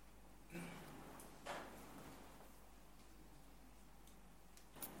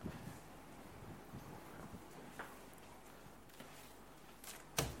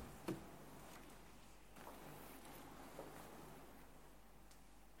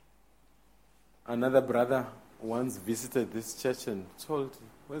 Another brother once visited this church and told,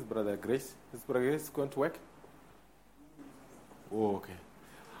 where's Brother Grace? Is Brother Grace going to work? Oh, okay.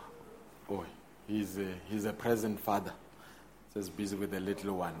 Oh, he's a present father. Just busy with the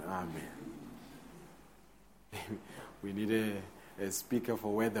little one. Amen. We need a speaker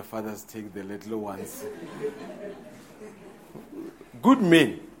for where the fathers take the little ones. Good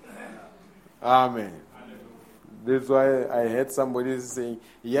men. Amen. That's why I heard somebody saying,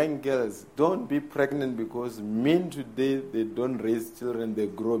 young girls, don't be pregnant because men today, they don't raise children, they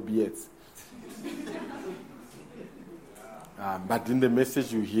grow beards. But in the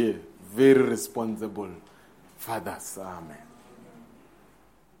message you hear, very responsible fathers. Amen.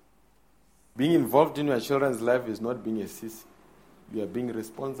 Being involved in your children's life is not being a sissy. You are being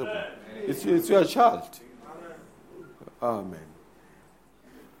responsible. It's your child. Amen.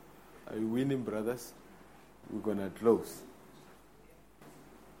 Are you winning, brothers? We're going to close.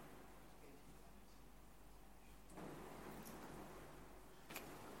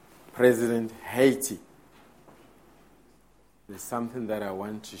 President Haiti. There's something that I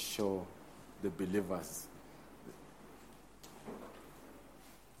want to show the believers.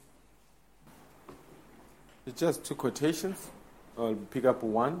 It's just 2 quotations. I'll pick up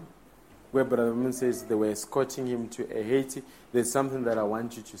one where Brother Moon says they were escorting him to Haiti. There's something that I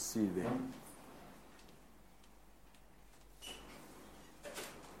want you to see there.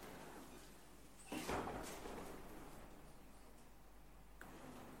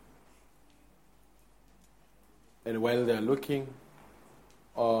 And while they're looking,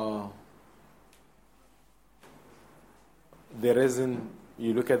 there isn't,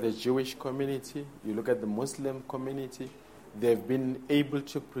 you look at the Jewish community, you look at the Muslim community, they've been able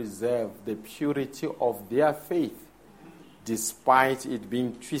to preserve the purity of their faith despite it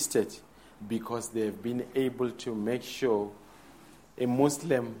being twisted, because they've been able to make sure a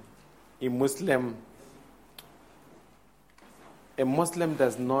Muslim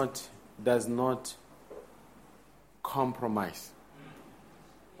does not compromise.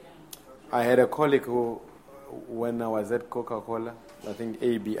 I had a colleague who, when I was at Coca-Cola, I think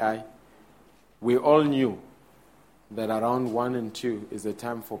ABI, we all knew that around 1 and 2 is a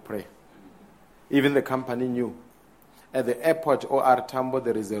time for prayer. Even the company knew. At the airport, OR Tambo,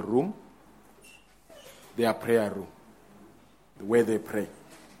 there is a room, their prayer room, where they pray.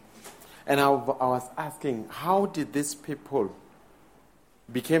 And I was asking, how did these people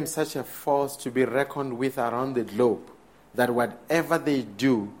become such a force to be reckoned with around the globe, that whatever they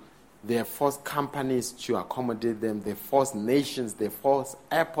do, they force companies to accommodate them, they force nations, they force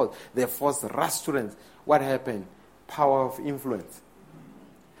airports, they force restaurants. What happened? Power of influence.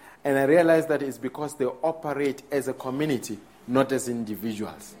 And I realized that it's because they operate as a community, not as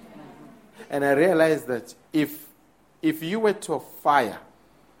individuals. And I realized that if you were to fire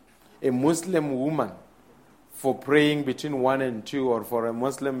a Muslim woman for praying between 1 and 2, or for a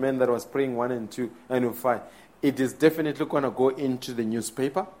Muslim man that was praying 1 and 2, and you fire, it is definitely going to go into the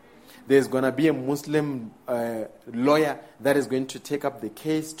newspaper. There's going to be a Muslim lawyer that is going to take up the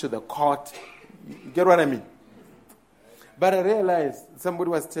case to the court. You get what I mean? But I realized, somebody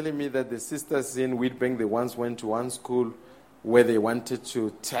was telling me that the sisters in Wheatbank, they once went to one school where they wanted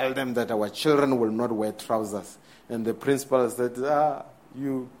to tell them that our children will not wear trousers. And the principal said,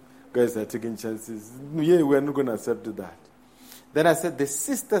 you guys are taking chances. Yeah, we're not going to accept that. Then I said, the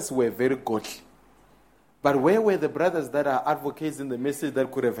sisters were very godly. But where were the brothers that are advocates in the message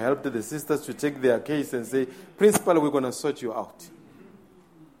that could have helped the sisters to take their case and say, Principal, we're going to sort you out.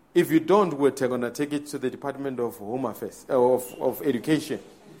 If you don't, we're going to take it to the Department of Home Affairs, of Education,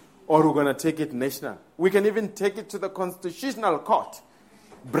 or we're going to take it national. We can even take it to the Constitutional Court,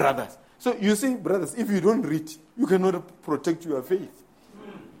 brothers. So you see, brothers, if you don't read, you cannot protect your faith.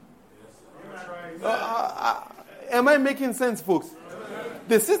 Am I making sense, folks?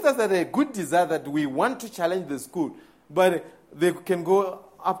 The sisters had a good desire that we want to challenge the school, but they can go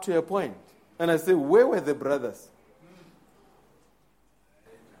up to a point. And I say, where were the brothers?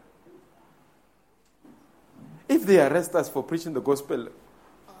 If they arrest us for preaching the gospel,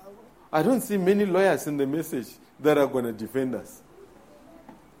 I don't see many lawyers in the message that are going to defend us.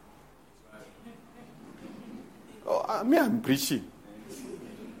 I'm preaching.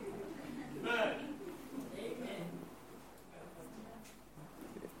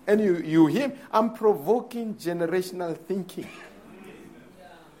 And you hear me? I'm provoking generational thinking.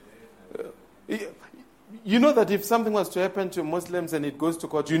 You know that if something was to happen to Muslims and it goes to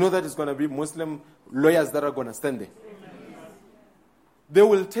court, you know that it's going to be Muslim lawyers that are going to stand there. They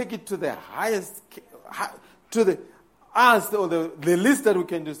will take it to the highest, to the least that we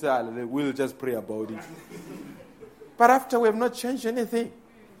can do, say, we'll just pray about it. But after we have not changed anything.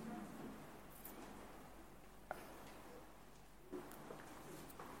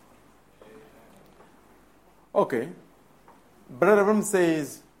 Okay. Brother Abram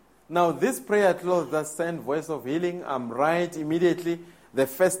says, now this prayer close that send voice of healing, I'm right immediately. The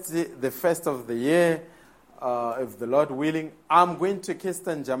first of the year, if the Lord willing, I'm going to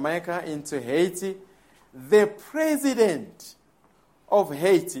Kingston, Jamaica, into Haiti. The president of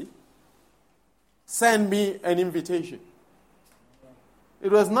Haiti sent me an invitation.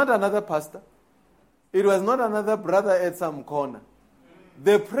 It was not another pastor. It was not another brother at some corner.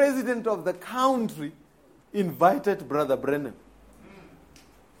 The president of the country invited Brother Brennan.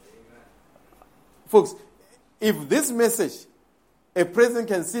 Folks, if this message, a president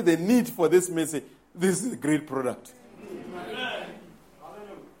can see the need for this message, this is a great product.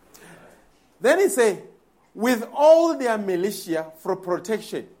 Then he said, with all their militia for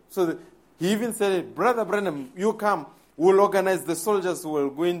protection. So he even said, Brother Brennan, you come, we'll organize the soldiers who are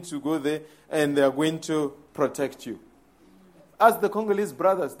going to go there and they are going to protect you. Ask the Congolese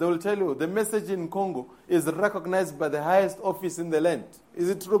brothers, they will tell you the message in Congo is recognized by the highest office in the land. Is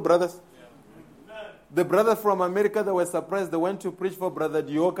it true, brothers? Yeah. The brothers from America that were surprised, they went to preach for Brother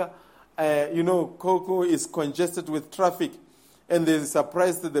Dioka. Congo is congested with traffic. And they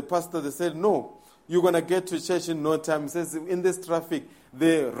surprised the pastor. They said, no, you're going to get to church in no time. He says, in this traffic,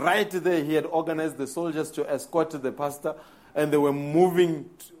 right there, he had organized the soldiers to escort the pastor. And they were moving,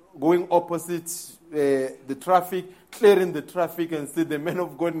 going opposite the traffic, clearing the traffic, and said the man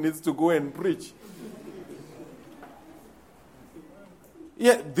of God needs to go and preach.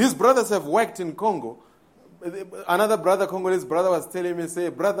 Yeah, these brothers have worked in Congo. Another brother, Congolese brother, was telling me, say,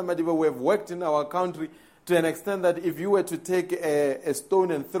 Brother Madiba, we have worked in our country to an extent that if you were to take a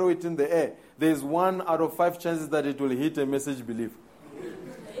stone and throw it in the air, there's 1 out of 5 chances that it will hit a message believer.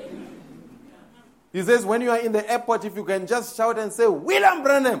 He says, when you are in the airport, if you can just shout and say, William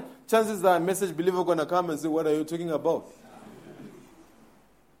Branham, chances that a message believer are going to come and say, what are you talking about?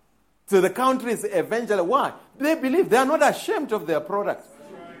 So the country is evangelical. Why? They believe. They are not ashamed of their product.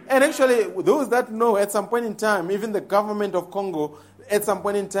 And actually, those that know, at some point in time, even the government of Congo, At some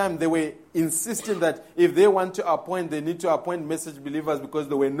point in time, they were insisting that if they want to appoint, they need to appoint message believers because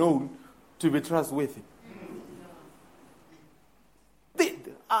they were known to be trustworthy.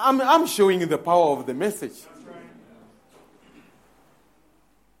 I'm showing you the power of the message.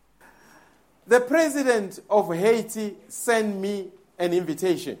 The president of Haiti sent me an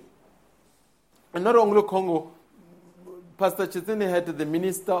invitation. And not only Congo, Pastor Chitini had the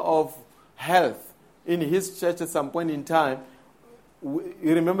minister of health in his church at some point in time.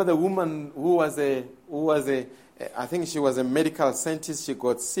 You remember the woman who was I think she was a medical scientist. She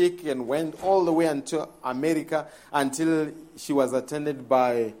got sick and went all the way into America until she was attended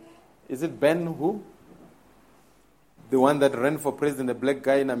by, is it Ben who? The one that ran for president, the black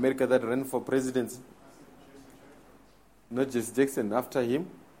guy in America that ran for president. Not just Jackson, after him,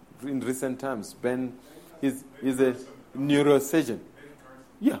 in recent times. Ben, he's a neurosurgeon.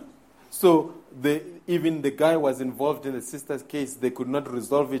 Yeah. So even the guy was involved in the sister's case. They could not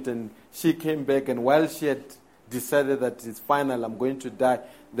resolve it, and she came back. And while she had decided that it's final, I'm going to die,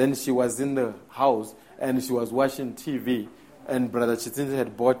 then she was in the house and she was watching TV. And Brother Chitini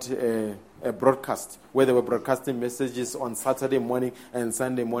had bought a broadcast where they were broadcasting messages on Saturday morning and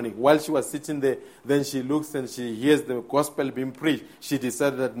Sunday morning. While she was sitting there, then she looks and she hears the gospel being preached. She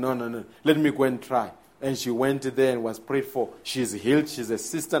decided that, no, let me go and try. And she went there and was prayed for. She's healed. She's a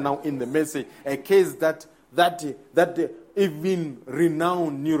sister now in the message. A case that even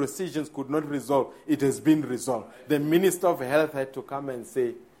renowned neurosurgeons could not resolve. It has been resolved. The Minister of Health had to come and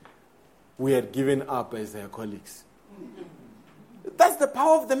say, we had given up as their colleagues. That's the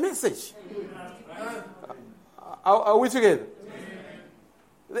power of the message. Are we together?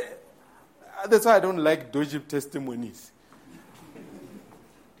 That's why I don't like dodgy testimonies.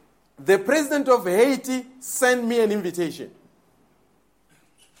 The president of Haiti sent me an invitation.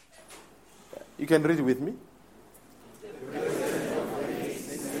 You can read it with me.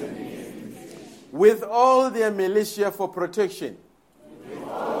 With all their militia for protection.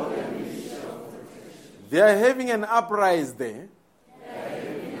 They are having an uprising there.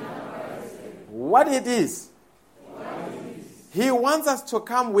 What it is, he wants us to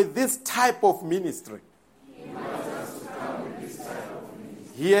come with this type of ministry.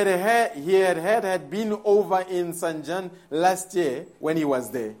 He had been over in St. John last year when he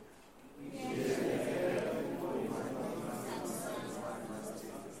was there.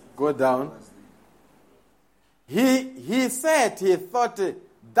 Go down. He said he thought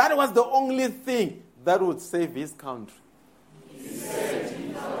that was the only thing that would save his country.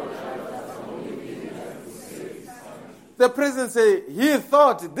 The president said he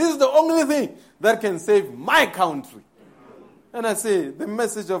thought this is the only thing that can save my country. And I say the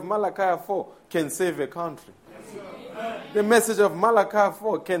message of Malachi 4 can save a country. The message of Malachi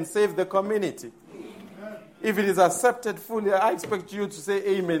 4 can save the community. If it is accepted fully, I expect you to say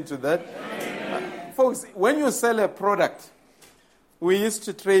amen to that. Folks, when you sell a product, we used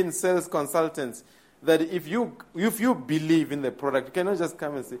to train sales consultants that if you believe in the product, you cannot just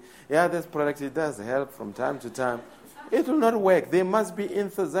come and say, yeah, this product, it does help from time to time. It will not work. There must be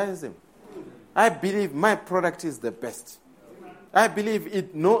enthusiasm. I believe my product is the best. I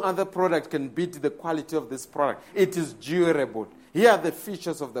believe no other product can beat the quality of this product. It is durable. Here are the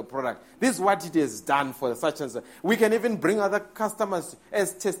features of the product. This is what it has done for such and such. We can even bring other customers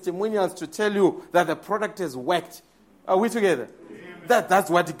as testimonials to tell you that the product has worked. Are we together? That's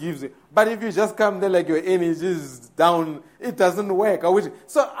what it gives you. But if you just come there like your energy is down, it doesn't work.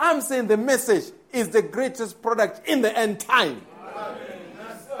 So I'm saying the message is the greatest product in the end time.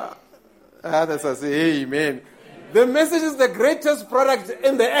 Others are saying, amen. The message is the greatest product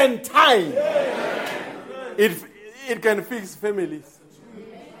in the end time. It can fix families.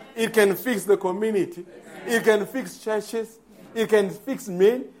 It can fix the community. It can fix churches. It can fix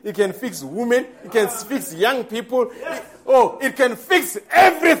men. It can fix women. It can fix young people. It can fix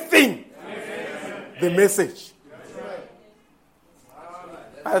everything. The message.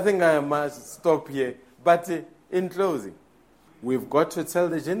 I think I must stop here. But in closing, we've got to tell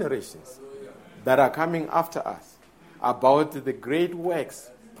the generations that are coming after us about the great works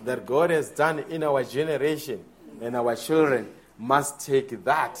that God has done in our generation, and our children must take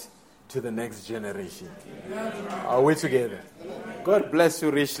that to the next generation. Are we together? God bless you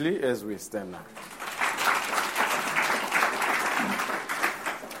richly as we stand now.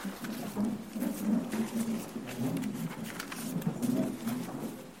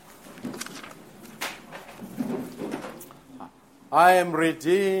 I am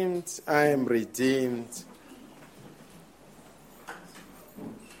redeemed. I am redeemed.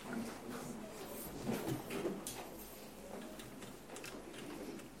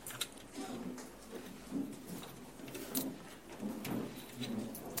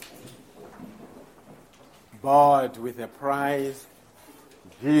 bought with a price.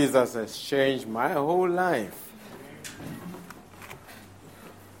 Jesus has changed my whole life.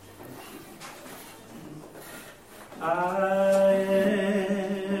 I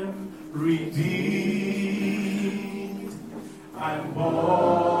am redeemed. I'm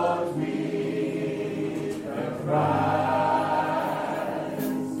bought with a price.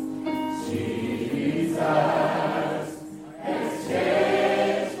 Jesus has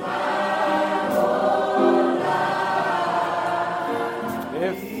changed my whole life.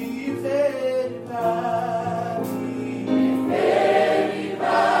 If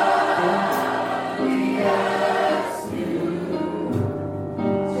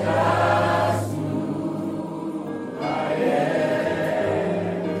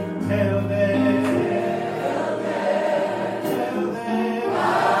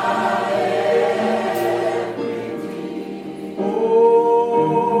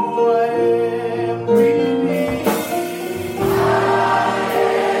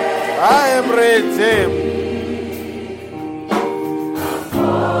I am redeemed.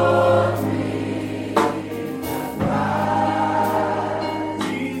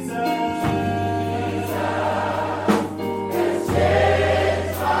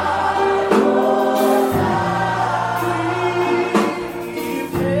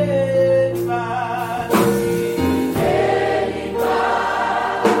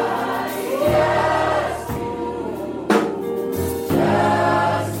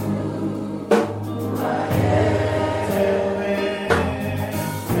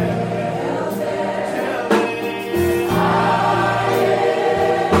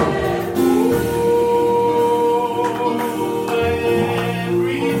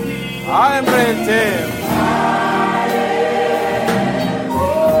 I am redeemed.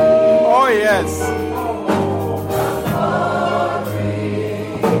 Oh, yes.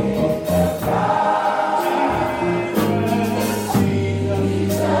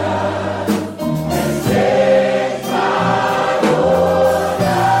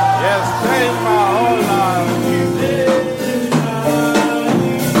 Yes, change my whole life.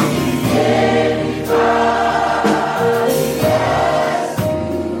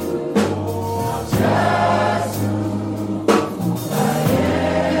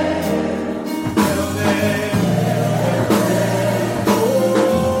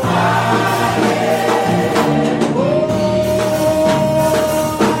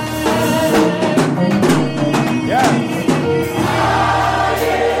 Yeah.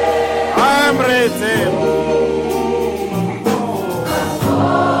 I am redeemed.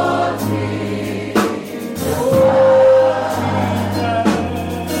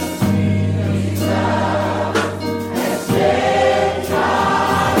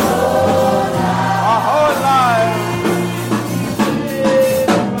 My whole life.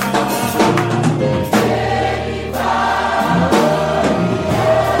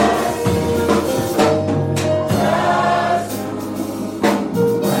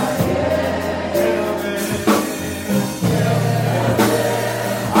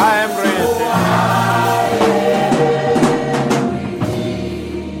 I am redeemed.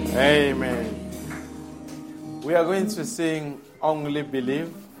 Amen. We are going to sing Only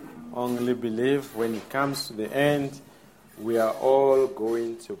Believe. Only believe. When it comes to the end, we are all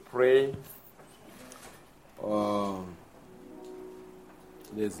going to pray.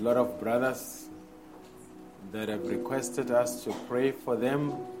 There's a lot of brothers that have requested us to pray for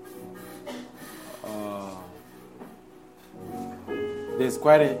them. There's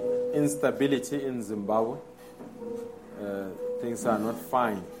quite an instability in Zimbabwe. Things are not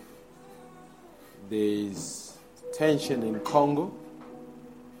fine. There's tension in Congo.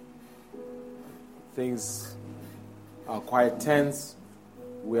 Things are quite tense.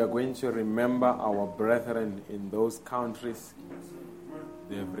 We are going to remember our brethren in those countries.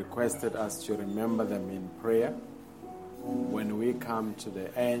 They have requested us to remember them in prayer. When we come to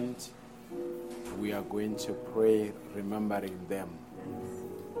the end, we are going to pray remembering them.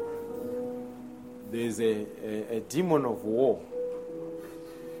 There's a demon of war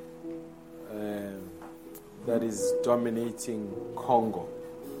that is dominating Congo.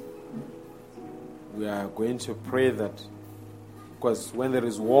 We are going to pray that, because when there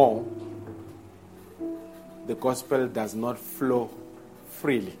is war, the gospel does not flow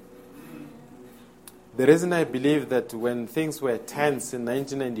freely. The reason I believe that when things were tense in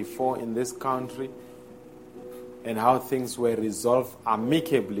 1994 in this country and how things were resolved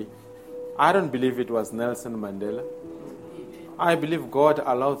amicably, I don't believe it was Nelson Mandela. I believe God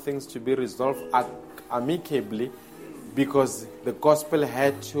allowed things to be resolved amicably because the gospel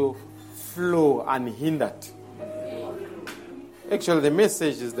had to flow unhindered. Actually, the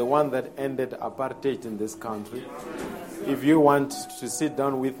message is the one that ended apartheid in this country. If you want to sit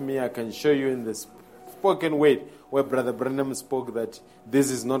down with me, I can show you in the spoken word where Brother Branham spoke that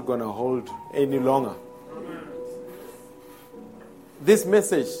this is not going to hold any longer. This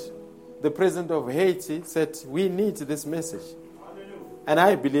message, the president of Haiti said, we need this message. And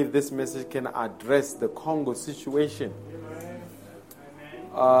I believe this message can address the Congo situation.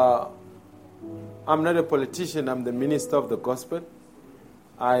 I'm not a politician, I'm the minister of the gospel.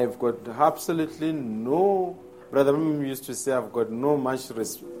 I've got absolutely no, Brother Branham used to say, I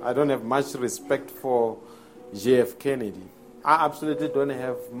don't have much respect for J.F. Kennedy. I absolutely don't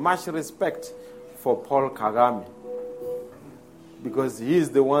have much respect for Paul Kagame, because he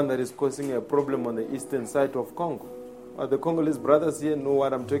is the one that is causing a problem on the eastern side of Congo. The Congolese brothers here know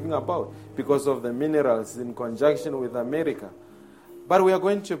what I'm talking about because of the minerals in conjunction with America. But we are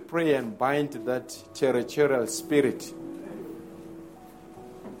going to pray and bind that territorial spirit.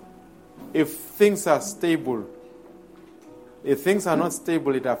 If things are stable, if things are not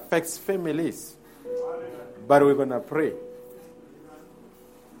stable, it affects families. But we're going to pray.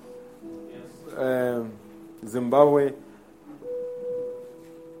 Zimbabwe,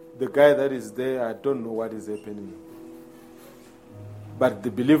 the guy that is there, I don't know what is happening. But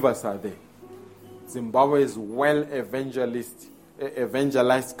the believers are there. Zimbabwe is well evangelized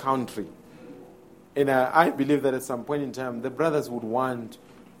country. And I believe that at some point in time, the brothers would want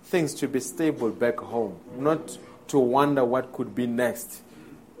things to be stable back home, not to wonder what could be next.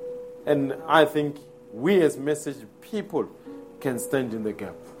 And I think we as message people can stand in the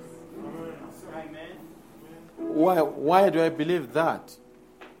gap. Why do I believe that?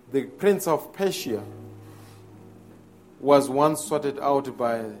 The Prince of Persia was once sorted out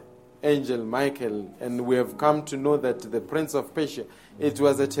by Angel Michael, and we have come to know that the Prince of Persia, it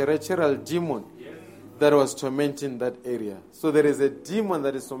was a territorial demon that was tormenting that area. So there is a demon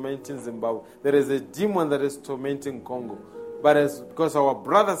that is tormenting Zimbabwe. There is a demon that is tormenting Congo. But because our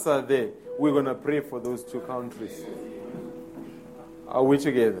brothers are there, we're going to pray for those two countries. Are we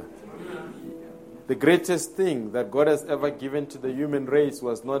together? The greatest thing that God has ever given to the human race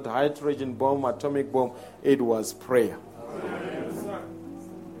was not hydrogen bomb, atomic bomb. It was prayer.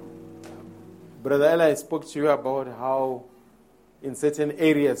 Brother Eli spoke to you about how in certain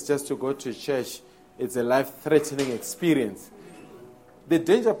areas just to go to church, it's a life-threatening experience. The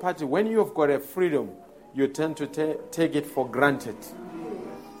danger part, when you've got a freedom, you tend to take it for granted.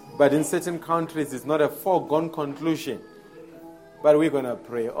 But in certain countries, it's not a foregone conclusion. But we're going to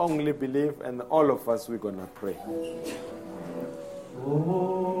pray. Only believe, and all of us, we're going to pray.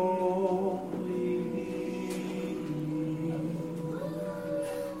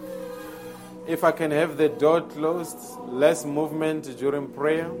 If I can have the door closed, less movement during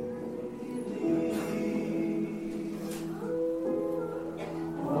prayer.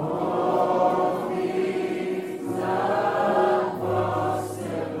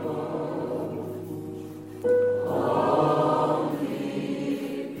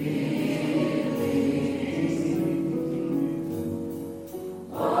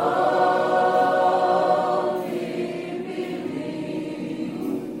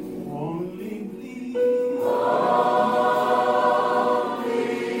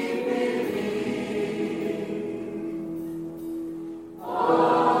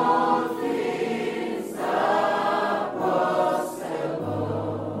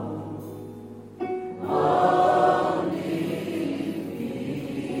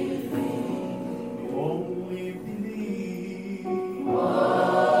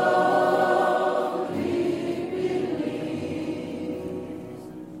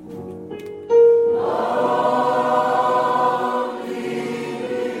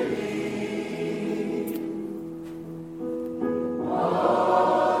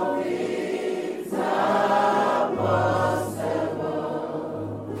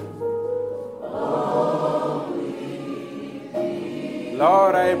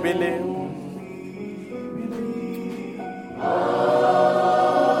 Lord, I believe.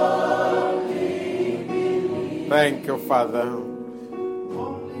 Thank you, Father.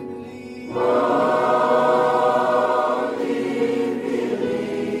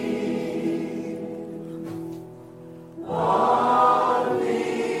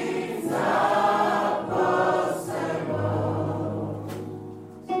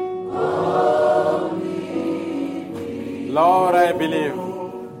 Lord, I believe.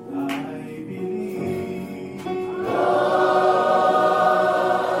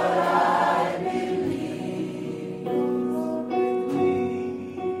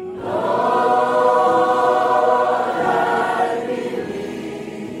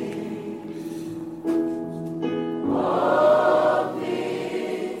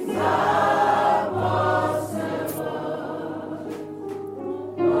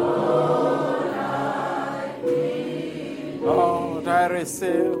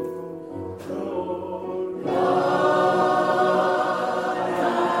 receive.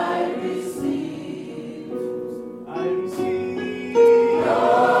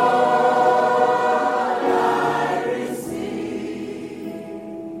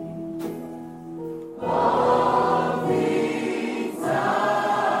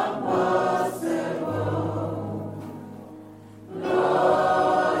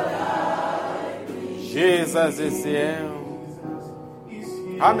 Jesus is here.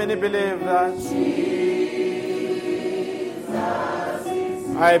 How many believe that?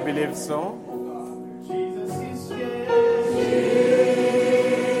 I believe so.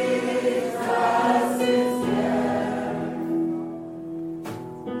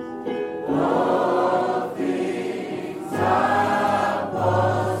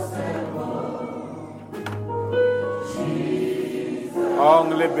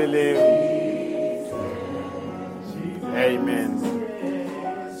 Only believe. Amen.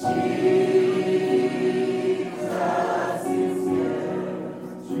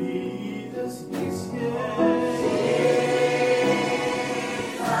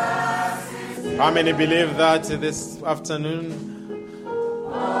 How many believe that this afternoon?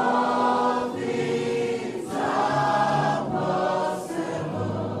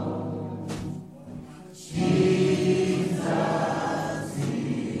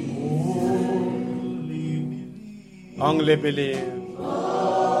 Only believe.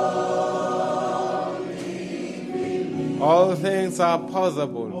 All things are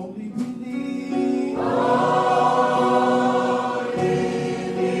possible.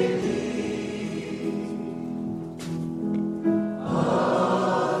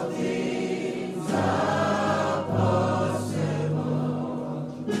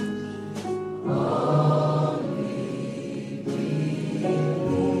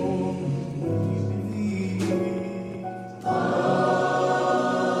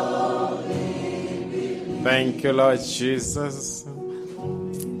 Thank you, Lord Jesus.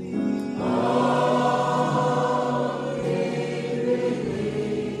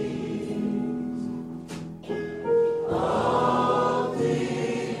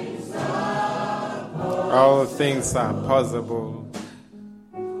 All things are possible.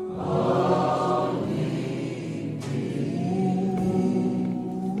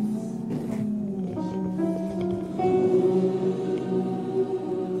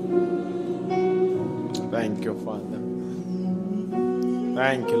 Thank you, Father.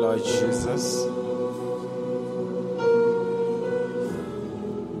 Thank you, Lord Jesus.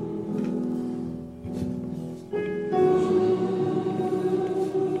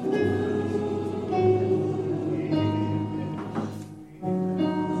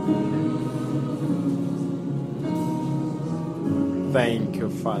 Thank you,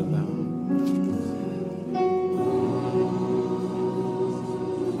 Father.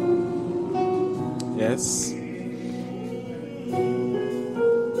 Yes.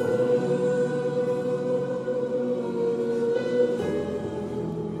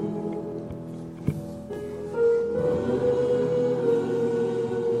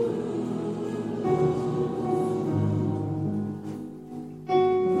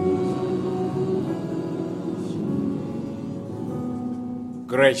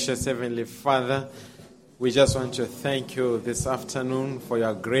 Gracious Heavenly Father, we just want to thank you this afternoon for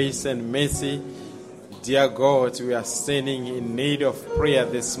your grace and mercy. Dear God, we are standing in need of prayer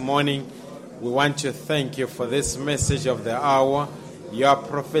this morning. We want to thank you for this message of the hour. Your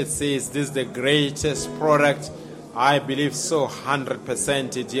prophet says this is the greatest product. I believe so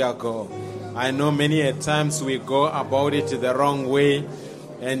 100%, dear God. I know many a times we go about it the wrong way.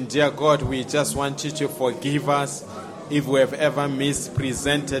 And dear God, we just want you to forgive us if we have ever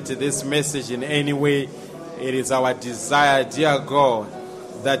mispresented this message in any way. It is our desire, dear God,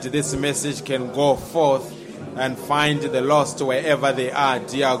 that this message can go forth and find the lost wherever they are,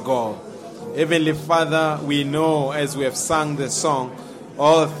 dear God. Heavenly Father, we know as we have sung the song,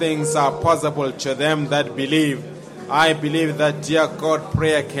 all things are possible to them that believe. I believe that, dear God,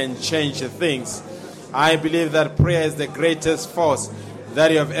 prayer can change things. I believe that prayer is the greatest force that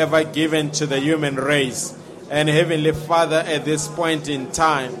you have ever given to the human race. And Heavenly Father, at this point in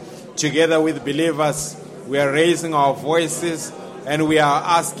time, together with believers, we are raising our voices and we are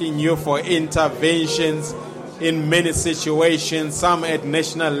asking you for interventions in many situations, some at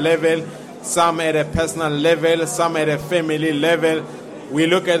national level, some at a personal level, some at a family level. We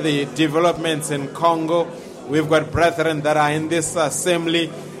look at the developments in Congo. We've got brethren that are in this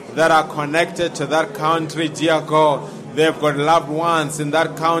assembly that are connected to that country, dear God. They've got loved ones in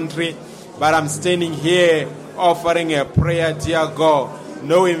that country. But I'm standing here offering a prayer, dear God,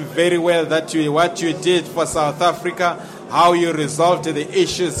 knowing very well that what you did for South Africa, how you resolved the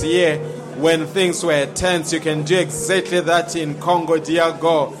issues here when things were tense. You can do exactly that in Congo, dear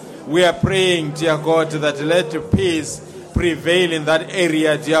God. We are praying, dear God, that let peace prevail in that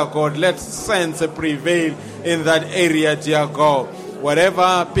area, dear God. Let sense prevail in that area, dear God.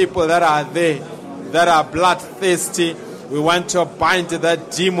 Whatever people that are there that are bloodthirsty, we want to bind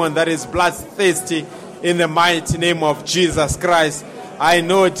that demon that is bloodthirsty in the mighty name of Jesus Christ. I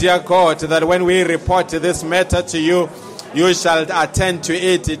know, dear God, that when we report this matter to you, you shall attend to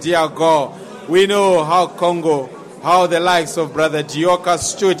it, dear God. We know how Congo, how the likes of Brother Dioka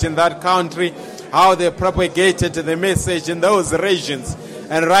stood in that country, how they propagated the message in those regions.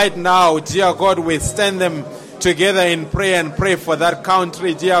 And right now, dear God, we stand them together in prayer and pray for that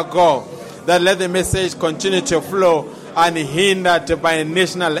country, dear God, that let the message continue to flow unhindered by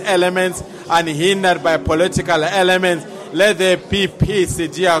national elements, unhindered by political elements. Let there be peace,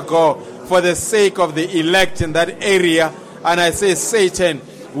 dear God, for the sake of the elect in that area. And I say, Satan,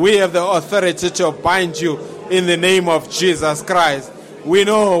 we have the authority to bind you in the name of Jesus Christ. We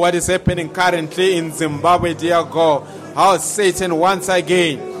know what is happening currently in Zimbabwe, dear God, how Satan once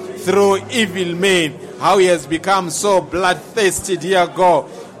again, through evil men, how he has become so bloodthirsty, dear God.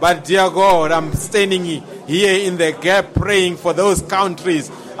 But dear God, I'm standing here in the gap praying for those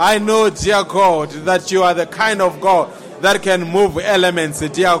countries. I know, dear God, that you are the kind of God that can move elements,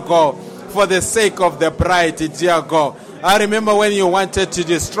 dear God, for the sake of the bride, dear God. I remember when you wanted to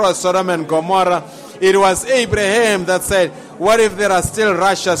destroy Sodom and Gomorrah, it was Abraham that said, what if there are still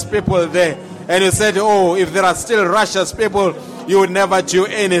righteous people there? And you said, oh, if there are still righteous people, you would never do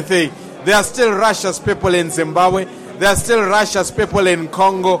anything. There are still righteous people in Zimbabwe. There are still righteous people in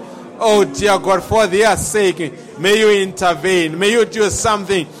Congo. Oh, dear God, for their sake, may you intervene. May you do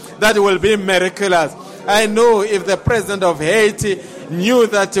something that will be miraculous. I know if the president of Haiti knew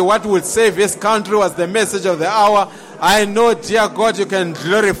that what would save his country was the message of the hour, I know, dear God, you can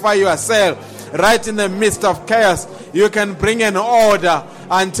glorify yourself right in the midst of chaos. You can bring an order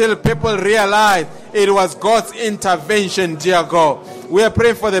until people realize it was God's intervention, dear God. We are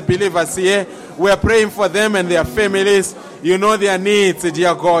praying for the believers here. We are praying for them and their families. You know their needs,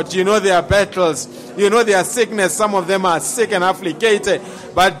 dear God. You know their battles. You know their sickness. Some of them are sick and afflicted.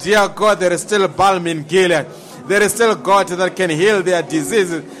 But dear God, there is still balm in Gilead. There is still God that can heal their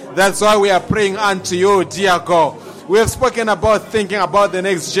diseases. That's why we are praying unto you, dear God. We have spoken about thinking about the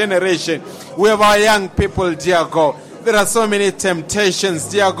next generation. We have our young people, dear God. There are so many temptations,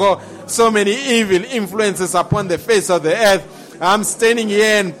 dear God. So many evil influences upon the face of the earth. I'm standing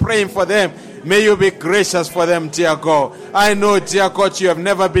here and praying for them. May you be gracious for them, dear God. I know, dear God, you have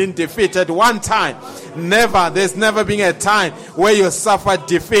never been defeated one time. Never. There's never been a time where you suffered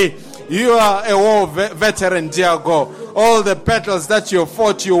defeat. You are a war veteran, dear God. All the battles that you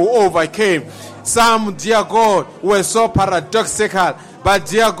fought, you overcame. Some, dear God, were so paradoxical. But,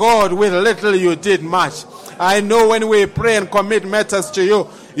 dear God, with little you did much. I know when we pray and commit matters to you,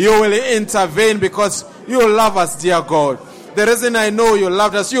 you will intervene because you love us, dear God. The reason I know you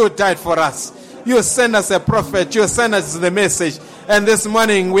loved us, you died for us. You sent us a prophet. You sent us the message. And this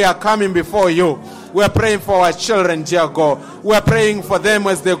morning we are coming before you. We are praying for our children, dear God. We are praying for them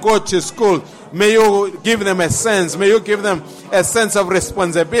as they go to school. May you give them a sense. May you give them a sense of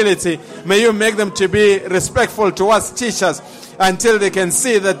responsibility. May you make them to be respectful towards teachers until they can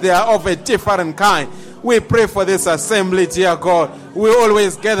see that they are of a different kind. We pray for this assembly, dear God. We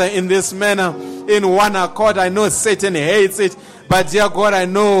always gather in this manner, in one accord. I know Satan hates it, but dear God, I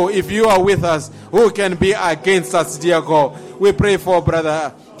know if you are with us, who can be against us, dear God? We pray for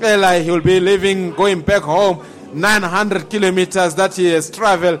Brother Eli. He will be going back home, 900 kilometers that he has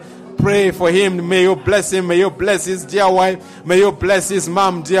traveled. Pray for him. May you bless him. May you bless his dear wife. May you bless his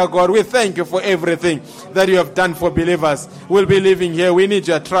mom, dear God. We thank you for everything that you have done for believers. We'll be living here. We need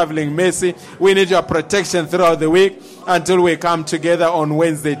your traveling mercy. We need your protection throughout the week until we come together on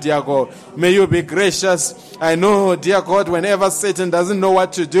Wednesday, dear God. May you be gracious. I know, dear God, whenever Satan doesn't know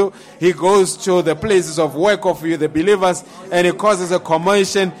what to do, he goes to the places of work of you, the believers, and he causes a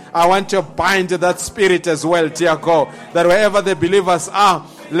commotion. I want to bind that spirit as well, dear God, that wherever the believers are,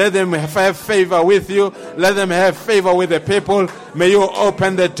 let them have favor with you. Let them have favor with the people. May you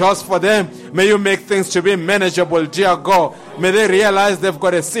open the doors for them. May you make things to be manageable, dear God. May they realize they've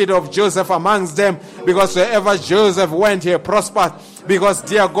got a seed of Joseph amongst them, because wherever Joseph went, he prospered. Because,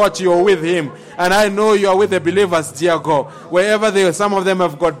 dear God, you are with him. And I know you are with the believers, dear God. Wherever some of them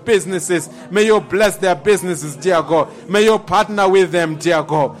have got businesses, may you bless their businesses, dear God. May you partner with them, dear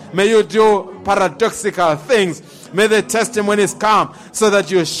God. May you do paradoxical things May the testimonies come so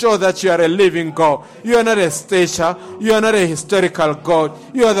that you show that you are a living God. You are not a statue. You are not a historical God.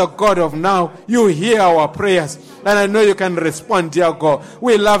 You are the God of now. You hear our prayers. And I know you can respond, dear God.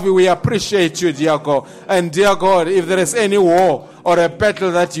 We love you. We appreciate you, dear God. And dear God, if there is any war or a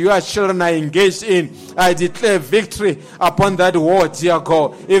battle that your children are engaged in, I declare victory upon that war, dear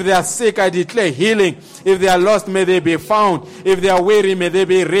God. If they are sick, I declare healing. If they are lost, may they be found. If they are weary, may they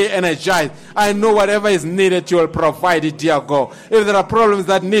be re-energized. I know whatever is needed, you will provide it, dear God. If there are problems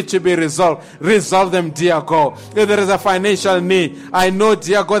that need to be resolved, resolve them, dear God. If there is a financial need, I know,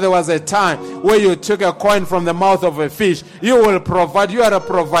 dear God, there was a time where you took a coin from the mouth of a fish. You will provide. You are a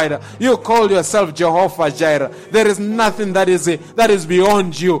provider. You call yourself Jehovah Jireh. There is nothing that is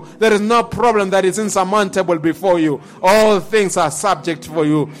beyond you. There is no problem that is insurmountable before you. All things are subject for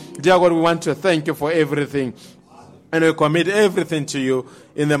you. Dear God, we want to thank you for everything. And we commit everything to you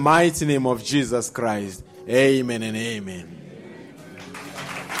in the mighty name of Jesus Christ. Amen and amen.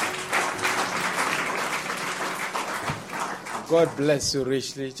 God bless you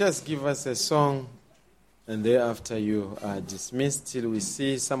richly. Just give us a song, and thereafter you are dismissed till we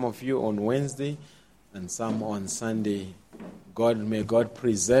see some of you on Wednesday and some on Sunday. May God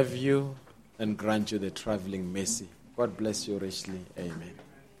preserve you and grant you the traveling mercy. God bless you richly. Amen.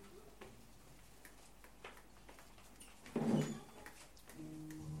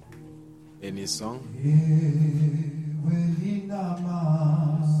 Any song?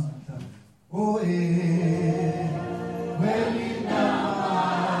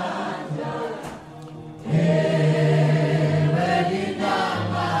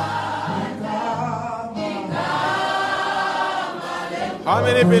 How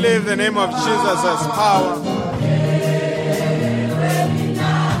many believe the name of Jesus has power?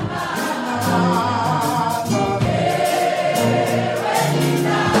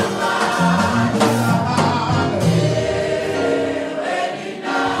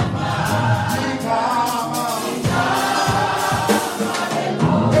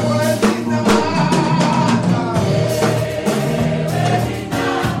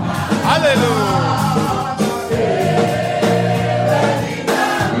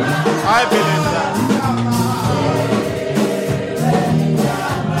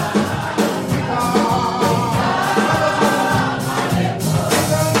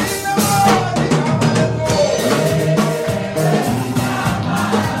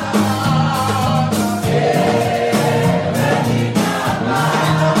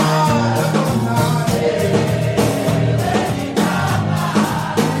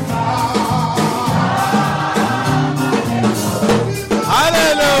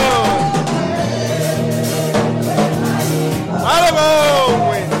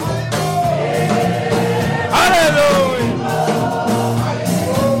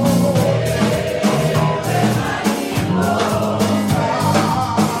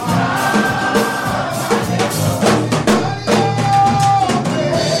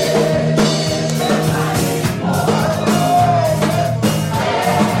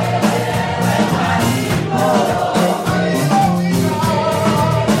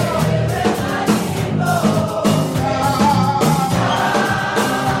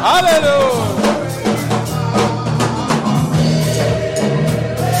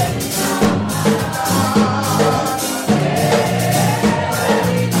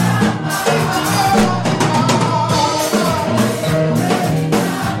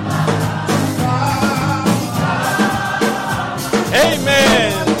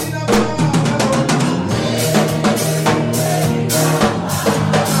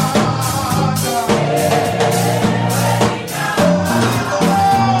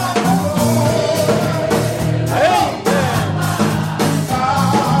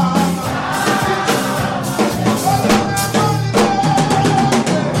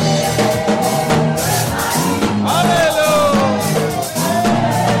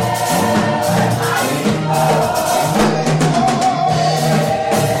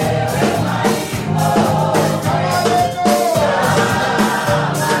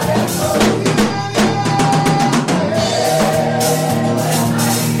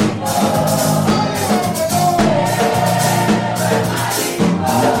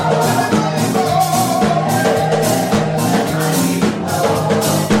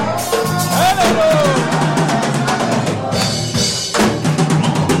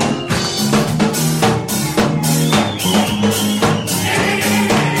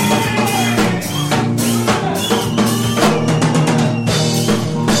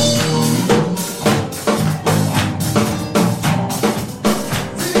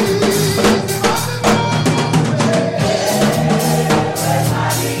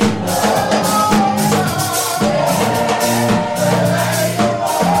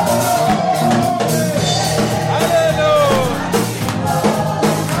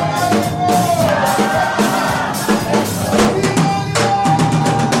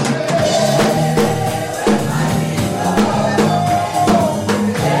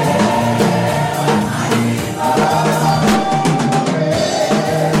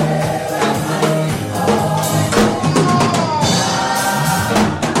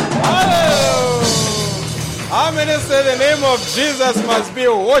 of Jesus must be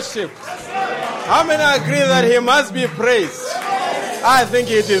worshipped. How many agree that he must be praised? I think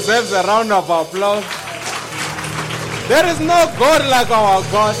he deserves a round of applause. There is no God like our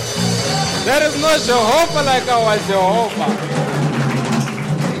God. There is no Jehovah like our Jehovah.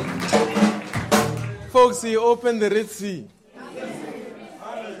 Folks, he opened the Red Sea.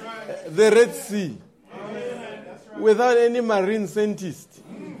 The Red Sea. Without any marine scientist.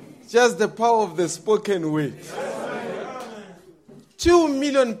 Just the power of the spoken word. 2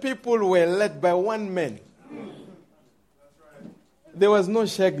 million people were led by one man. There was no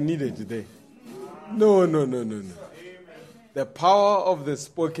shack needed there. No. The power of the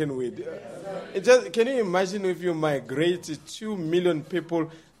spoken word. Can you imagine if you migrate 2 million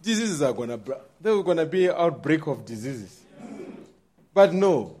people, diseases are there's going to be an outbreak of diseases. But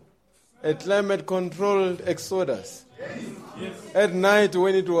no, a climate-controlled exodus. At night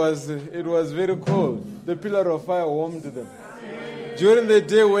when it was very cold, the pillar of fire warmed them. During the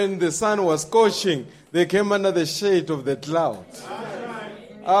day when the sun was scorching, they came under the shade of the cloud.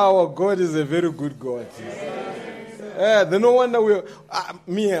 Our God is a very good God. No wonder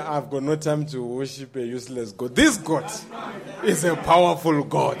I've got no time to worship a useless God. This God is a powerful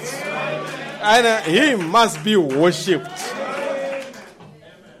God. And he must be worshipped.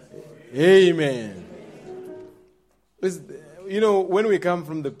 Amen. When we come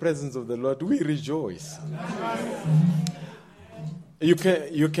from the presence of the Lord, we rejoice. You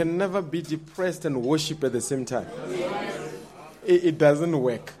can never be depressed and worship at the same time. It doesn't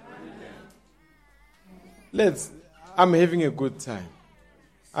work. I'm having a good time.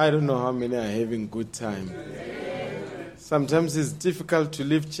 I don't know how many are having good time. Sometimes it's difficult to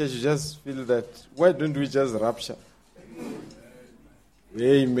leave church. You just feel that, why don't we just rapture?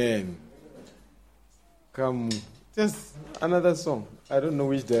 Amen. Come, just another song. I don't know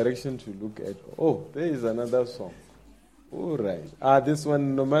which direction to look at. Oh, there is another song. All right. This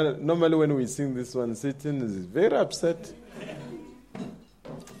one, normally when we sing this one, Satan is very upset.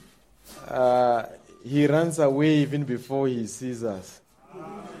 He runs away even before he sees us.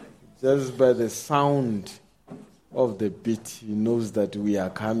 Just by the sound of the beat, he knows that we are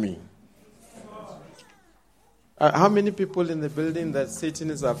coming. How many people in the building that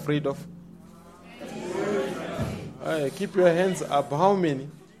Satan is afraid of? Keep your hands up. How many?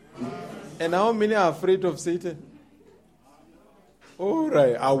 And how many are afraid of Satan? All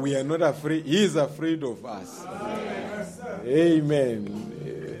right. We are not afraid. He is afraid of us.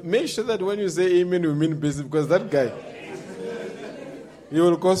 Amen. Make sure that when you say amen, you mean business, because that guy, he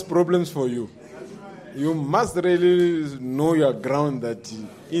will cause problems for you. You must really know your ground that he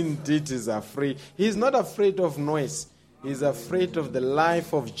indeed is afraid. He is not afraid of noise. He is afraid of the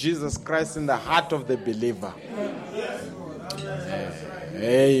life of Jesus Christ in the heart of the believer.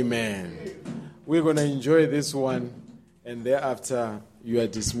 Amen. We're going to enjoy this one, and thereafter you are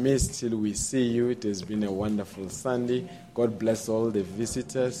dismissed till we see you. It has been a wonderful Sunday. God bless all the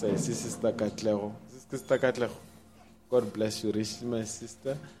visitors. I see Sister Katlego. Sister Katlego. God bless you, rich, my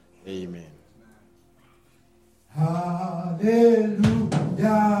sister. Amen. Hallelujah,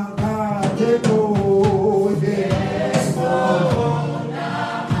 hallelujah. Yes, Lord,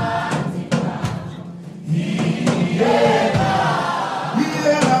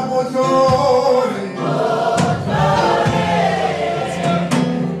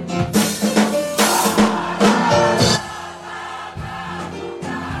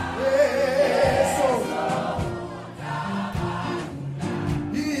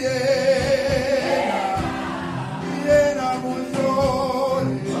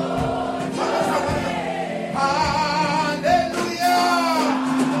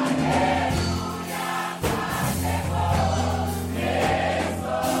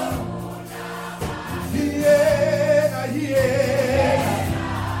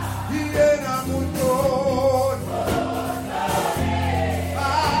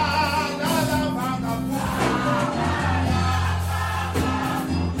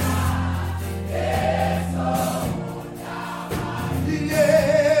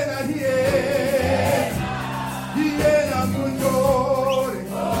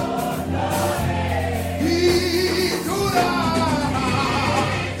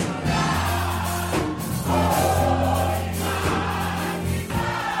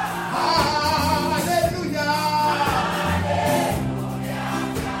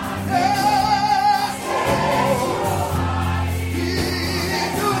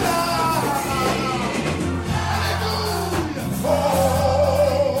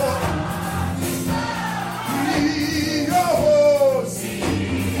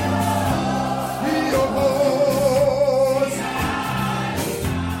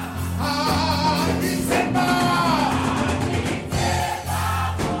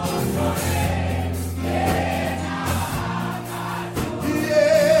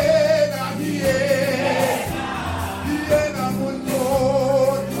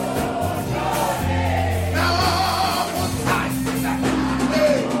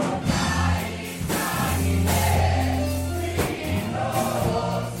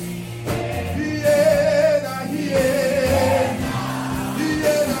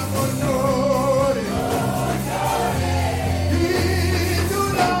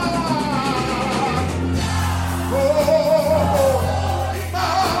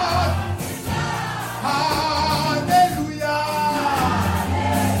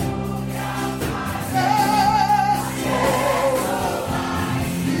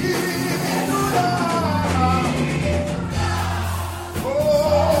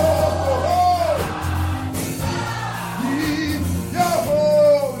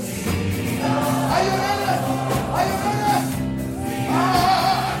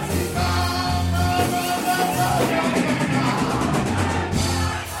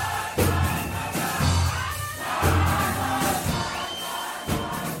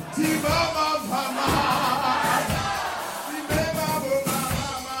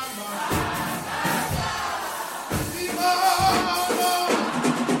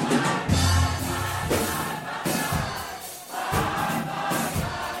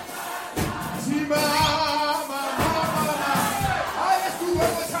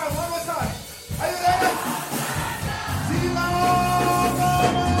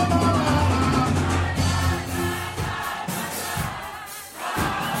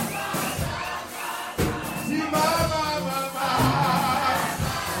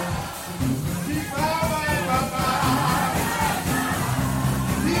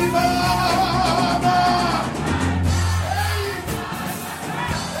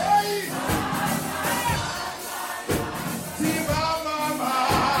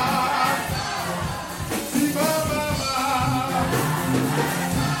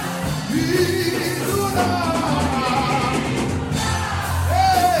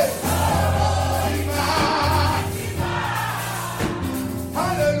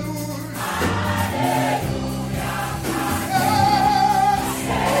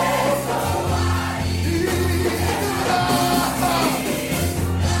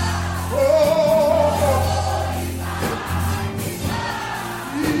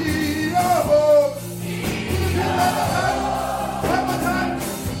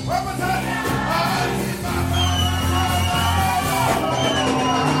 Prophesy.